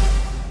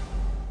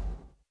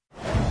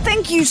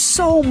 Thank you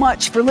so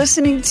much for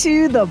listening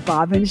to the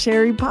Bob and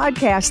Sheri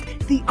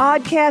podcast, the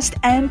Oddcast,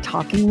 and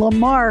Talking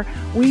Lamar.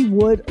 We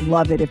would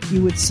love it if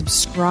you would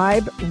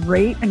subscribe,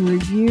 rate, and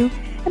review.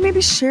 and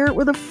maybe share it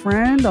with a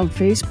friend on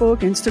Facebook,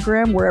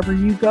 Instagram, wherever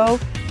you go.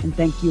 And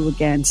thank you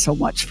again so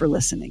much for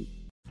listening.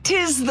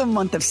 'Tis the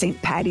month of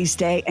St. Paddy's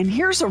Day, and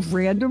here's a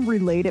random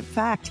related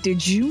fact.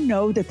 Did you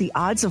know that the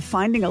odds of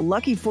finding a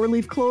lucky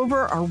four-leaf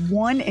clover are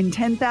 1 in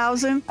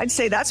 10,000? I'd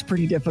say that's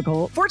pretty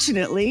difficult.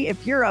 Fortunately,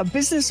 if you're a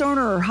business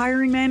owner or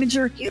hiring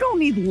manager, you don't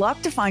need luck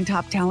to find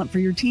top talent for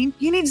your team.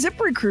 You need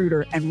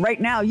ZipRecruiter, and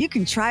right now you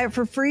can try it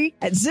for free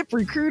at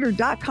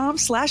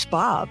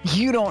ZipRecruiter.com/Bob.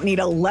 You don't need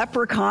a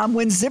leprechaun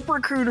when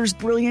ZipRecruiter's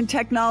brilliant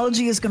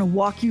technology is going to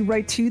walk you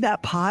right to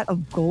that pot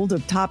of gold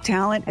of top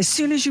talent. As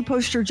soon as you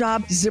post your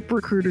job,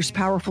 ZipRecruiter's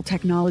powerful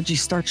technology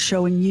starts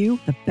showing you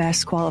the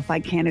best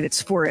qualified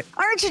candidates for it.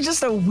 Aren't you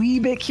just a wee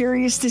bit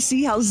curious to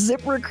see how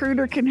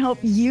ZipRecruiter can help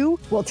you?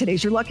 Well,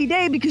 today's your lucky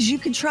day because you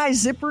can try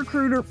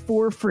ZipRecruiter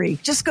for free.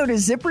 Just go to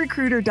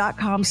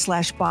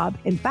ZipRecruiter.com/Bob.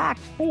 In fact,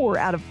 4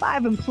 out of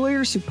 5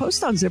 employers who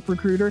post on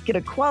ZipRecruiter get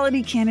a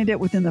quality candidate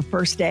within the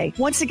first day.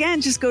 Once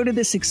again, just go to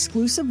this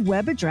exclusive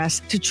web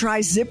address to try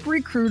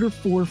ZipRecruiter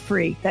for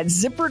free. That's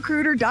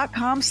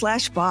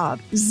ZipRecruiter.com/Bob.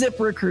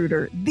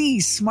 ZipRecruiter,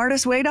 the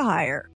smartest way to hire.